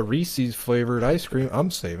just a Reese's flavored ice cream, I'm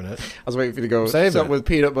saving it. I was waiting for you to go Save something it. with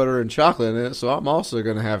peanut butter and chocolate in it, so I'm also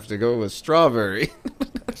going to have to go with strawberry.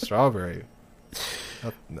 Strawberry.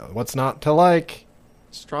 What's not to like?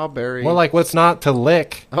 Strawberry. More like what's not to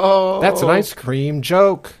lick. Oh, That's an ice cream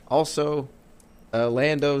joke. Also,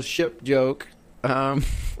 Lando's ship joke. I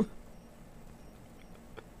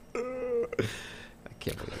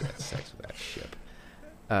can't believe you had sex with that ship.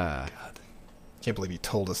 Can't believe you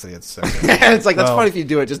told us they had sex. It's like, that's Well, funny if you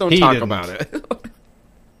do it. Just don't he talk didn't. about it.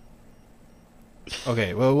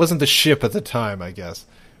 Okay, well, it wasn't the ship at the time, I guess.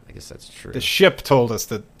 I guess that's true. The ship told us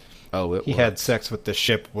that It he had sex with the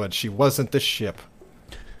ship when she wasn't the ship.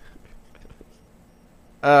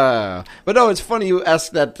 But no, it's funny you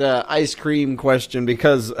asked that ice cream question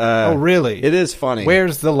because Oh, really? it is funny.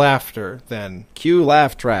 Where's the laughter, then? Cue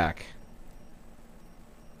laugh track.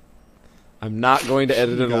 I'm not going to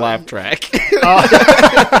edit in a laugh track.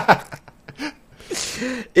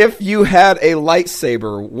 If you had a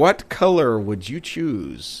lightsaber, what color would you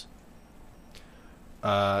choose?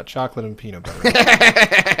 Chocolate and peanut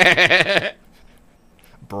butter.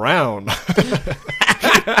 Brown.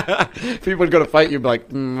 People would go to fight you and be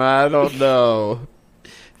like, I don't know.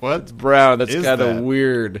 What? It's brown. That's is kind that? of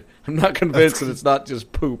weird. I'm not convinced that it's not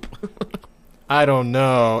just poop. I don't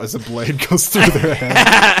know. As a blade goes through their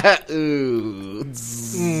head. Ooh.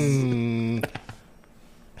 Seems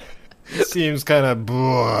kind of...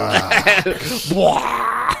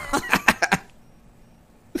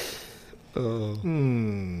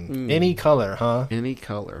 Any color, huh? Any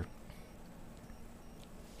color.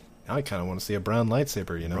 I kind of want to see a brown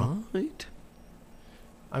lightsaber, you know? Right.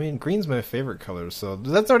 I mean, green's my favorite color, so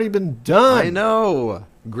that's already been done. I know.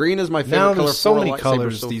 Green is my favorite Now color. there's so for a many lightsaber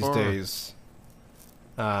colors so these far. days.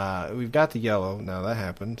 We've got the yellow. Now that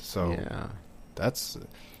happened, so Yeah. that's...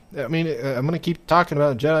 I mean, I'm going to keep talking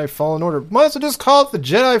about Jedi Fallen Order. Might as well just call it the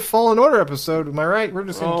Jedi Fallen Order episode. Am I right? We're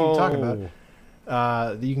just going to keep talking about it.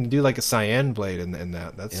 You can do like a cyan blade in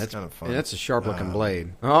that. That's kind of fun. Yeah, that's a sharp-looking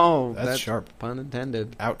blade. Oh, that's sharp. Pun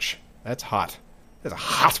intended. Ouch. That's hot. That's a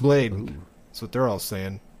hot blade. That's what they're all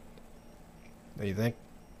saying. What do you think?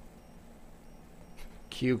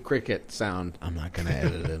 Cue cricket sound. I'm not going to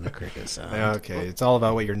edit in the cricket sound. Okay, it's all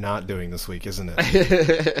about what you're not doing this week, isn't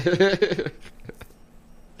it?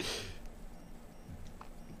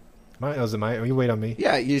 You wait on me.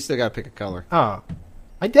 Yeah, you still got to pick a color. Oh,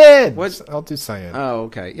 I did. What? I'll do cyan Oh,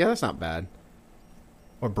 okay. Yeah, that's not bad.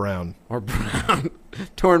 or brown. Or brown.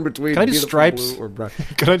 Torn between Can I do beautiful stripes? blue or brown.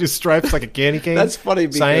 Can I do stripes like a candy cane? That's funny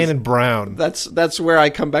because cyan and brown. That's where I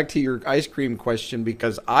come back to your ice cream question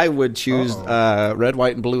because I would choose red,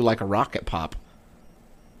 white, and blue like a rocket pop.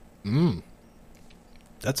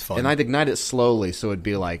 That's fun. And I'd ignite it slowly, so it'd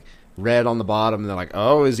be like red on the bottom, and they're like,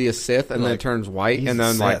 "Oh, is he a Sith?" And then Like, it turns white, he's and a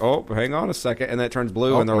then like, Sith. "Oh, hang on a second. And then it turns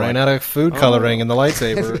blue, and they're ran like, out of food coloring in the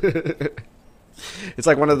lightsaber. it's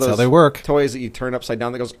like one of That's those how they work. toys that you turn upside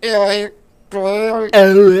down that goes. That's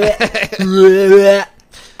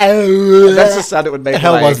the sound it would make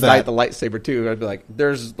hell when I was ignite that? the lightsaber too. I'd be like,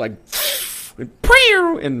 "There's like,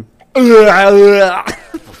 and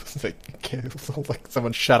It's like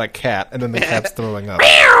someone shot a cat, and then the cat's throwing up.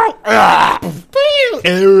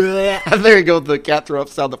 there you go, the cat throw up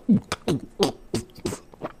sound."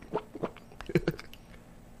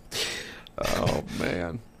 Oh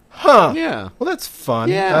man. Huh? Yeah. Well, that's fun.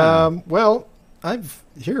 Yeah. Well,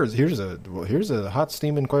 here's a hot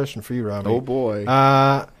steaming question for you, Robbie. Oh boy.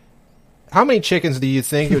 How many chickens do you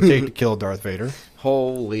think it would take to kill Darth Vader?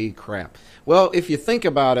 Holy crap. Well, if you think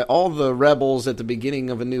about it, all the rebels at the beginning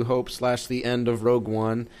of A New Hope / the end of Rogue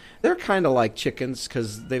One, they're kind of like chickens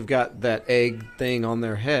because they've got that egg thing on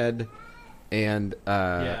their head, and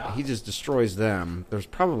he just destroys them. There's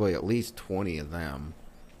probably at least 20 of them.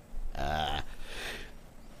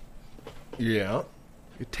 Yeah.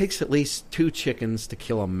 It takes at least 2 chickens to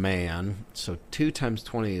kill a man, so 2 times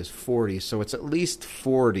 20 is 40, so it's at least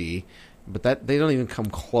 40, but that they don't even come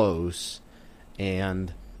close.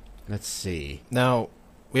 And let's see. Now,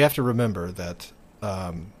 we have to remember that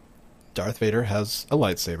Darth Vader has a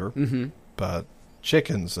lightsaber, but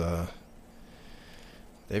chickens,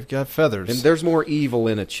 they've got feathers. And there's more evil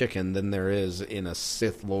in a chicken than there is in a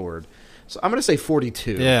Sith Lord. So I'm going to say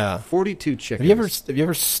 42. Yeah. 42 chickens. Have you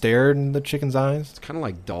ever stared in the chicken's eyes? It's kind of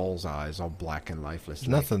like doll's eyes, all black and lifeless. There's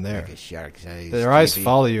nothing there. Like a shark's eyes. Their eyes baby.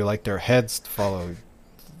 follow you like their heads follow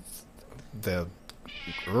the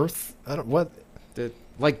earth. I don't what.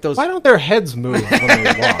 Like those. Why don't their heads move when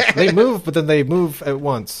they walk? They move, but then they move at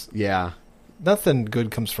once. Yeah. nothing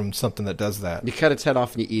good comes from something that does that. You cut its head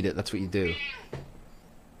off and you eat it. That's what you do.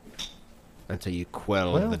 That's how you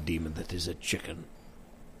quell Well- the demon that is a chicken.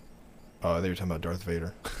 Oh, they were talking about Darth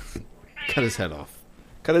Vader. Cut his head off.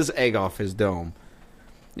 Cut his egg off his dome.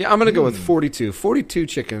 Yeah, I'm going to go with 42. 42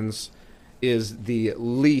 chickens is the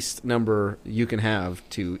least number you can have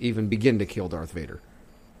to even begin to kill Darth Vader.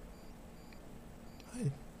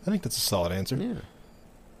 I think that's a solid answer. Yeah.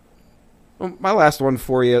 Well, my last one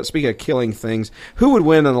for you, speaking of killing things, who would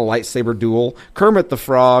win in a lightsaber duel, Kermit the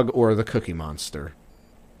Frog or the Cookie Monster?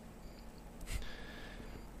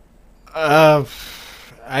 I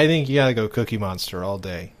think you gotta go Cookie Monster all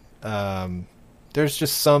day. There's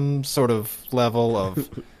just some sort of level of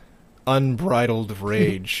unbridled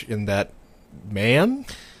rage in that man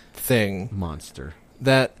thing Monster.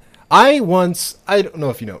 that I don't know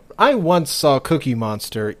if you know, I once saw Cookie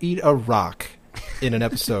Monster eat a rock in an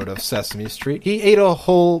episode of Sesame Street. He ate a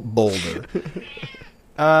whole boulder.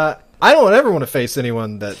 I don't ever want to face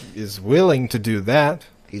anyone that is willing to do that.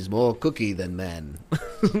 He's more cookie than man.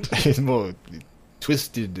 He's more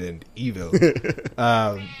twisted and evil.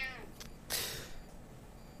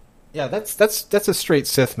 Yeah, that's a straight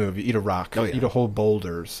Sith move. You eat a rock, Oh, yeah. eat a whole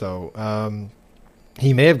boulder. So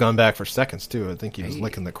he may have gone back for seconds too. I think he was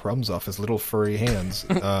licking the crumbs off his little furry hands.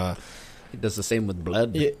 He does the same with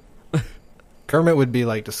blood. Yeah. Kermit would be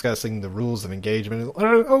like discussing the rules of engagement.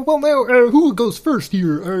 Well, now who goes first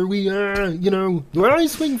here? Are we, do I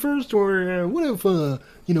swing first, or what if, do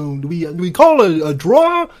we call a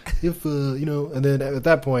draw? If and then at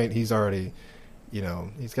that point he's already,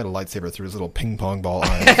 he's got a lightsaber through his little ping pong ball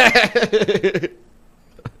eyes.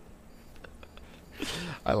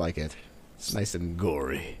 I like it. It's nice and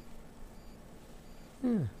gory.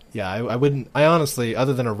 Yeah, I wouldn't. I honestly,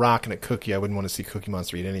 other than a rock and a cookie, I wouldn't want to see Cookie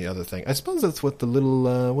Monster eat any other thing. I suppose that's what the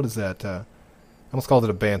little what is that? I almost called it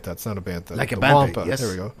a bantha. It's not a bantha. Like a The bantha, wampa. yes. There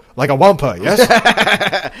we go. Like a wampa. Yes.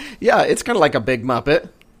 Yeah, it's kind of like a big Muppet.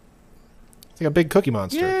 It's like a big Cookie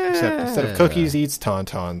Monster. Except instead of cookies, he eats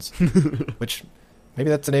tauntauns. Which maybe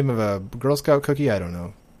that's the name of a Girl Scout cookie. I don't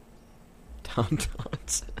know.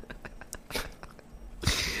 Tauntauns.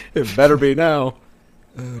 It better be now.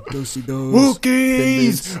 Dosey dos.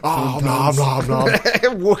 Wookiees! Oh, nom nom nom.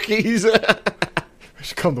 Wookiees. I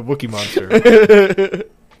should call him the Wookie Monster.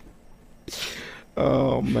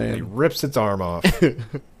 Oh, He man. rips its arm off.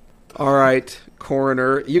 All right,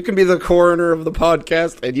 coroner. You can be the coroner of the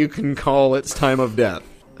podcast, and you can call its time of death.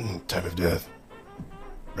 Time of death.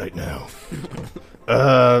 Right now.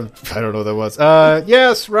 I don't know what that was.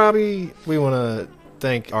 Yes, Robbie, we want to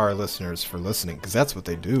thank our listeners for listening, because that's what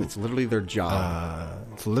they do. It's literally their job.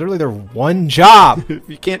 It's literally their one job. If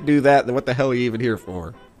you can't do that, then what the hell are you even here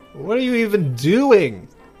for? What are you even doing?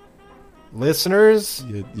 Listeners?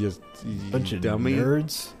 You Bunch of dummy.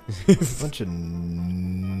 nerds. Bunch of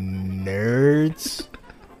nerds.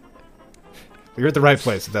 You're at the right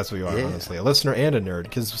place if that's what you are, honestly. A listener and a nerd.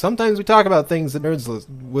 Because sometimes we talk about things that nerds would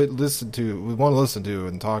want to listen to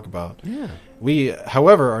and talk about. Yeah. We,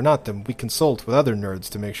 however, are not them. We consult with other nerds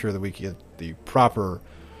to make sure that we get the proper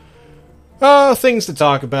things to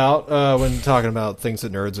talk about when talking about things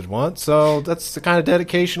that nerds would want. So that's the kind of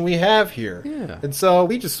dedication we have here. Yeah. And so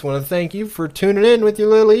we just want to thank you for tuning in with your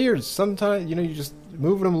little ears. Sometimes, you just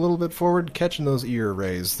moving them a little bit forward, catching those ear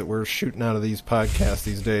rays that we're shooting out of these podcasts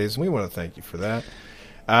these days. And we want to thank you for that.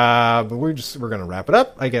 But we're going to wrap it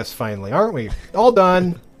up, I guess, finally, aren't we? All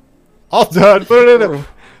done. All done. Put it in.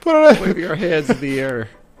 Put it in. Wave your heads in the air.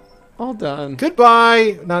 All done.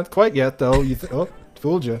 Goodbye. Not quite yet, though.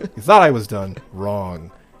 Fooled you. You thought I was done. Wrong.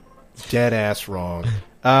 Dead ass wrong.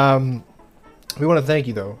 We want to thank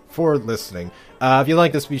you, though, for listening. If you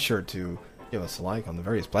like this, be sure to give us a like on the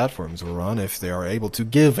various platforms we're on, if they are able to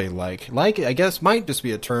give a like. Like, I guess, might just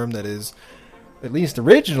be a term that is at least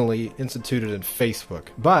originally instituted in Facebook.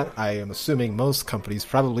 But I am assuming most companies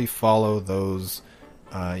probably follow those,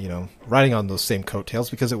 riding on those same coattails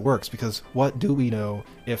because it works. Because what do we know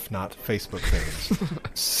if not Facebook things?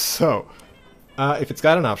 So, if it's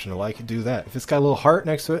got an option to like, do that. If it's got a little heart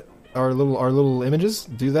next to it, our little images,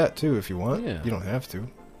 do that too if you want. Yeah. You don't have to.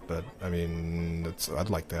 But, I mean, I'd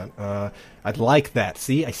like that. I'd like that.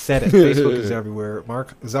 See, I said it. Facebook is everywhere.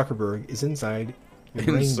 Mark Zuckerberg is inside your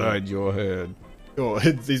brain. Inside your head. Oh,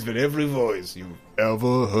 he's been every voice you've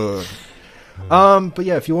ever heard. But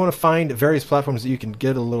yeah, if you want to find various platforms that you can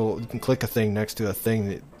get you can click a thing next to a thing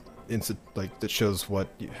that that shows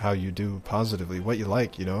how you do positively, what you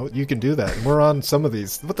like. You can do that. And we're on some of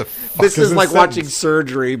these. What the fuck This is like sentence? watching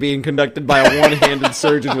surgery being conducted by a one-handed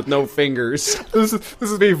surgeon with no fingers. This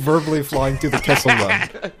is me verbally flying through the Kessel Run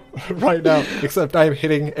right now, except I'm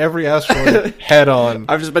hitting every asteroid head on.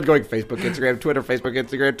 I've just been going Facebook, Instagram, Twitter, Facebook,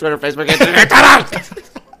 Instagram, Twitter, Facebook, Instagram, Twitter!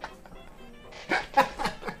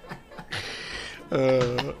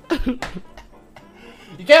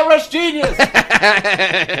 You can't rush genius.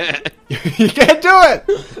 You can't do it.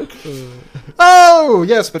 Oh,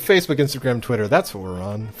 yes, but Facebook, Instagram, Twitter, that's what we're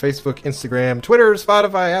on. Facebook, Instagram, Twitter,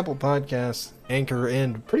 Spotify, Apple Podcasts, Anchor,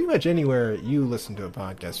 and pretty much anywhere you listen to a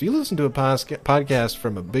podcast. If you listen to a podcast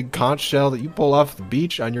from a big conch shell that you pull off the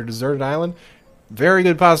beach on your deserted island, very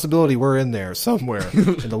good possibility we're in there somewhere.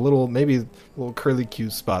 In a little curly Q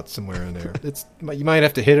spot somewhere in there. You might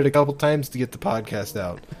have to hit it a couple times to get the podcast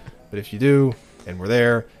out. But if you do, and we're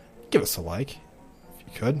there, give us a like, if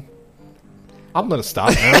you could. I'm going to stop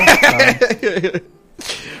now.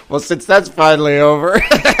 Well, since that's finally over,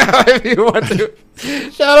 if you want to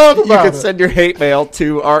shut up about you can it. send your hate mail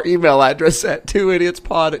to our email address at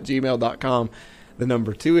 2idiotspod@gmail.com. The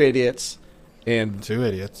number 2idiots. And 2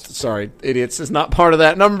 idiots. Sorry, idiots is not part of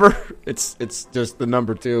that number. It's just the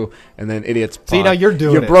number 2, and then idiots. See, now you're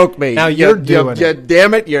doing it. You broke me. Now you're doing it.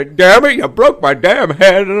 Damn it! You broke my damn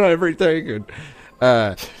head and everything. And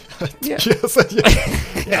yeah,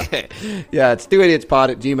 yeah. It's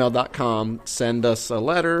 2idiotspod@gmail.com. Send us a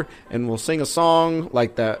letter, and we'll sing a song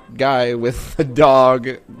like that guy with the dog,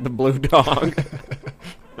 the blue dog.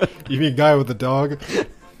 You mean guy with the dog?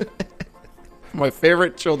 My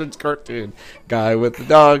favorite children's cartoon. Guy with the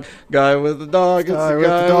dog. Guy with the dog. It's Guy a with the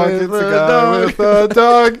guy dog. with It's the a guy dog. with the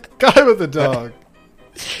dog. Guy with the dog.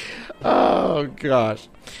 Oh, gosh.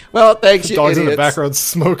 Well, thanks, The you dog's in the idiots. background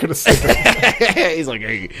smoking a cigarette. He's like,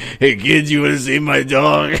 hey, kids, you want to see my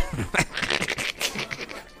dog?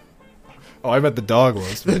 Oh, I meant the dog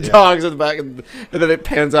was. The dog's in the back, and then it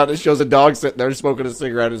pans out and it shows a dog sitting there smoking a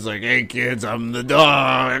cigarette. It's like, hey, kids, I'm the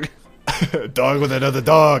dog. Dog with another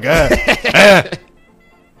dog.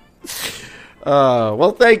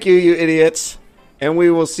 Well, thank you, you idiots. And we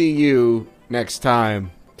will see you next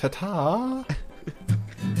time. Ta-ta.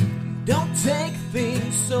 Don't take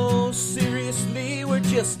things so seriously. We're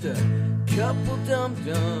just a couple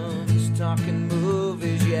dum-dums talking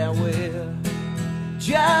movies. Yeah, we're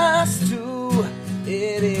just 2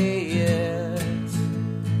 idiots.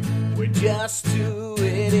 We're just 2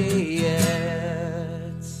 idiots.